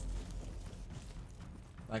chased.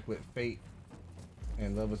 Like with Fate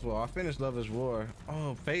and Love is War. I finished Love is War.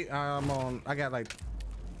 Oh, Fate, I got like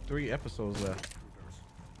 3 episodes left.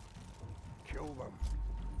 Kill them.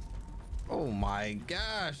 Oh my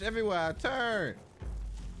gosh, everywhere I turn.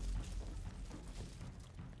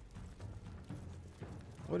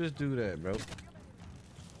 What this dude at, bro?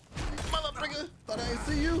 Motherfucker, thought I ain't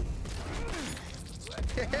see you.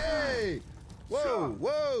 Hey! Whoa,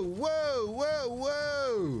 whoa, whoa, whoa,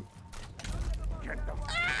 whoa! Get them.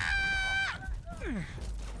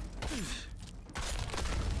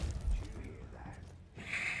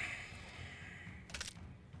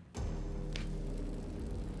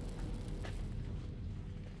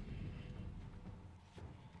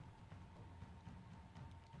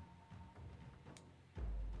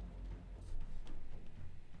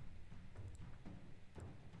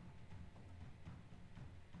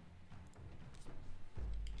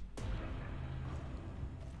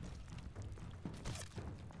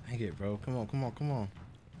 Dang it, bro. Come on, come on, come on.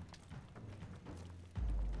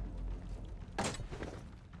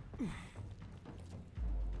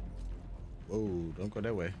 Whoa, don't go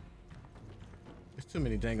that way. There's too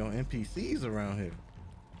many dang on NPCs around here.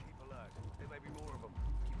 Keep alert. There may be more of them.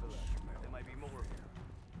 Keep alert. There may be more of them.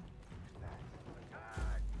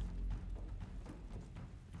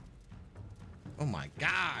 Oh my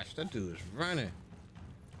gosh, that dude is running.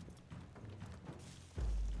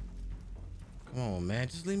 Come on, man,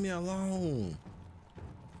 just leave me alone.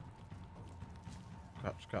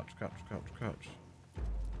 Crouch, crouch, crouch, crouch, crouch.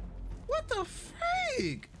 What the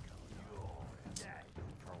freak?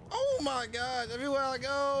 Oh my gosh, everywhere I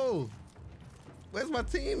go. Where's my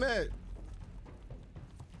team at?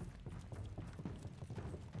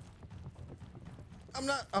 I'm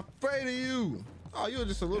not afraid of you. Oh, you're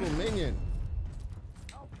just a little minion.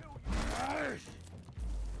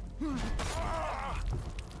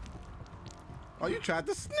 Oh, you tried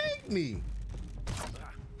to snake me.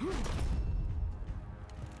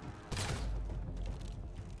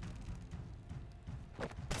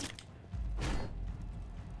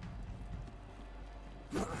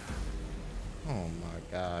 Oh my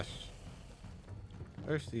gosh.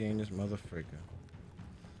 Thirsty ain't this motherfucker.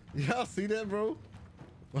 Y'all see that, bro?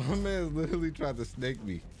 My man literally tried to snake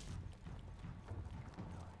me.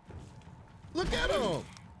 Look at him.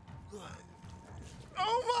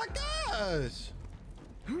 Oh my gosh.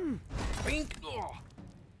 Bink.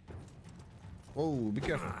 Whoa, be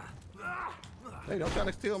careful. Hey, don't try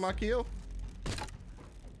to steal my kill.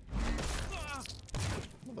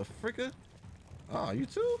 Motherfucker. Oh, you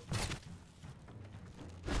too?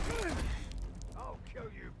 I'll kill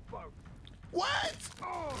you both. What?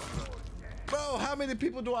 Oh, Bro, how many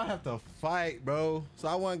people do I have to fight, bro? So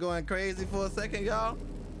I wasn't going crazy for a second, y'all.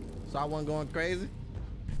 So I wasn't going crazy.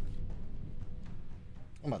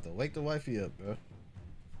 I'm about to wake the wifey up, bro.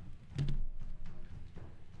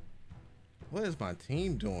 What is my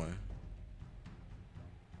team doing?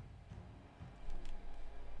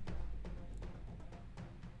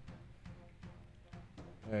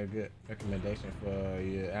 Very good recommendation for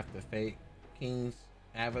you. After Fate, King's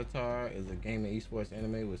Avatar is a game and esports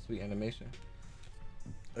anime with sweet animation.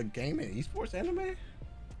 A game and esports anime?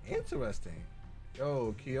 Interesting.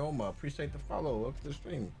 Yo, Kioma, appreciate the follow. Welcome to the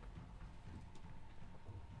stream.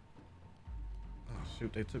 Oh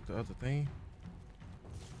shoot, they took the other thing.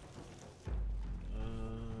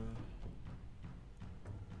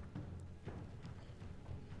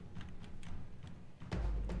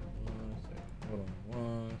 One second. Hold on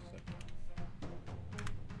one second.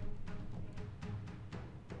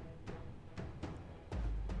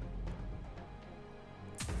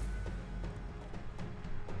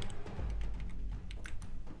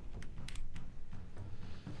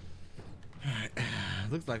 Alright.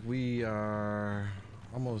 Looks like we are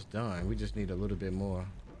almost done. We just need a little bit more.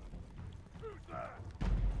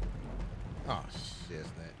 Oh shit,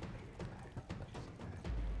 snap.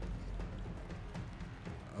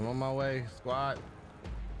 I'm on my way, squad.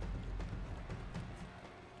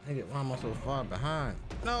 Dang it, why am I so far behind?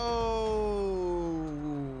 No!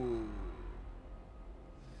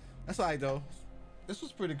 That's alright though. This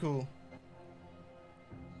was pretty cool.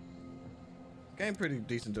 Game pretty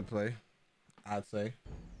decent to play, I'd say.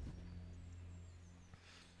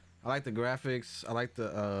 I like the graphics. I like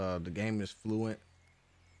the game is fluent.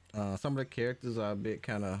 Some of the characters are a bit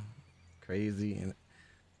kind of crazy, and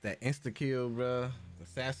that insta kill, bruh,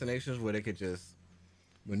 assassinations where they could just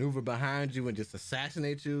maneuver behind you and just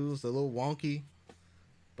assassinate you. It's a little wonky,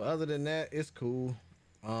 but other than that, it's cool.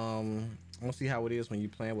 I'm gonna see how it is when you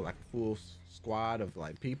playing with like a full squad of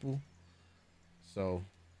like people. So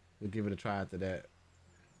we'll give it a try after that.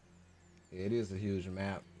 It is a huge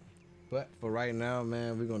map, but for right now,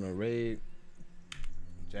 man, we're gonna raid.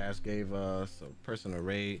 Jazz gave us a personal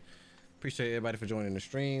raid. Appreciate everybody for joining the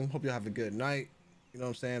stream. Hope y'all have a good night. You know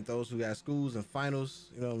what I'm saying? Those who got schools and finals,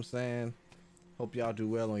 you know what I'm saying? Hope y'all do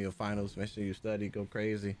well on your finals. Make sure you study, go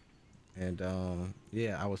crazy. And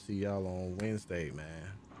yeah, I will see y'all on Wednesday, man.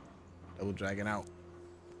 Double Dragon out.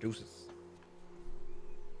 Deuces.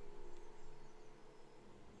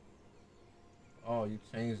 Oh, you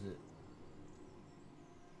changed it.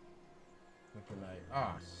 Looking like,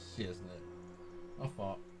 ah, shit, isn't it? My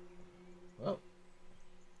fault. Well,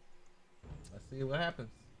 let's see what happens.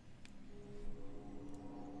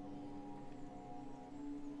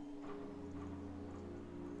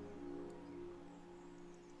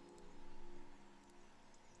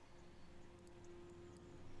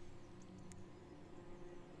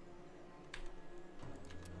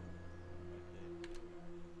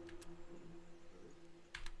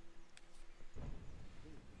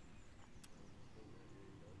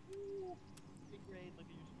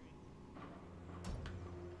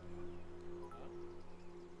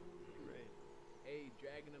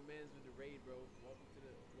 Dragging the men's with the raid, bro. Welcome to the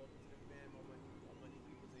fam. All my new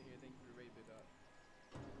people's in here. Thank you for the raid, big up.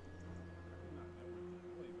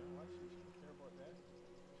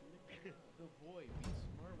 The boy, be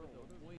smart with the boy.